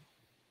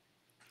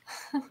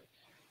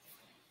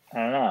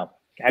don't know.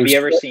 Have you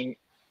ever seen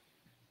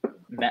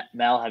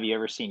Mel? Have you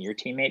ever seen your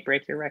teammate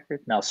break your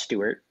record? Mel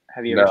Stewart.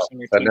 Have you ever seen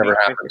your teammate? That never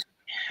happened.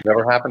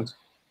 Never happened.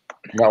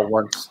 Not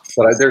once.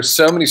 But there's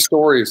so many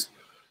stories.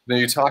 Then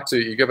you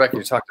go back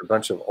and you talk to a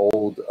bunch of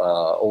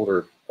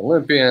older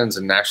Olympians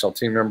and national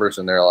team members,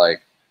 and they're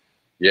like,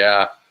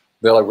 yeah,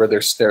 where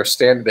they're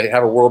standing, they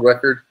have a world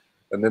record,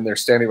 and then they're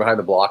standing behind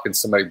the block, and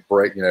somebody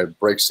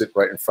breaks it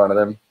right in front of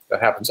them.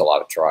 That happens a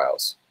lot of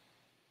trials.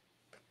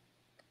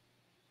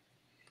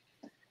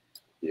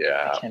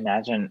 Yeah. I can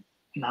imagine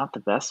not the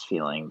best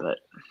feeling, but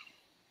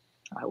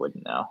I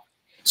wouldn't know.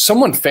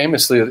 Someone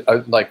famously,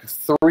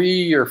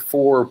 3 or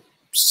 4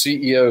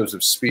 CEOs of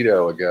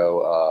Speedo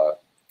ago,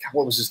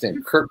 what was his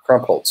name? Kurt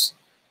Krumpholz.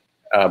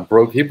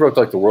 Broke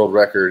the world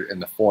record in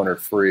the 400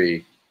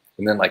 free,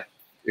 and then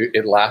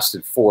it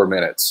lasted 4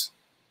 minutes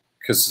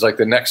because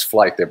the next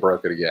flight they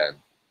broke it again.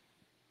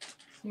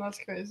 That's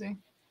crazy.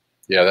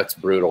 Yeah, that's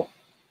brutal.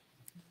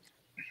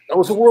 I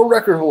was a world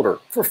record holder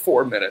for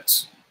 4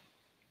 minutes.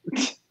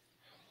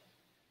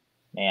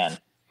 Man,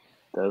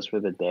 those were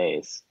the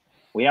days.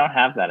 We don't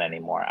have that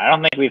anymore. I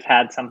don't think we've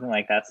had something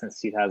like that since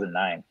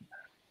 2009.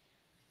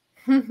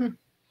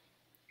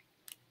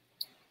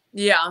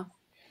 Yeah.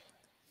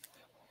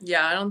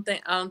 Yeah, I don't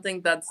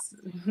think that's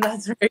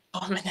very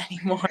common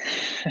anymore.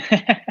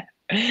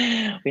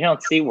 We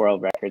don't see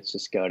world records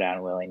just go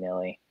down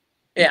willy-nilly.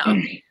 Yeah.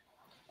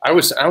 I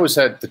was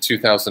at the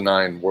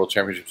 2009 World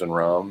Championships in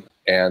Rome,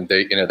 and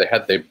they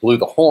blew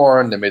the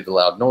horn, they made the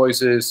loud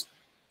noises,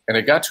 and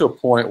it got to a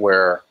point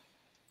where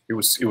it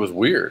was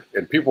weird,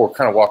 and people were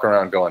kind of walking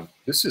around going,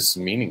 "This is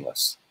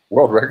meaningless.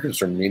 World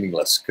records are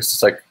meaningless," because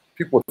it's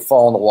people would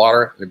fall in the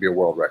water and it'd be a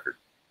world record.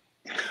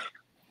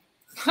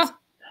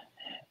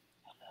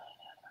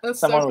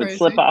 Someone would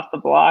slip off the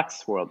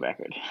blocks, world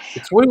record.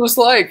 It's what it was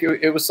like.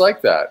 It was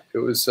like that. It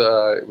was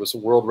a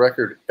world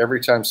record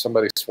every time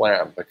somebody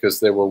swam because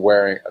they were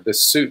wearing the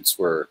suits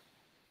were.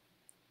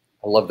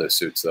 I love those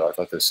suits though. I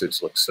thought those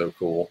suits looked so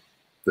cool.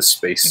 The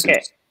space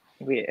suits.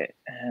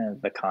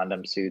 The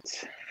condom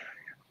suits.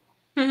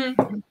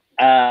 Mm-hmm.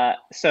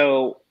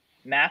 So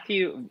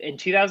Matthew in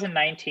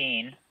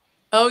 2019.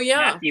 Oh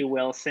yeah. Matthew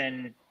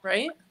Wilson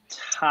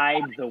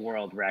tied the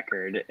world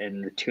record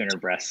in the tuner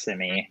breast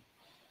semi.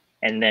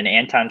 And then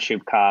Anton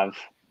Shubkov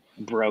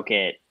broke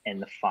it in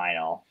the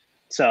final.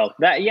 So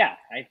I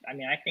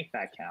think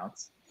that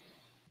counts.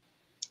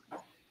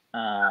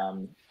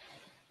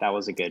 That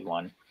was a good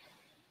one.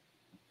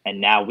 And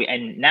now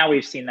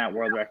we've seen that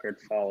world record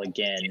fall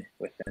again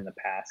within the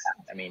past.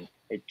 I mean,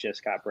 it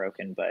just got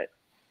broken, but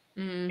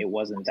it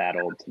wasn't that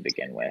old to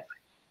begin with.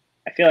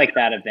 I feel like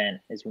that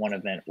event is one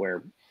event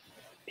where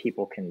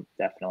people can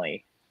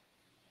definitely,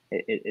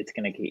 it's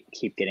going to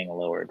keep getting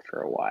lowered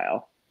for a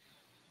while.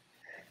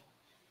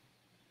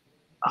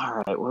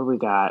 All right, what do we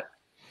got?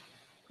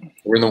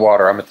 We're in the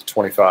water. I'm at the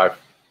 25.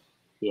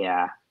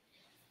 Yeah.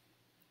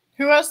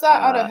 Who has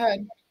that out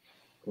ahead?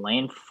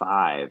 Lane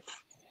 5,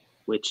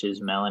 which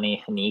is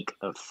Meliane Hanique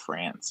of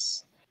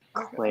France.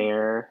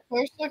 Claire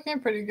looking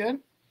pretty good.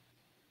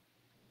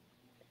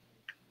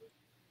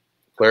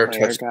 Claire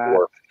touched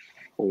got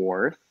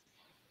 4th.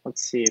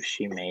 Let's see if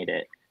she made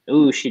it.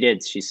 Ooh, she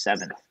did. She's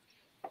 7th.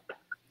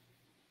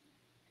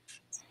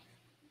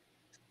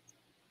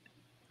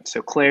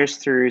 So Claire's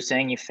through,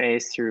 Zhang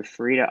Yufei's through,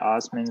 Farida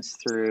Osman's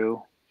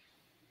through,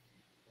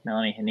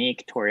 Meliane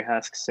Hanique, Torri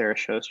Huske, Sarah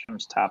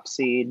Sjostrom's top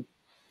seed.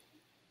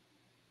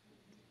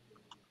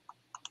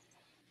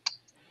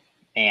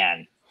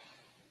 And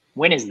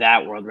when is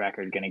that world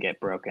record going to get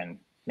broken?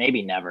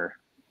 Maybe never.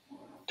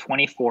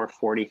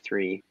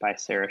 24:43 by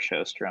Sarah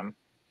Sjostrom.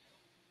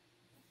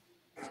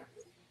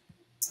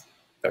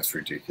 That's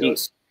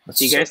ridiculous.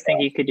 Do you guys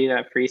think you could do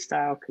that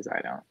freestyle? Because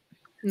I don't.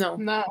 No.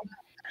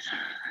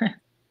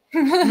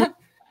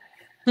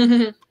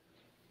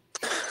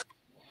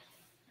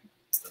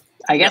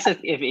 I guess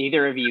if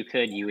either of you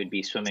could, you would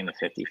be swimming the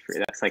 50 free.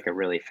 That's like a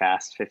really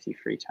fast 50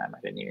 free time.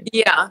 I didn't even.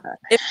 Yeah.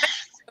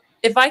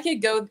 If I could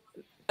go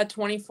a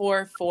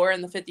 24:4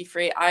 in the 50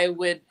 free, I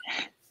would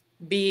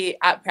be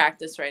at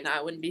practice right now.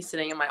 I wouldn't be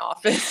sitting in my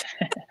office.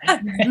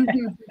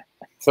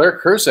 Claire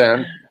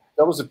Curzan,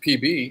 that was a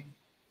PB.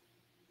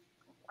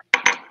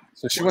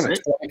 So she went at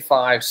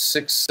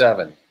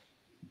 25.67.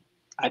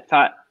 I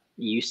thought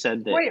you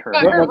said that her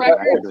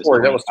record was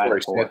Torri. That was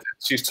Torri.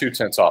 She's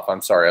 2/10 off.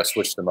 I'm sorry. I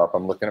switched them up.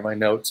 I'm looking at my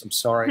notes. I'm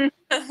sorry.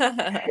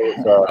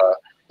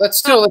 That's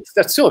still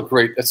a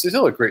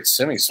great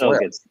semi swim.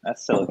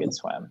 That's still a good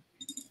swim.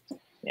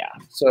 Yeah.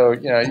 So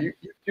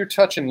you're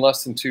touching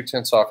less than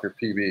 2/10 off your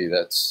PB.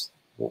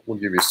 We'll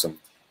give you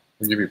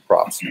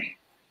props.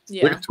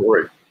 Yeah. Look at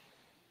Torri.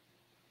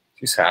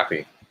 She's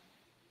happy.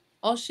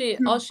 All she.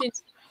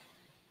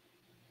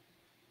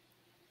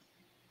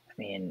 I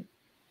mean,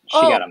 she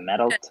got a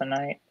medal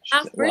tonight.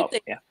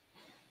 Yeah.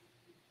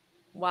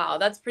 Wow,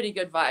 that's pretty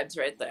good vibes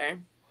right there.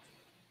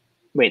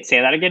 Wait,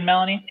 say that again,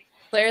 Meliane.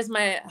 Claire's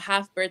my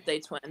half birthday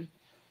twin.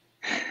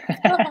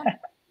 I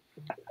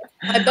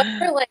bet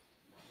we're like,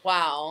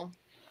 wow.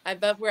 I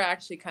bet we're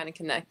actually kind of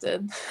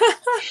connected.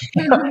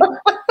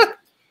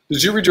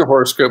 Did you read your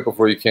horoscope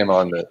before you came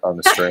on the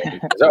stream?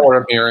 Is that what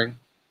I'm hearing?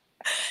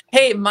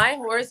 Hey, my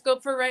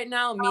horoscope for right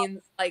now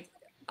means I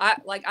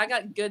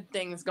got good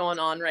things going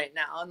on right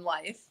now in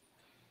life.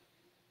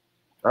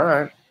 All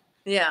right.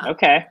 Yeah.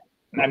 Okay.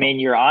 I mean,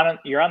 you're on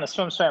the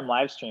SwimSwam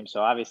live stream,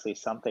 so obviously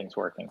something's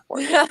working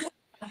for you.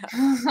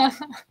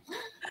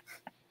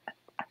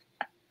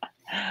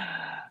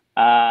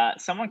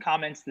 Someone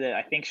comments that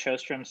I think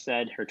Sjostrom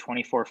said her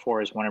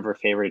 24:4 is one of her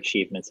favorite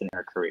achievements in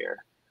her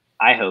career.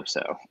 I hope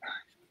so,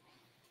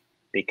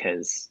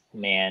 because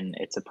man,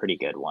 it's a pretty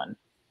good one.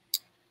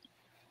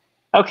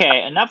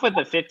 Okay, enough with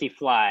the 50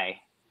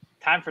 fly.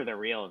 Time for the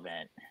real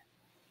event.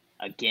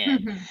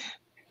 Again,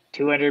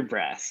 200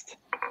 breast.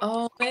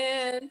 Oh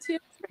man,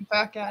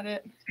 back at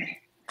it.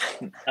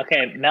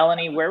 Okay,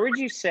 Meliane, where would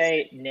you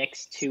say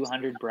Nick's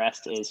 200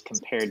 breast is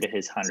compared to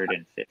his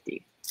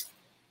 150?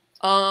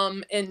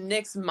 In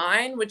Nick's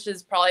mind, which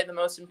is probably the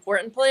most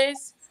important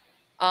place,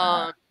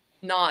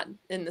 not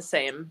in the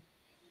same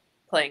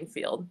playing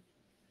field.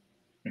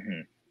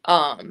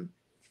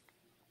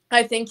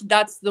 I think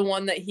that's the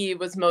one that he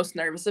was most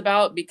nervous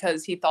about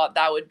because he thought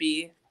that would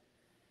be.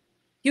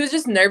 He was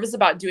just nervous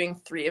about doing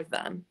 3 of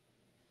them.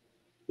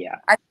 Yeah.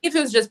 I think if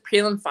it was just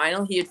prelim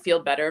final, he would feel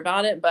better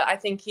about it. But I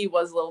think he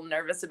was a little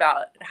nervous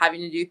about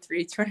having to do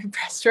 3 200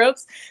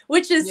 breaststrokes,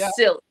 which is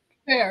silly.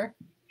 Fair.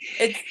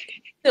 It's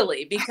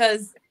silly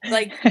because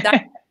that,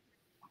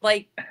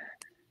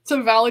 it's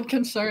a valid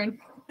concern.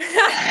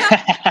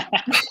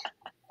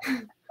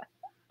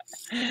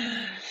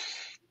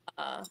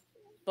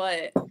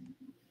 But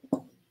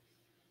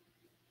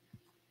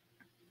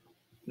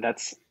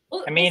that's.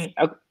 I mean,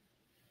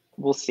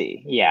 we'll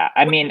see. Yeah.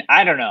 I mean,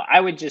 I don't know. I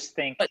would just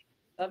think.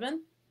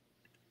 7?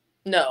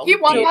 No. He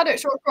won that at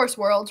Short Course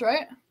Worlds,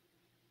 right?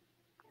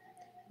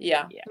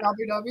 Yeah. In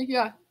Abu Dhabi,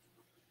 yeah.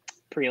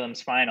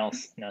 Prelims,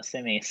 finals, no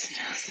semis.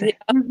 Yeah.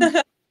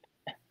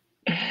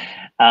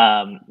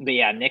 But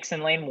yeah, Nick's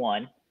in lane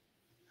 1.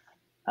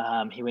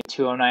 He went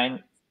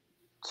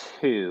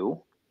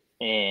 209.2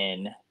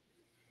 in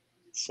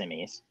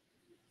semis.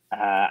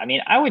 I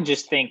mean, I would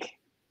just think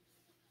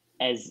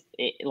his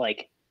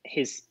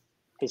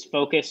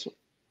focus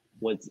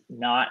was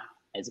not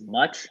as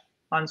much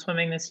on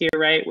swimming this year,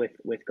 right?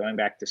 With going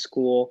back to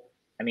school.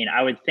 I mean,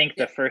 I would think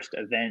the first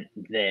event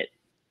that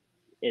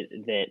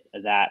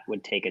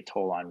would take a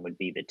toll on would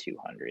be the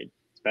 200,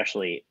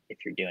 especially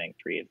if you're doing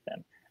 3 of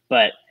them.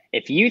 But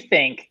if you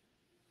think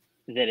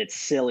that it's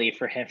silly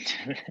for him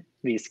to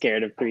be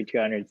scared of 3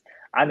 200s,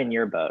 I'm in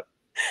your boat.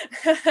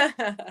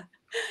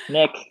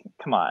 Nick,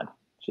 come on.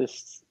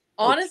 Just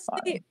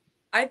honestly,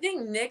 I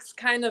think Nick's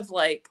kind of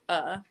like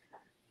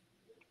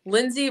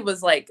Lindsay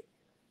was like,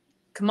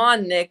 come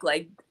on, Nick,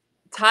 like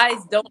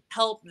ties don't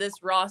help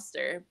this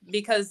roster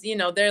because, you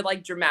know, they're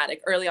like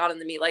dramatic early on in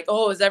the meet. Like,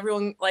 oh, is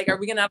everyone like, are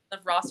we going to have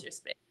enough roster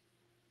space?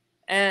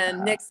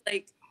 And Nick's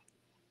like,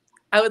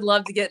 I would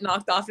love to get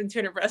knocked off in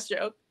tuna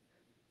breaststroke.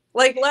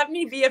 Like, let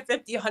me be a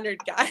 50-100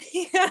 guy.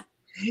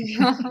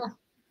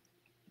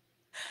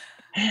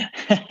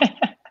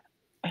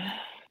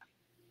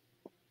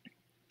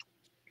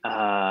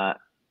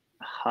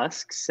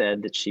 Huske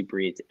said that she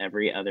breathed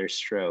every other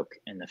stroke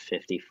in the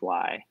 50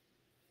 fly.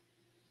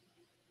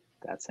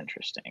 That's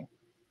interesting.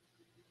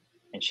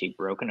 And she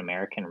broke an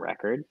American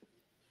record.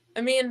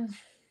 I mean,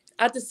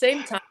 at the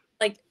same time,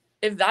 like,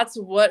 if that's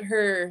what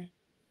her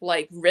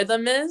like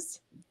rhythm is,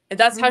 if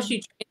that's how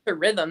she trains her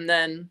rhythm,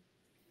 then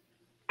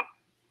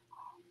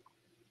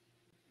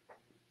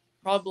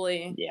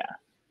probably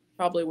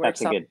works.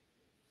 That's a good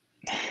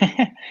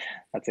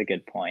that's a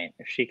good point.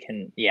 If she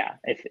can,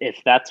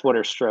 if that's what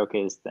her stroke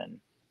is, then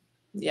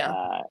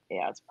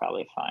it's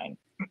probably fine.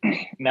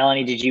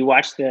 Melanie, did you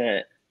watch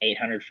the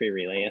 800 free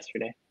relay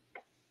yesterday?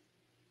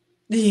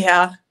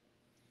 Yeah.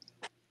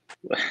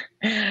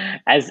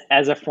 As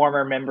a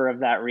former member of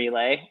that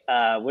relay,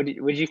 what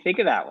did you think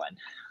of that one?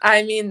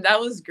 I mean, that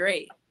was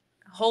great.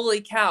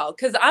 Holy cow!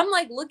 Because I'm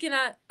looking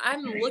at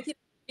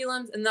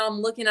prelims, and then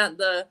I'm looking at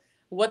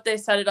what they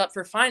set it up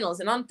for finals,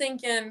 and I'm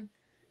thinking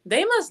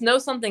they must know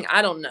something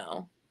I don't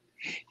know.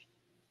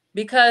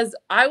 Because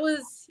I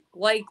was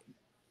like,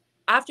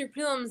 after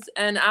prelims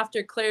and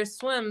after Claire's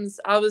swims,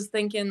 I was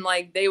thinking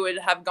like they would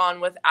have gone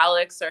with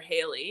Alex or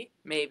Haley,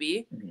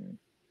 maybe. Mm-hmm.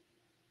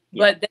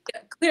 Yeah. But they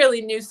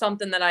clearly knew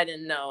something that I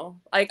didn't know.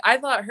 Like, I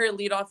thought her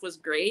leadoff was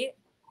great.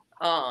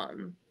 I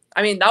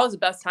mean, that was the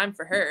best time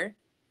for her.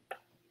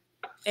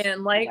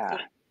 And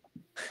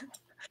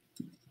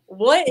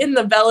what in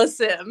the Bella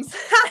Sims?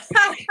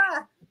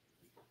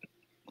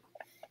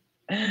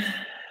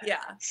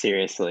 Yeah.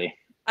 Seriously.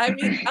 I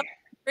mean, that's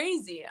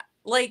crazy.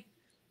 Like,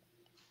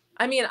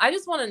 I mean, I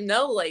just want to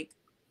know, like,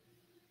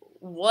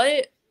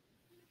 what,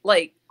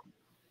 like,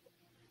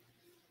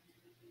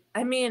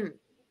 I mean,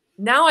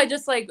 now I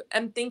just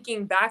am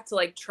thinking back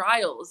to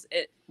trials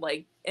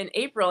in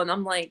April, and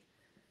I'm like,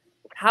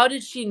 how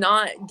did she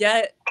not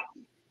get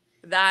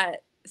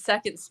that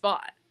second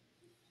spot?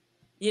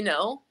 You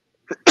know,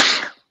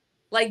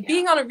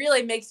 being on a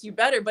relay makes you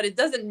better, but it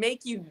doesn't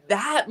make you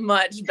that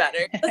much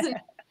better. It doesn't.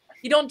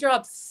 You don't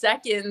drop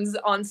seconds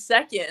on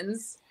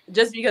seconds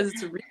just because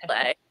it's a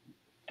relay.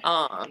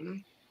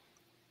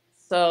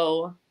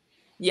 So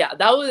yeah,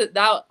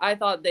 that I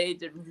thought they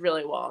did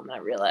really well on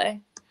that relay.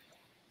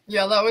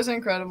 Yeah, that was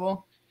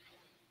incredible.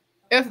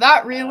 If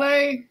that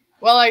relay,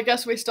 well, I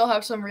guess we still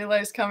have some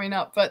relays coming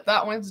up, but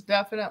that one's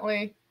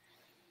definitely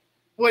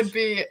would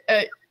be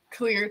a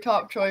clear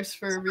top choice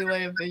for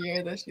relay of the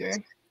year this year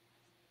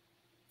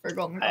for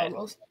Golden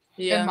Goggles.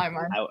 In my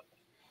mind.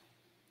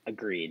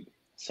 Agreed.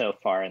 So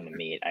far in the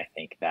meet, I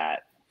think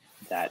that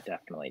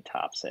definitely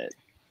tops it.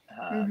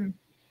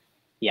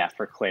 Yeah,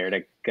 for Claire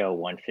to go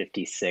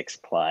 156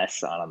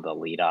 plus on the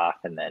leadoff,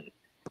 and then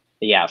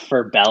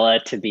for Bella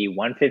to be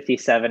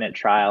 157 at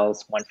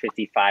trials,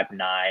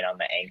 155.9 on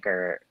the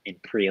anchor in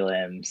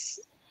prelims,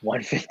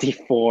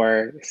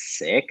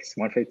 154.6,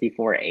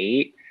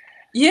 154.8.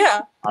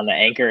 Yeah. On the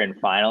anchor in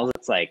finals,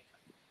 it's like,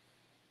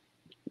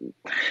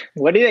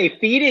 what are they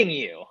feeding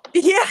you?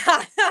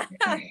 Yeah.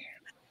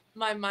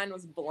 My mind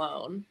was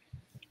blown.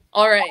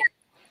 All right.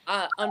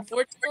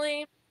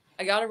 Unfortunately,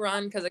 I got to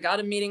run because I got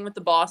a meeting with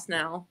the boss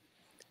now.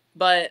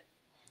 But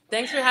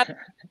thanks for having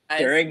me, guys.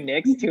 During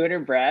Nick's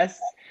 200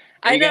 breasts,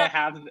 are you gonna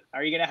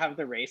have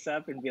the race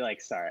up and be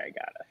like, sorry, I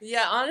gotta?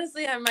 Yeah,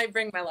 honestly, I might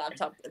bring my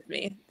laptop with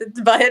me.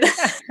 But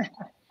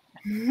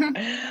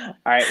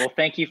all right. Well,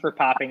 thank you for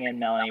popping in,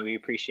 Melanie. We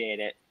appreciate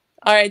it.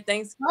 All right.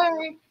 Thanks.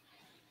 Bye.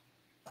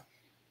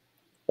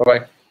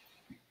 Bye-bye.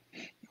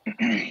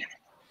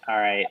 All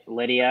right,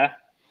 Lydia.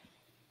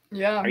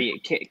 Yeah.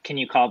 Can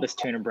you call this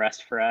tuna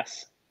breast for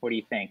us? What do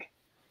you think?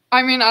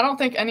 I mean, I don't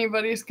think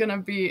anybody's gonna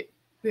beat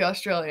the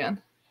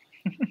Australian.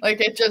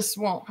 It just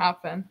won't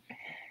happen.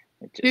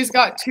 He's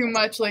got too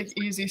much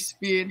easy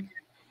speed.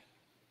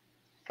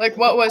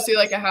 What was he,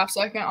 a half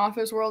second off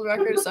his world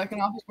record, second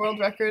off his world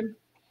record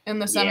in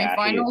the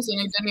semifinals, and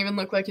he didn't even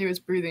look like he was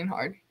breathing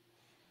hard.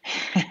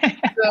 So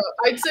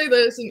I'd say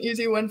that it's an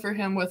easy win for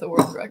him with a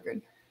world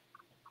record.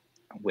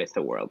 With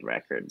a world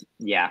record.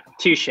 Yeah.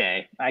 Touche.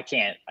 I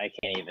can't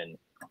even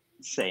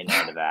say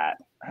no to that.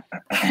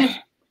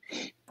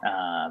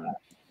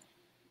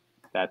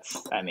 That's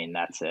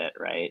it,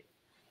 right?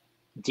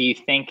 Do you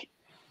think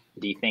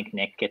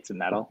Nick gets a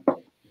medal?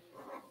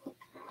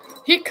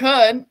 He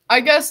could. I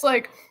guess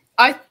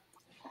I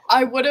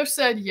would have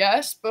said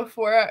yes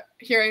before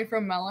hearing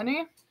from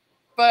Melanie,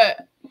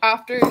 but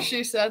after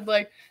she said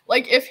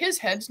if his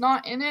head's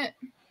not in it,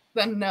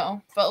 then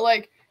no.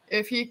 But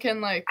if he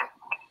can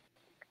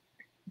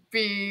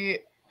be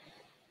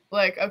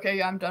okay,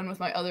 yeah, I'm done with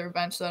my other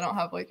events, so I don't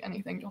have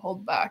anything to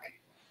hold back.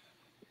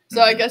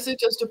 So I guess it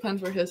just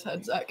depends where his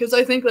head's at, because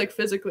I think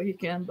physically he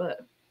can,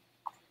 but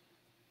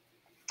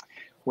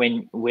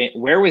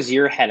where was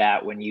your head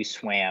at when you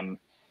swam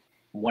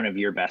one of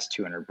your best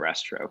 200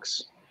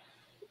 breaststrokes?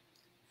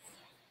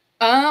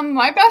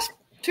 My best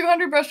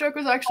 200 breaststroke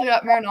was actually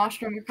at Mare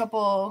Nostrum a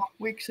couple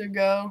weeks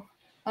ago.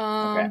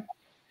 Okay.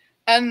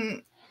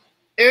 And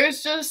it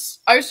was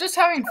just, I was just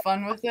having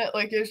fun with it.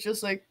 Like, it was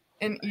just like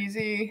an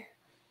easy,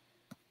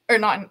 or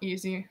not an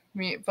easy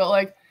meet, but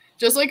like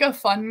just like a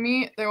fun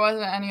meet. There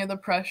wasn't any of the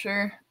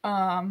pressure.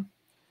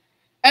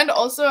 And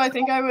also I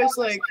think I was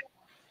like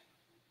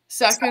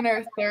second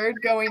or third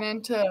going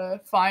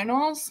into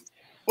finals,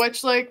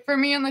 which like for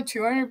me in the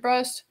 200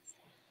 breast,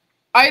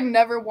 I'd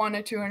never won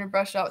a 200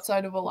 breast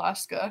outside of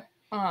Alaska.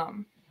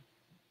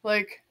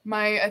 Like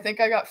I think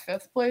I got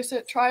 5th place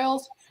at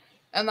trials,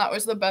 and that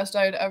was the best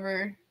I'd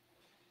ever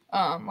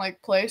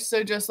like placed.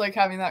 So just like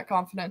having that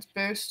confidence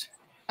boost.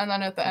 And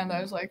then at the end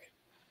I was like,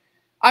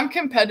 I'm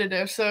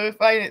competitive, so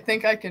if I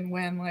think I can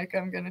win, like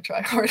I'm gonna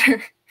try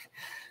harder.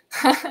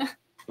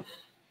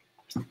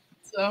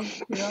 So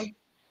yeah.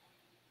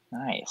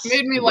 Nice.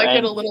 Made me like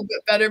it a little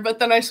bit better, but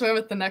then I swam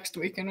it the next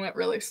week and went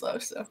really slow,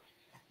 so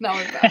now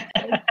we're back.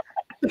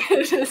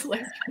 Just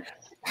like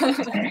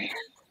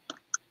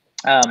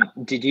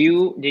did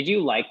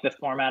you like the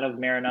format of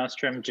Mare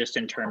Nostrum just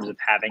in terms of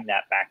having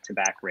that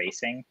back-to-back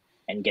racing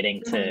and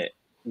getting to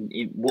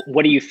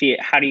what do you feel,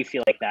 how do you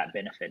feel like that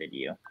benefited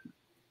you?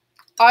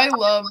 I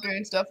love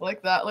doing stuff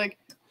like that. Like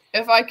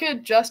if I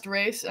could just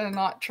race and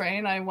not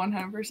train, I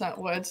 100%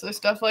 would. So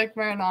stuff like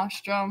Mare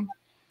Nostrum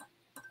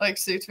like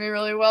suits me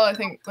really well. I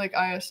think like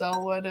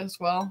ISL would as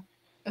well,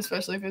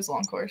 especially if it's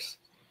long course.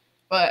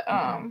 But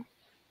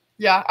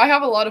yeah, I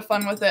have a lot of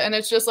fun with it, and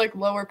it's just like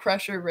lower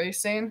pressure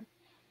racing,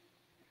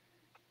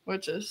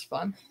 which is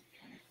fun.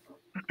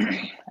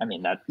 I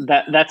mean,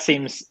 that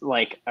seems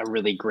like a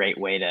really great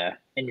way to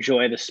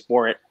enjoy the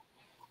sport,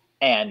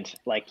 and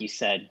like you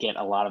said, get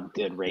a lot of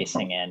good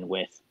racing in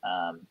with,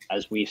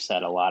 as we've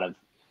said, a lot of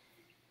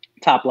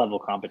top level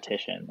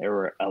competition. There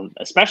were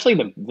especially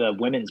the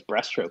women's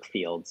breaststroke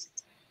fields.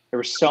 There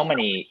were so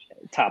many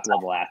top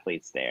level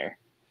athletes there.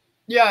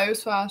 Yeah, it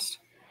was fast.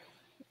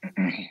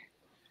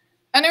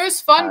 And it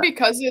was fun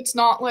because it's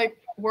not like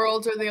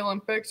Worlds or the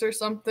Olympics or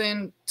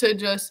something to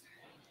just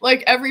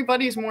like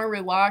everybody's more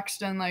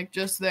relaxed and like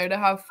just there to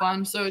have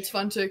fun. So it's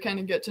fun to kind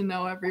of get to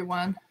know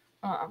everyone.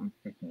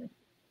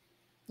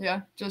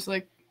 Yeah, just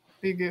like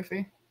be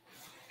goofy.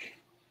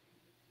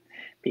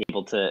 Be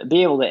able to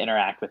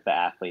interact with the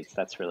athletes.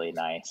 That's really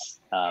nice.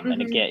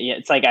 And again, yeah,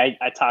 it's like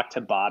I talked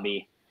to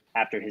Bobby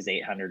after his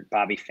 800,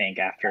 Bobby Fink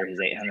after his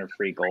 800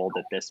 free gold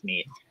at this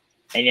meet.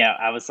 And yeah,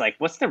 I was like,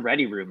 what's the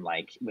ready room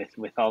like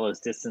with all those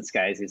distance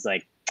guys? He's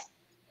like,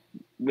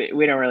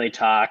 we don't really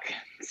talk.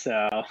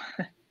 So,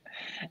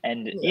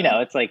 and you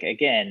know, it's like,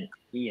 again,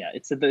 you know,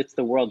 it's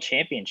the world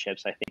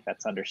championships. I think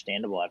that's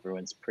understandable.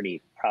 Everyone's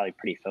probably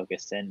pretty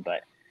focused in,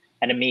 but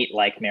at a meet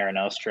like Mare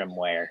Nostrum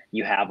where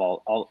you have a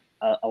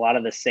lot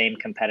of the same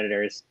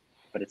competitors,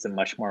 but it's a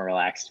much more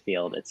relaxed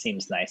field. It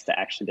seems nice to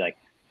actually be like,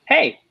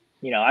 hey,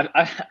 you know,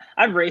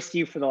 I've raced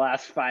you for the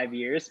last 5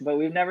 years, but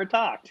we've never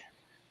talked.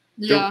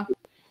 Yeah.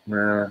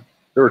 There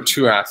were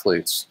 2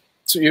 athletes.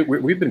 So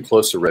we've been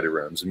close to ready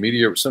rooms.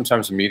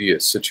 Sometimes media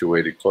is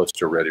situated close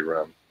to a ready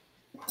room.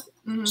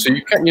 So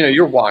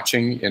you're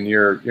watching and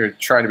you're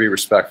trying to be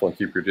respectful and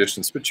keep your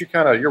distance, but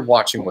you're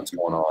watching what's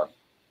going on.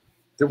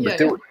 There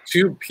were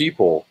 2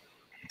 people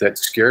that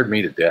scared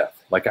me to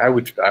death. Like I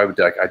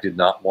did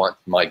not want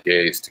my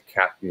gaze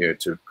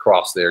to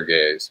cross their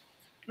gaze.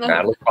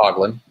 Mollie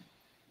O'Callaghan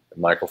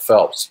and Michael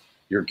Phelps.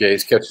 Your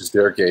gaze catches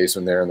their gaze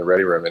when they're in the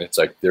ready room, and it's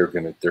like they're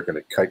gonna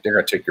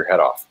take your head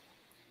off.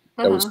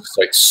 That was just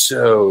like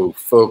so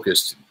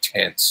focused and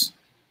tense,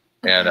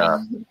 and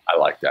I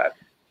like that.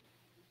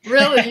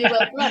 Really, you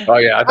like that? Oh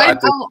yeah,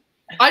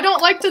 I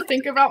don't like to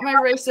think about my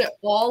race at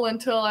all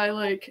until I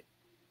like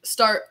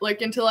start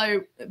until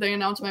they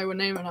announce my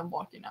name and I'm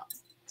walking out.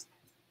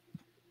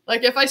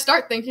 Like if I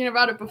start thinking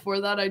about it before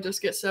that, I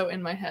just get so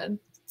in my head.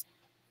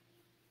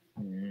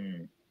 I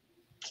mean,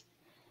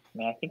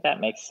 I think that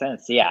makes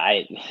sense.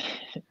 Yeah,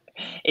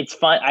 it's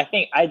fun. I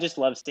think I just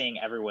love seeing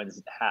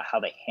everyone's how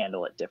they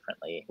handle it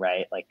differently,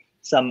 right? Like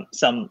some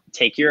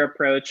take your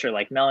approach or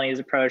like Melanie's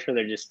approach where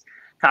they're just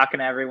talking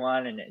to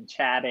everyone and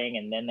chatting,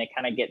 and then they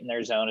kind of get in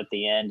their zone at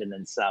the end, and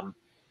then some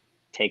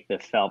take the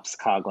Phelps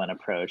Coughlin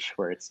approach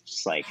where it's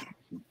just like,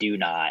 do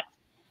not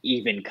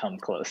even come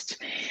close to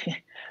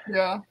me.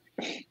 Yeah.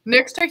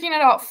 Nick's taking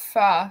it out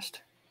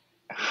fast.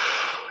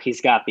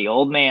 He's got the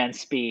old man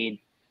speed.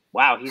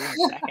 Wow, he's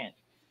in second.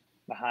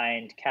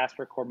 Behind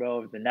Casper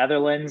Corbeau of the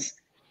Netherlands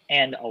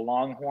and a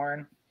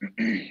Longhorn.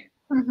 You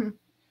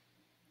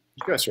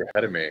guys are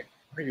ahead of me.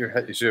 Where are you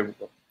ahead?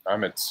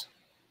 I'm at.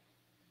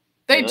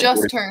 They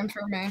just turned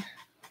for me.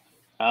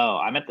 Oh,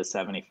 I'm at the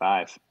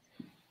 75.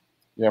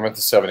 Yeah, I'm at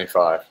the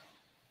 75.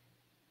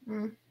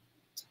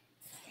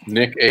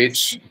 Nick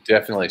H.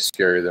 definitely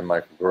scarier than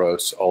Michael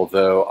Gross,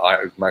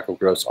 although Michael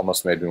Gross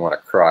almost made me want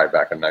to cry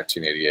back in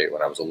 1988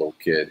 when I was a little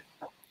kid.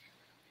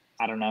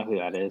 I don't know who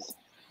that is.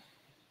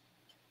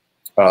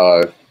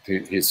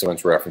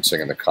 Someone's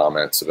referencing in the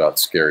comments about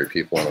scary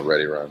people in the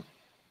ready room.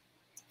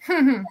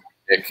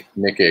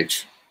 Nick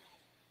H.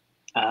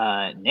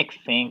 Nick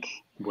Fink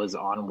was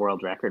on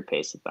world record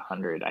pace at the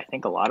 100. I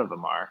think a lot of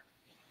them are.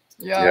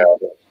 Yeah.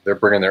 They're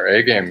bringing their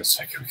A game the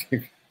second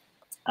week.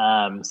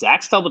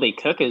 Zach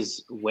Stubblety-Cook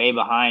is way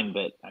behind,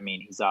 but I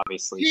mean, he's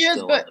obviously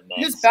still in the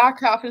mix. His back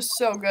half is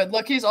so good.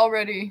 Look, he's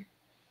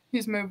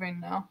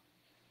moving now.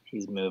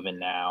 He's moving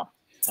now.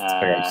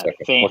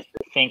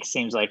 Fink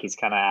seems like he's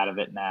kind of out of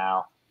it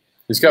now.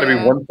 He's got to be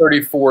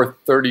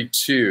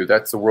 134.32.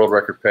 That's the world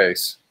record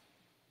pace.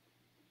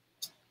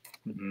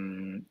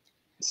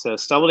 So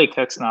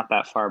Stubblety-Cook's not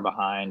that far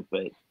behind,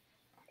 but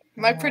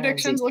my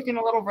prediction's looking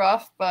a little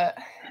rough, but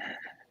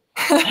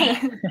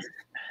here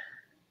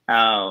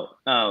I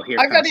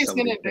bet he's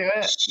gonna do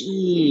it.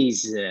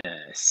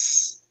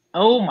 Jesus.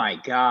 Oh my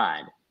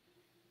God.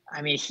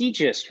 I mean, he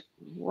just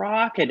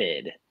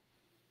rocketed.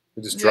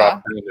 He just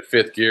dropped into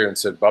fifth gear and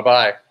said,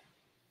 bye-bye.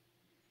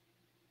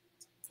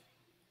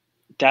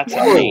 That's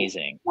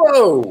amazing.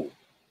 Whoa.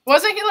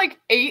 Wasn't he like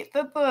 8th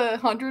at the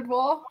 100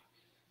 wall?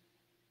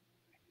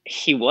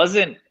 He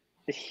wasn't.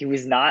 He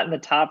was not in the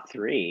top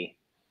 3.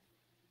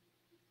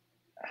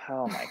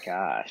 Oh my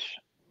gosh.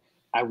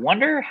 I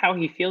wonder how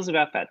he feels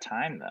about that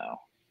time, though.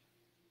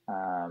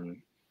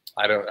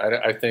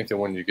 I think that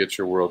when you get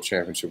your world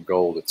championship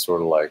gold, it's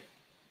sort of like,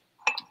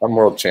 I'm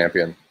world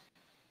champion.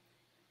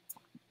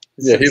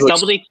 Yeah,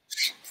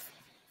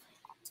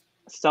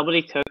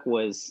 Stubblety-Cook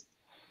was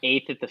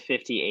 8th at the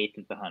 50, 8th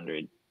at the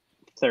 100,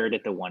 3rd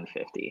at the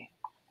 150.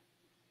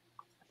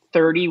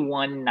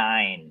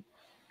 31.9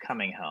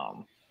 coming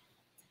home.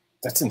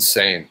 That's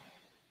insane.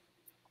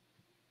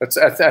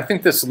 I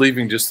think that's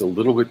leaving just a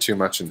little bit too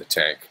much in the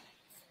tank.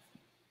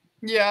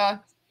 Yeah.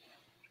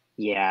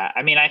 Yeah.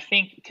 I mean, I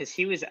think because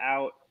he was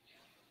out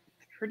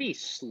pretty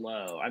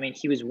slow. I mean,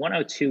 he was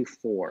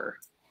 102.4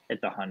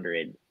 at the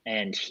 100,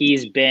 and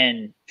he's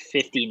been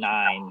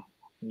 59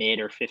 mid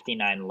or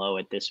 59 low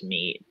at this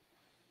meet,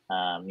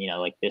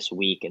 like this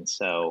week. And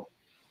so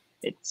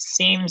it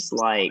seems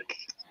like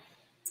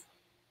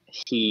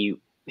he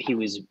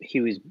was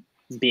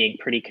being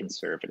pretty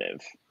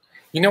conservative.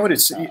 You know what?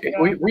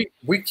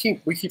 We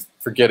keep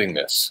forgetting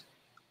this,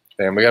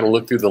 and we got to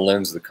look through the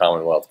lens of the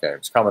Commonwealth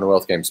Games.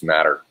 Commonwealth Games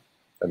matter.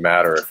 They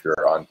matter if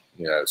you're on,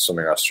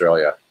 Swimming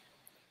Australia,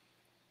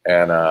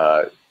 and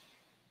I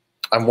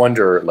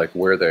wonder like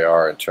where they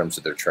are in terms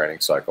of their training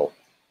cycle.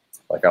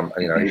 Like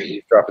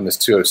he's dropping this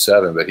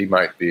 207, but he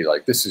might be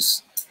like, this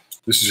is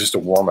just a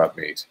warm up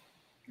meet.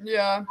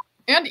 Yeah,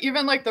 and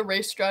even like the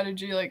race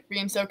strategy, like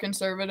being so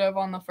conservative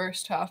on the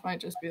first half, might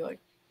just be like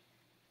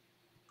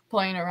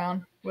playing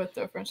around with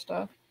different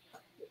stuff.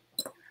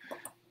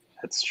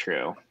 That's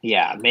true.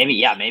 Yeah,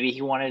 maybe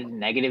he wanted to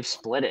negative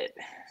split it,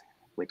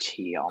 which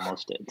he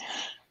almost did.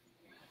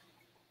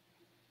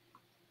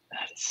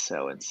 That is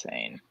so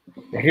insane.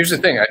 Here's the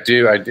thing,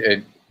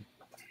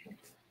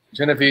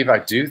 Genevieve, I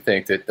do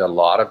think that a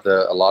lot of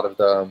the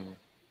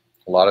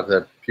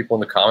people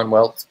in the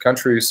Commonwealth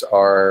countries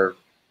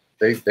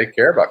they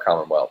care about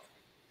Commonwealth.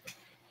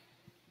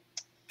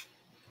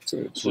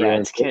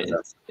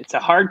 It's a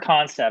hard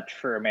concept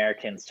for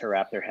Americans to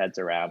wrap their heads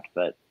around,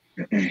 but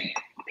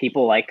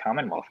people like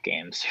Commonwealth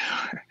Games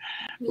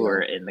who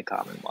are in the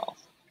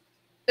Commonwealth.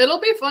 It'll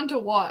be fun to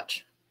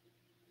watch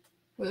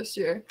this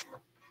year.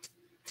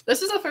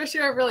 This is the first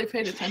year I've really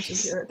paid attention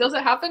to it. Does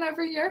it happen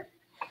every year?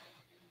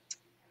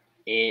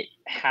 It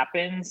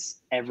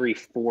happens every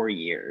 4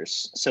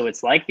 years. So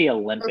it's like the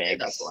Olympics. Okay,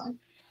 that's why.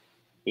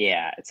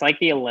 Yeah, it's like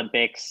the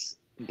Olympics,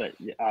 but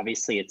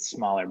obviously it's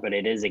smaller, but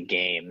it is a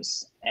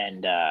games.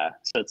 And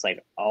so it's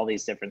like all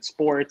these different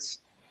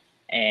sports,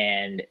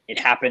 and it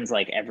happens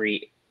like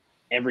every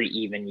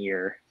even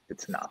year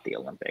that's not the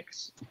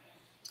Olympics.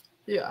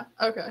 Yeah,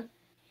 okay.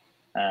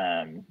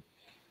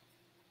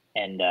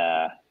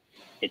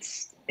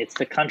 It's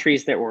the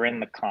countries that were in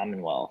the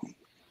Commonwealth.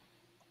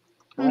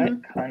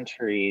 What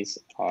countries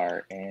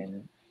are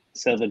in?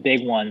 So the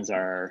big ones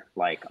are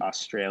like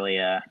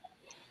Australia,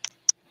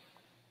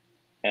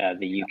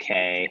 the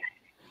UK.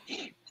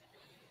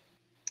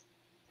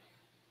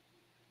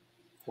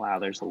 Wow,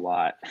 there's a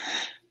lot.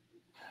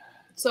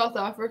 South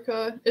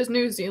Africa. Is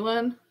New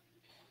Zealand?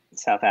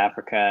 South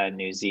Africa,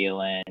 New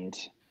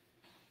Zealand.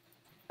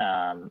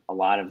 A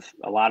lot of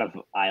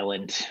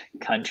island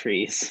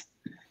countries.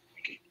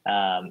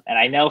 And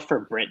I know for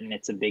Britain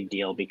it's a big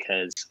deal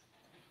because,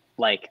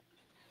 like,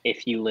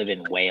 if you live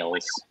in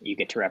Wales, you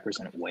get to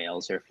represent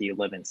Wales, or if you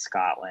live in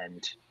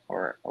Scotland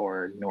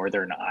or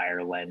Northern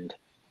Ireland,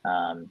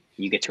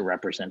 you get to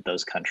represent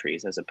those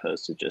countries as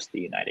opposed to just the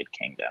United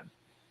Kingdom.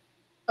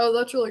 Oh,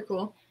 that's really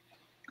cool.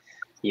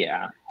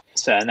 Yeah.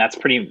 So, and that's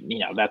pretty,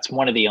 that's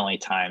one of the only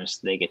times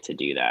they get to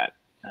do that.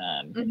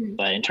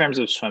 But in terms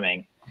of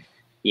swimming,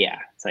 yeah,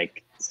 it's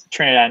like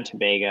Trinidad and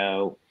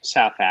Tobago,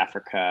 South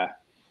Africa,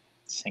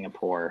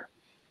 Singapore,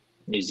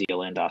 New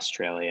Zealand,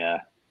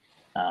 Australia,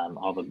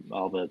 all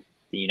the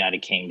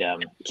United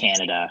Kingdom,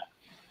 Canada.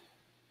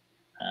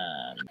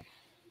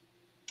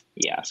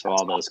 So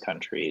all those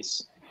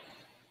countries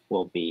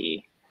will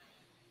be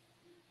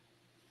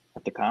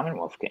at the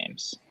Commonwealth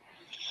Games.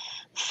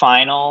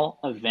 Final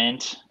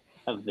event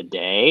of the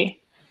day,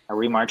 Are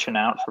we marching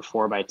out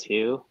for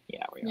 4x2?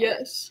 Yeah, we are.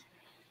 Yes.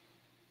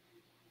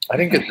 I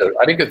didn't get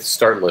the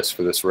start list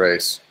for this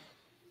race.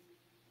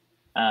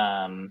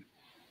 I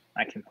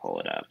can pull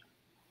it up.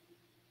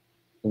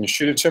 Can you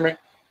shoot it to me?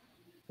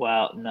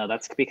 Well, no,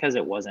 that's because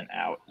it wasn't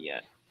out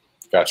yet.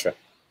 Gotcha.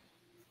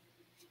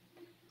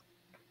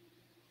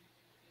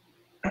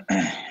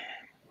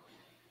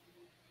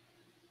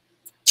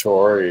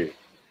 Torri,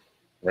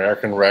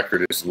 American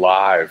record is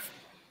live.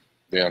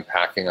 The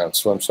unpacking on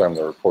SwimSwam.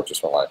 The report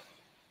just went live.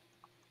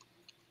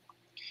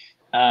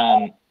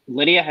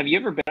 Lydia, have you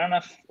ever been on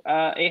a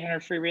 800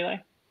 free relay?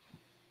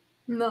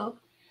 No.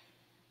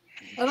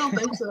 I don't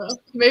think so.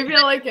 Maybe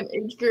I like an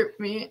age group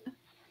meet.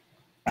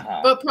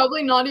 But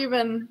probably not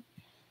even,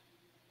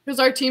 because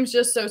our team's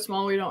just so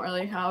small, we don't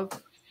really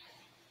have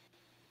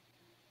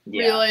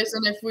relays.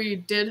 And if we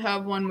did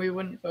have one, we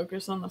wouldn't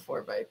focus on the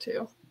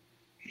 4x2.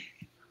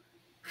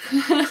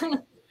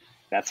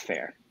 That's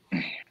fair.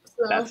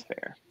 So, That's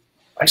fair.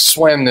 I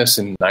swam this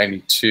in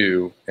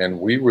 '92, and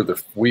we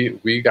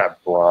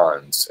got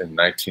bronze in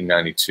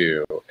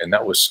 1992, and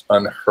that was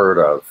unheard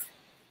of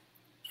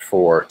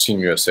for Team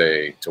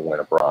USA to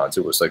win a bronze.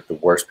 It was like the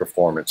worst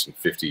performance in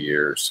 50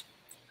 years.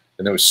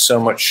 And there was so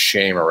much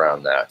shame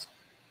around that.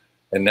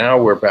 And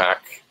now we're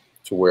back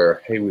to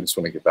where, hey, we just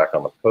want to get back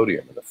on the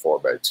podium in the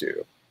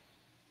 4x2.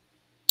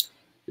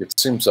 It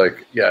seems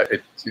like, yeah,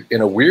 in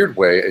a weird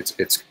way,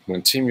 it's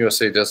when Team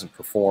USA doesn't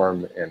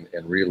perform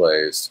in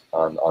relays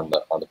on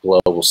the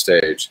global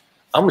stage,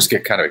 I almost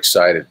get kind of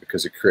excited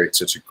because it creates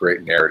such a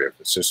great narrative.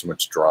 It's just so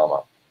much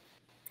drama.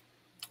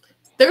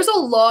 There's a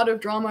lot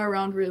of drama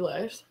around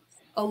relays.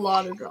 A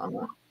lot of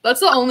drama. That's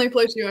the only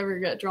place you ever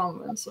get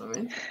drama in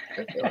swimming,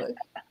 I feel like.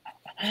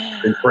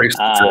 Embrace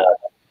the drama.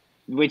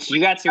 Which you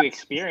got to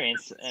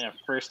experience in a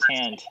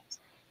firsthand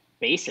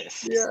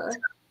basis. Yeah.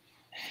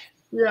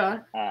 Yeah,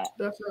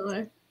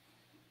 definitely.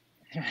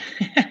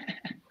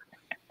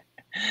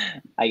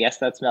 I guess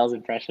that's Mel's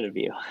impression of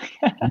you.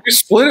 You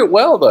split it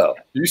well, though.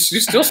 You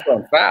still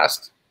swim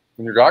fast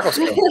when your goggles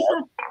come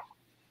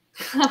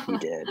out. You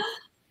did.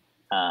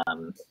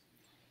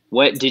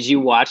 What did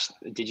you watch?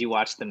 Did you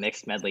watch the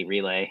mixed medley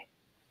relay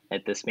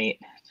at this meet?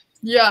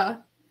 Yeah,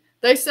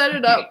 they set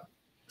it up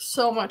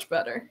so much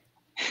better.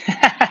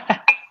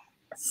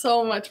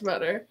 So much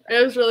better.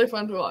 It was really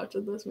fun to watch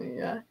at this meet.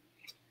 Yeah.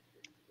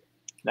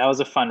 That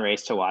was a fun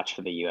race to watch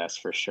for the U.S.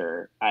 for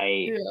sure.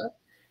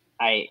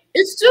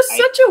 It's just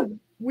such a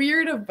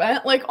weird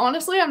event. Like,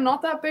 honestly, I'm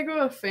not that big of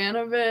a fan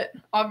of it.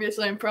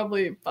 Obviously, I'm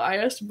probably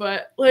biased,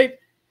 but like,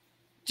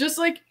 just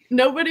like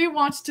nobody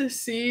wants to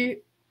see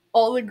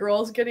all the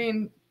girls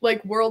getting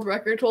like world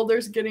record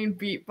holders getting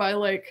beat by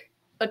like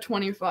a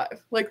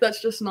 25. Like,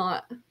 that's just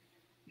not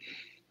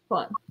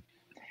fun,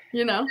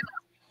 you know?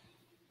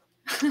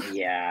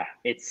 Yeah,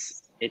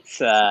 it's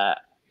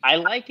I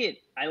like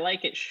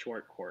it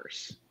short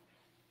course.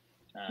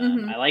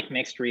 I like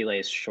mixed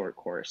relays short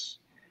course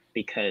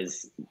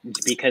because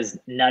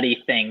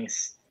nutty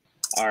things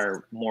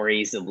are more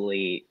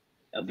easily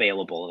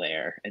available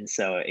there, and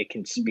so it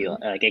can be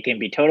like it can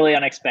be totally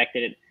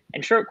unexpected.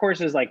 And short course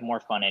is like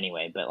more fun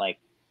anyway. But like,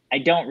 I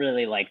don't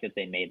really like that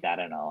they made that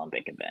an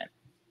Olympic event.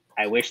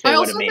 I wish they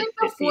would have made 50s.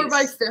 I also think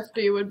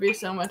the 4x50 would be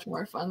so much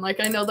more fun. Like,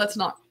 I know that's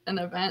not an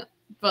event,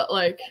 but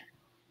like.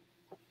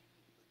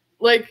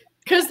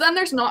 Because then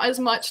there's not as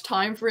much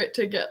time for it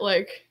to get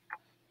like,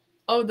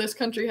 oh, this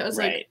country has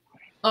like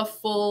a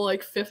full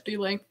like 50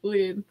 length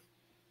lead.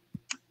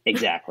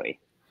 Exactly.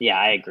 Yeah,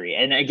 I agree.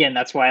 And again,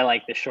 that's why I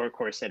like the short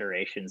course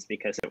iterations,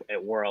 because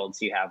at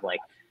Worlds you have like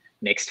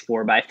mixed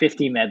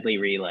 4x50 medley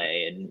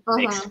relay and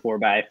mixed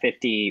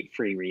 4x50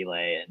 free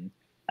relay. And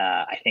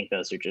I think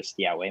those are just,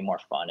 way more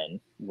fun and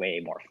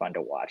way more fun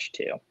to watch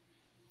too.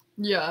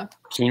 Yeah.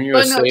 Team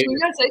USA, but no, Team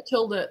USA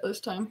killed it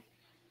this time.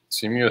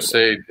 Team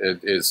USA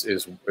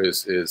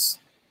is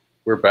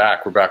we're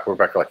back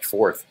like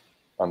fourth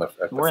on the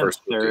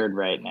first. We're third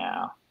right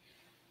now.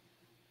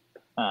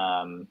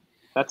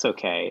 That's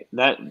okay.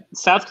 That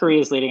South Korea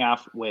is leading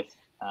off with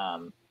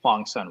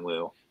Hwang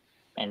Sun-woo,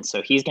 and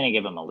so he's going to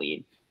give him a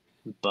lead.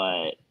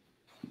 But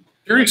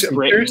Britain's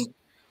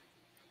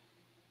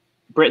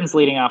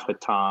leading off with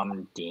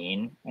Tom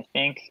Dean, I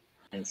think,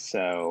 and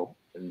so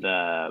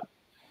they're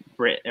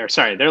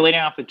leading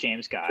off with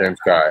James Guy.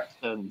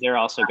 So they're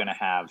also going to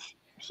have,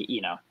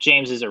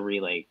 James is a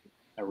relay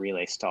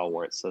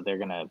stalwart, so they're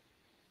going to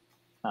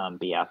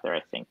be out there,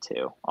 I think,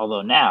 too.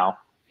 Although now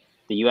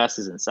the U.S.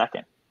 is in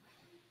second.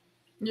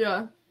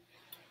 Yeah,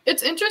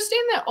 it's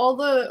interesting that all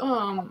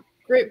the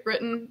Great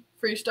Britain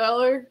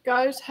freestyler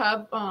guys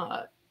have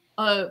a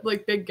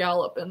like big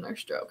gallop in their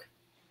stroke.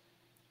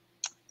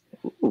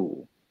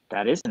 Ooh,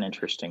 that is an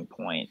interesting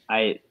point.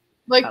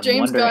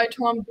 James Guy,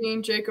 Tom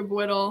Dean, Jacob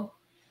Whittle.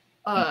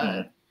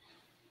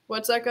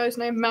 What's that guy's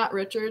name? Matt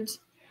Richards.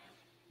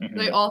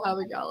 They all have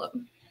a gallop.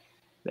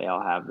 They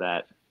all have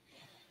that.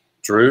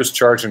 Drew's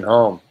charging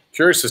home.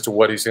 Curious as to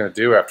what he's going to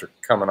do after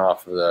coming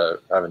off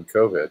of having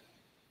COVID.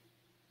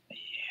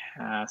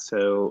 Yeah,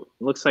 so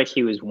looks like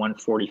he was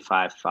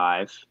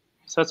 145.5.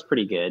 So that's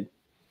pretty good.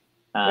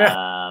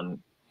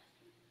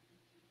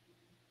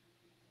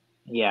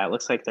 Yeah, it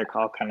looks like they're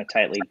all kind of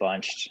tightly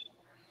bunched.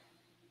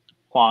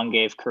 Huang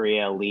gave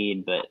Korea a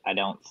lead, but I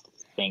don't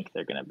think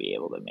they're going to be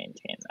able to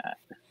maintain that.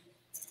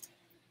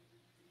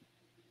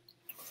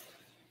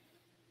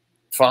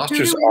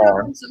 Foster's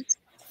on.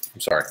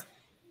 I'm sorry.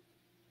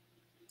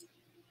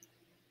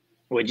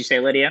 What'd you say,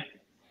 Lydia?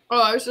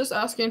 Oh, I was just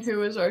asking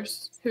who's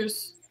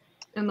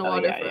in the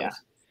water first. Yeah.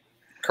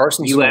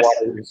 Carson's US. in the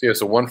water. You can see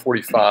it's a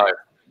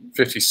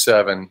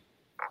 145.57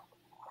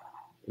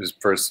 his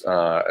first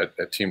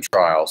at team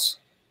trials.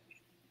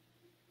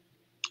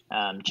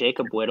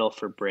 Jacob Whittle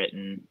for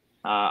Britain.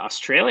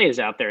 Australia is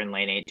out there in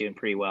lane 8 doing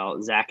pretty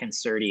well. Zach and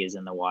Surdy is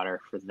in the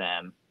water for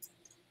them.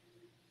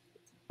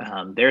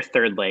 Their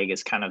third leg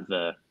is kind of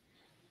the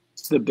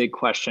big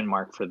question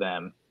mark for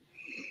them.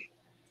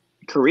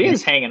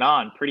 Korea's hanging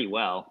on pretty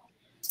well.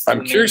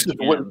 I'm curious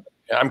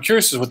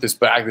as what this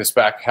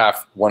back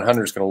half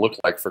 100 is going to look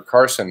like for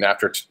Carson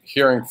after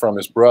hearing from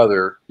his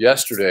brother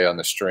yesterday on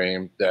the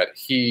stream that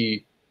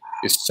he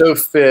is so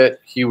fit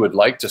he would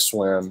like to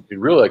swim. He'd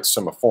really like to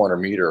swim a 400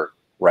 meter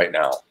right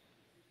now.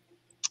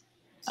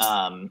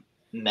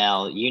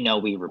 Mel, you know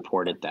we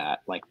reported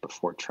that like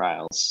before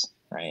trials,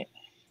 right?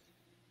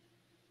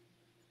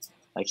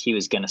 Like he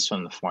was going to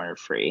swim the 400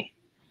 free.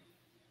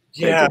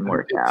 Yeah, it didn't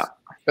work out.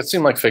 That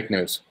seemed like fake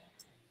news.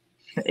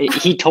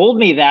 He told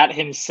me that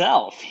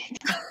himself.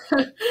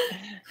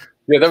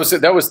 Yeah,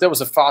 that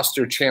was a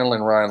Foster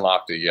channeling Ryan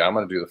Lochte. Yeah, I'm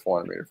going to do the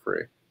 400 meter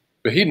free.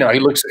 But he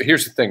looks.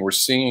 Here's the thing: we're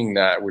seeing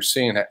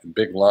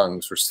big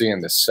lungs. We're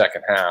seeing the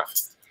second half.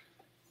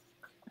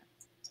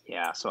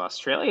 Yeah, so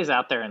Australia's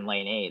out there in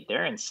lane 8.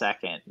 They're in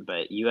second,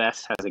 but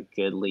US has a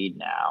good lead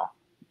now.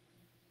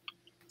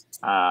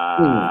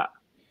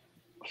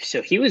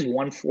 So he was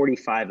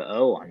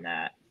 145.0 on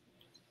that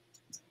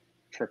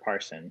for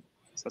Carson.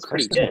 So that's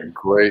pretty good.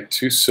 Great.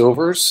 2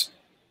 silvers,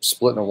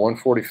 splitting a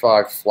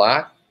 145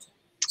 flat.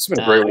 It's been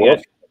a great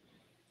work.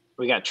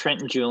 We got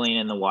Trenton Julian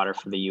in the water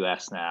for the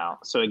U.S. now.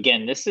 So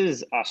again, this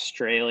is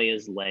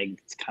Australia's leg.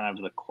 It's kind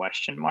of the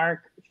question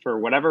mark. For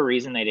whatever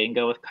reason, they didn't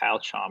go with Kyle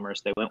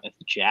Chalmers. They went with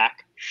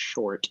Jack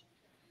Short.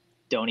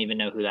 Don't even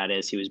know who that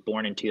is. He was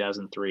born in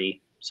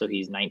 2003, so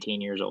he's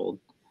 19 years old.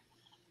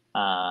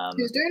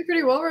 He's doing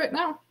pretty well right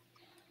now.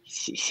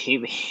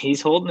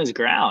 He's holding his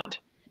ground.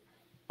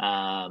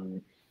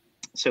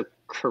 So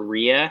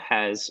Korea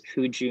has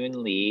Hoojun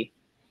Lee.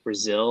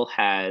 Brazil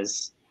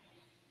has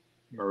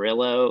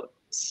Murilo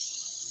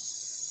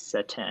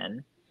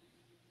Seten.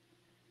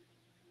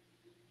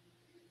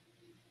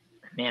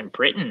 Man,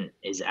 Britain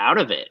is out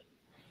of it,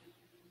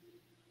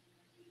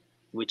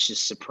 which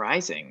is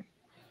surprising.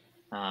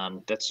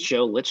 That's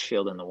Joe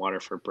Litchfield in the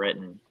water for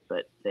Britain,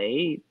 but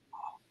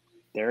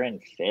they're in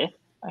 5th,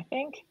 I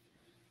think.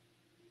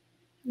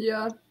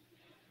 Yeah.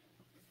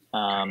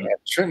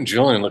 Trenton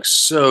Julian looks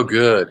so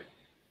good.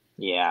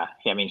 Yeah,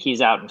 I mean,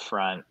 he's out in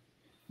front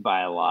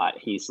by a lot.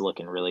 He's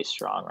looking really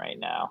strong right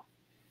now.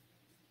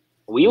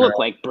 We look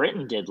like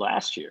Britain did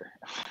last year.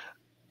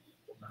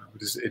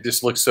 It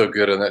just looks so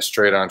good on that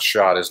straight-on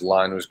shot. His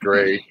line was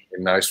great.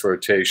 A nice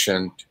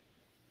rotation.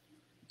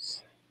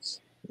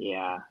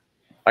 Yeah.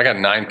 I got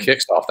 9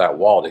 kicks off that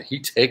wall. Did he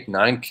take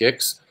 9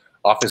 kicks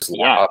off his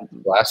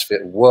last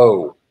fit?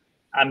 Whoa.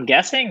 I'm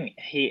guessing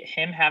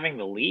him having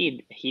the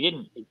lead,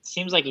 it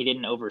seems like he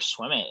didn't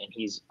overswim it, and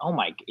he's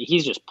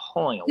just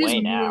pulling away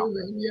now.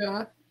 Moving,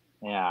 yeah.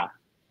 Yeah.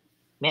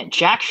 Man,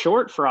 Jack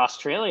Short for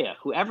Australia,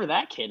 whoever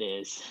that kid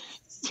is,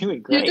 he's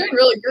doing great. He's doing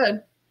really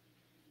good.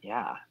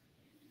 Yeah.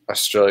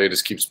 Australia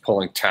just keeps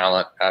pulling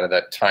talent out of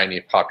that tiny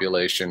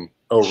population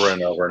over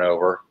and over and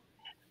over.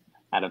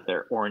 Out of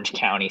their Orange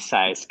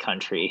County-sized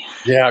country.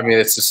 Yeah, I mean,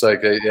 it's just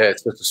like,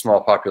 it's just a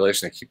small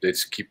population. They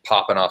just keep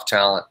popping off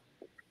talent.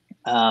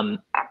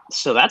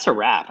 So that's a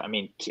wrap. I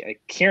mean,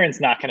 Kieran's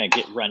not going to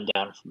get run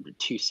down for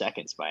 2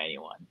 seconds by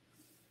anyone.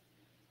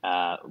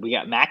 We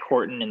got Mac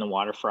Horton in the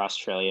water for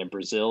Australia.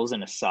 Brazil's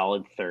in a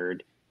solid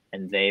 3rd,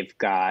 and they've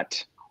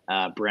got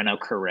Breno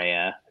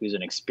Correa, who's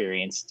an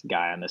experienced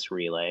guy on this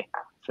relay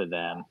for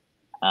them.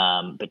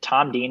 But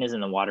Tom Dean is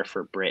in the water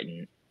for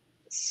Britain,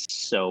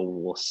 so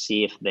we'll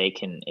see if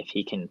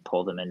he can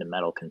pull them into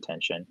medal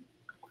contention.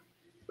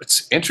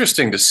 It's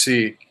interesting to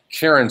see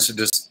Kieran's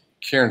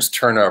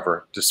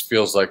turnover just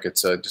feels like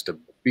it's just a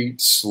beat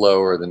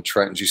slower than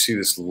Trenton's. You see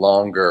this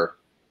longer,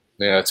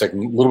 it's like a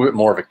little bit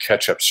more of a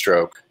catch-up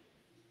stroke.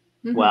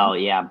 Mm-hmm. Well,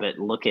 yeah, but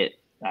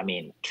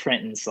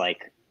Trenton's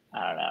like,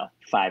 I don't know,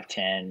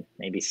 5'10",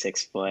 maybe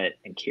 6 foot,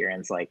 and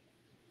Kieran's like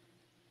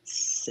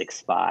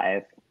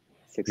 6'5".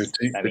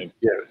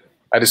 Yeah,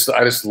 I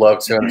just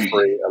love 200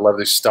 free. I love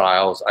these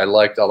styles. I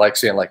like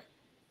seeing like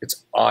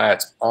it's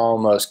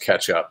almost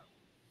catch-up.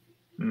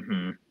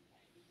 Mm-hmm.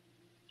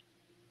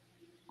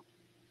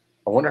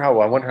 I wonder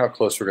how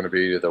close we're going to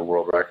be to the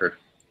world record.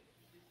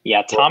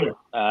 Yeah, Tom,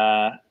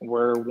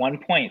 we're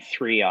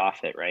 1.3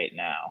 off it right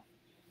now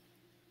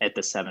at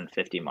the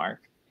 750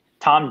 mark.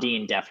 Tom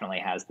Dean definitely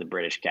has the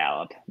British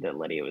Gallop that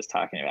Lydia was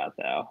talking about,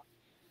 though.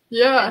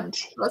 Yeah,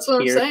 that's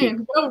what I'm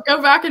saying.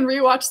 Go back and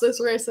rewatch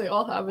this race. They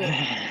all have it.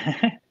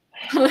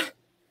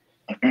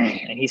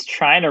 And he's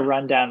trying to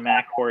run down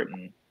Matt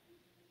Horton.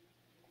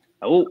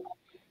 Oh.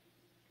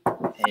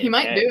 He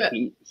might do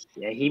it.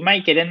 He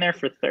might get in there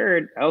for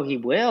third. Oh, he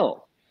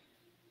will.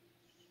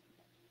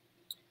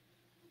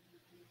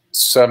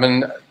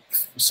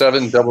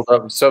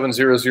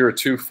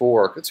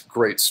 7-0-0-2-4. That's a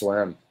great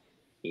swim.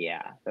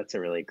 Yeah, that's a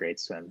really great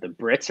swim. The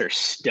Brits are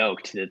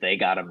stoked that they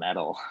got a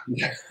medal.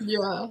 Yeah.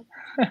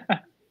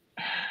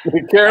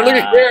 Karen, look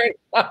at Karen.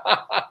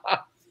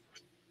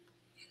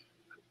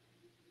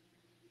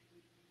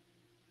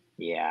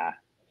 Yeah.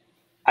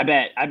 I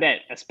bet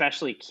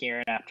especially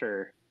Kieran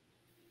after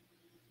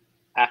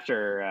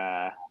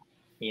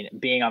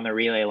being on the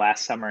relay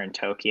last summer in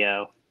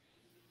Tokyo,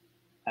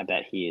 I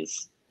bet he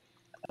is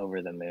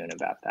over the moon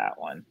about that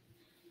one.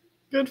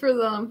 Good for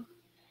them.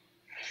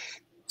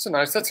 That's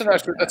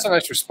a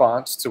nice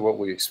response to what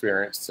we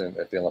experienced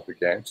at the Olympic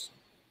Games.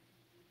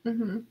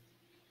 Mm-hmm.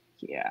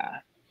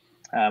 Yeah.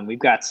 We've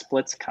got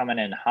splits coming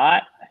in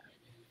hot.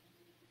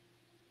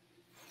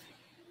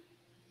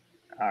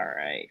 All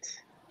right.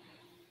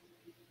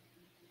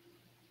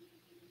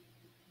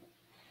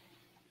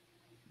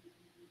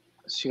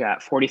 So you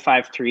got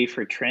 45.3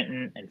 for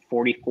Trenton and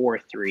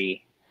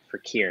 44.3 for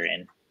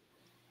Kieran.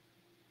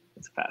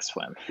 It's a fast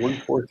swim.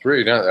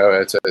 1.43.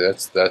 No,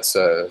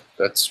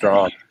 that's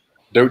strong.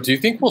 Do you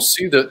think we'll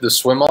see the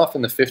swim off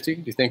in the 50?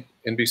 Do you think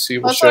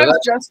NBC will show that?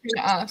 That's what I was just going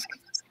to ask.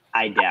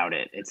 I doubt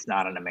it. It's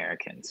not an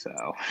American,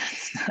 so.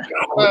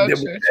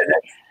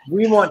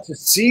 We want to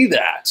see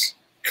that.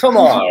 Come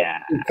on,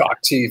 yeah.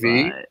 Peacock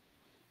TV.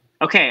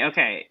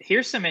 Okay.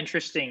 Here's some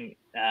interesting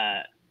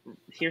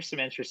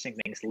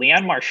things.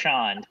 Leon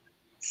Marchand,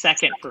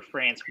 second for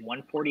France,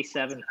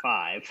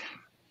 147.5.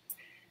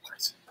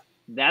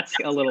 That's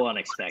a little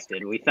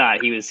unexpected. We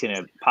thought he was going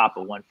to pop a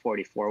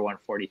 144,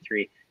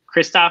 143.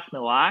 Christophe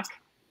Milak,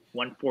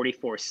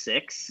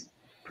 144.6.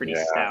 Pretty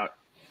stout.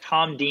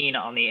 Tom Dean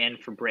on the end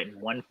for Britain,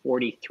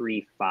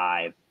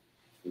 143.5.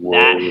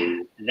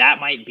 That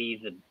might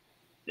be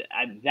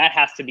that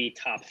has to be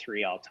top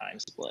 3 all-time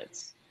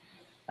splits.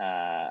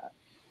 I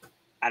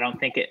don't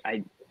think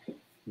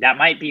that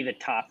might be the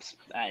top.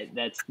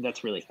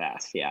 That's really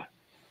fast. Yeah,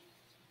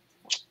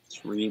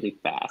 it's really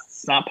fast.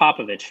 It's not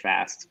Popovich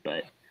fast,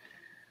 but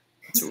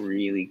it's a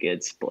really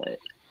good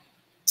split.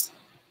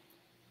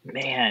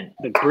 Man,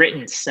 the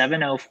Britain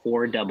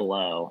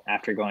 7:04.00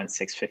 after going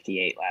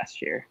 6:58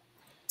 last year.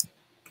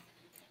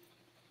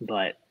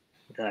 But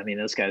I mean,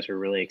 those guys were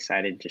really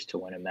excited just to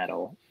win a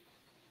medal,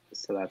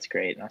 so that's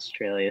great. And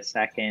Australia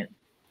second,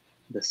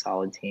 the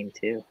solid team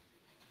too.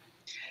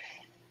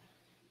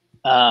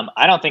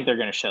 I don't think they're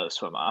going to show the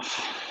swim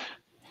off.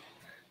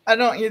 I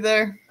don't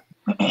either.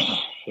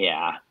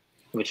 Yeah,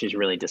 which is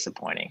really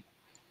disappointing.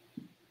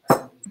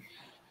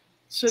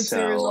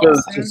 So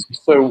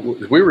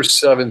we were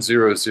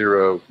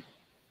 7:00.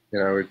 You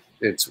know,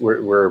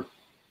 we're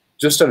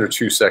just under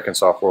 2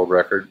 seconds off world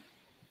record.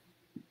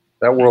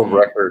 That world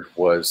record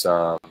was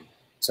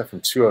is that from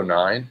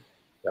 209?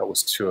 That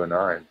was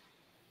 209.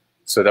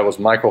 So that was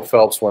Michael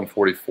Phelps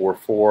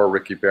 144.4,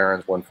 Ricky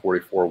Barons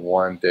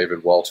 144.1,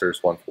 David Walters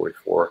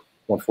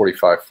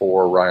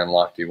 145.4, Ryan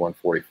Lochte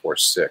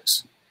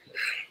 144.6.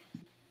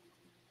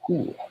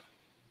 Ooh.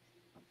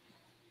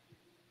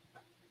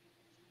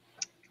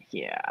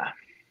 Yeah.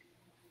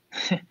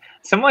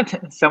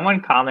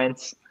 Someone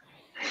comments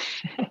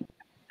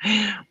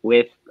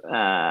with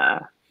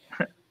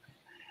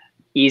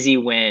easy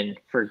win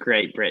for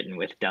Great Britain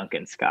with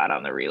Duncan Scott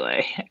on the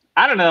relay.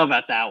 I don't know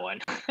about that one.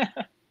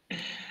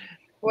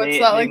 What's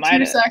that, like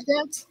 2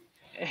 seconds?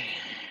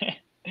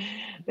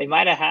 They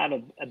might have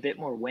had a bit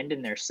more wind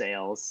in their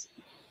sails,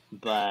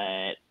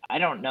 but I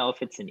don't know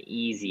if it's an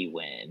easy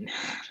win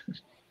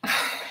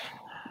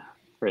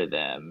for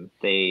them.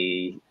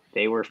 They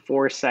were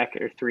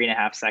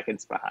 3.5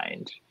 seconds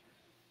behind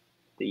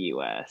the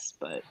U.S.,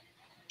 but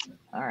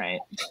all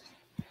right.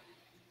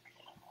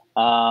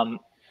 All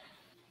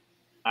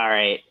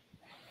right.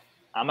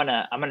 I'm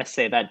gonna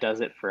say that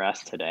does it for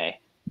us today,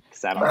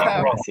 because I don't think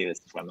we're gonna see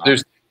this swim off.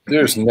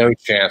 There's no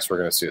chance we're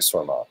gonna see a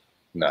swim off.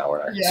 No, we're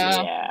not gonna see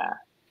it. Yeah.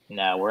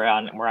 No, we're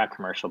on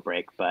commercial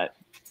break. But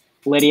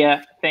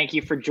Lydia, thank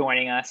you for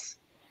joining us.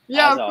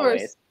 Yeah, of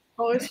course.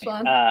 Always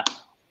fun.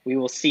 We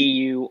will see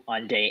you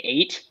on day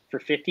 8 for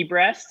 50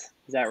 breast.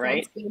 Is that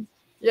right?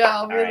 Yeah,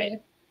 I'll be there.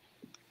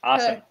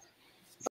 Awesome. Okay.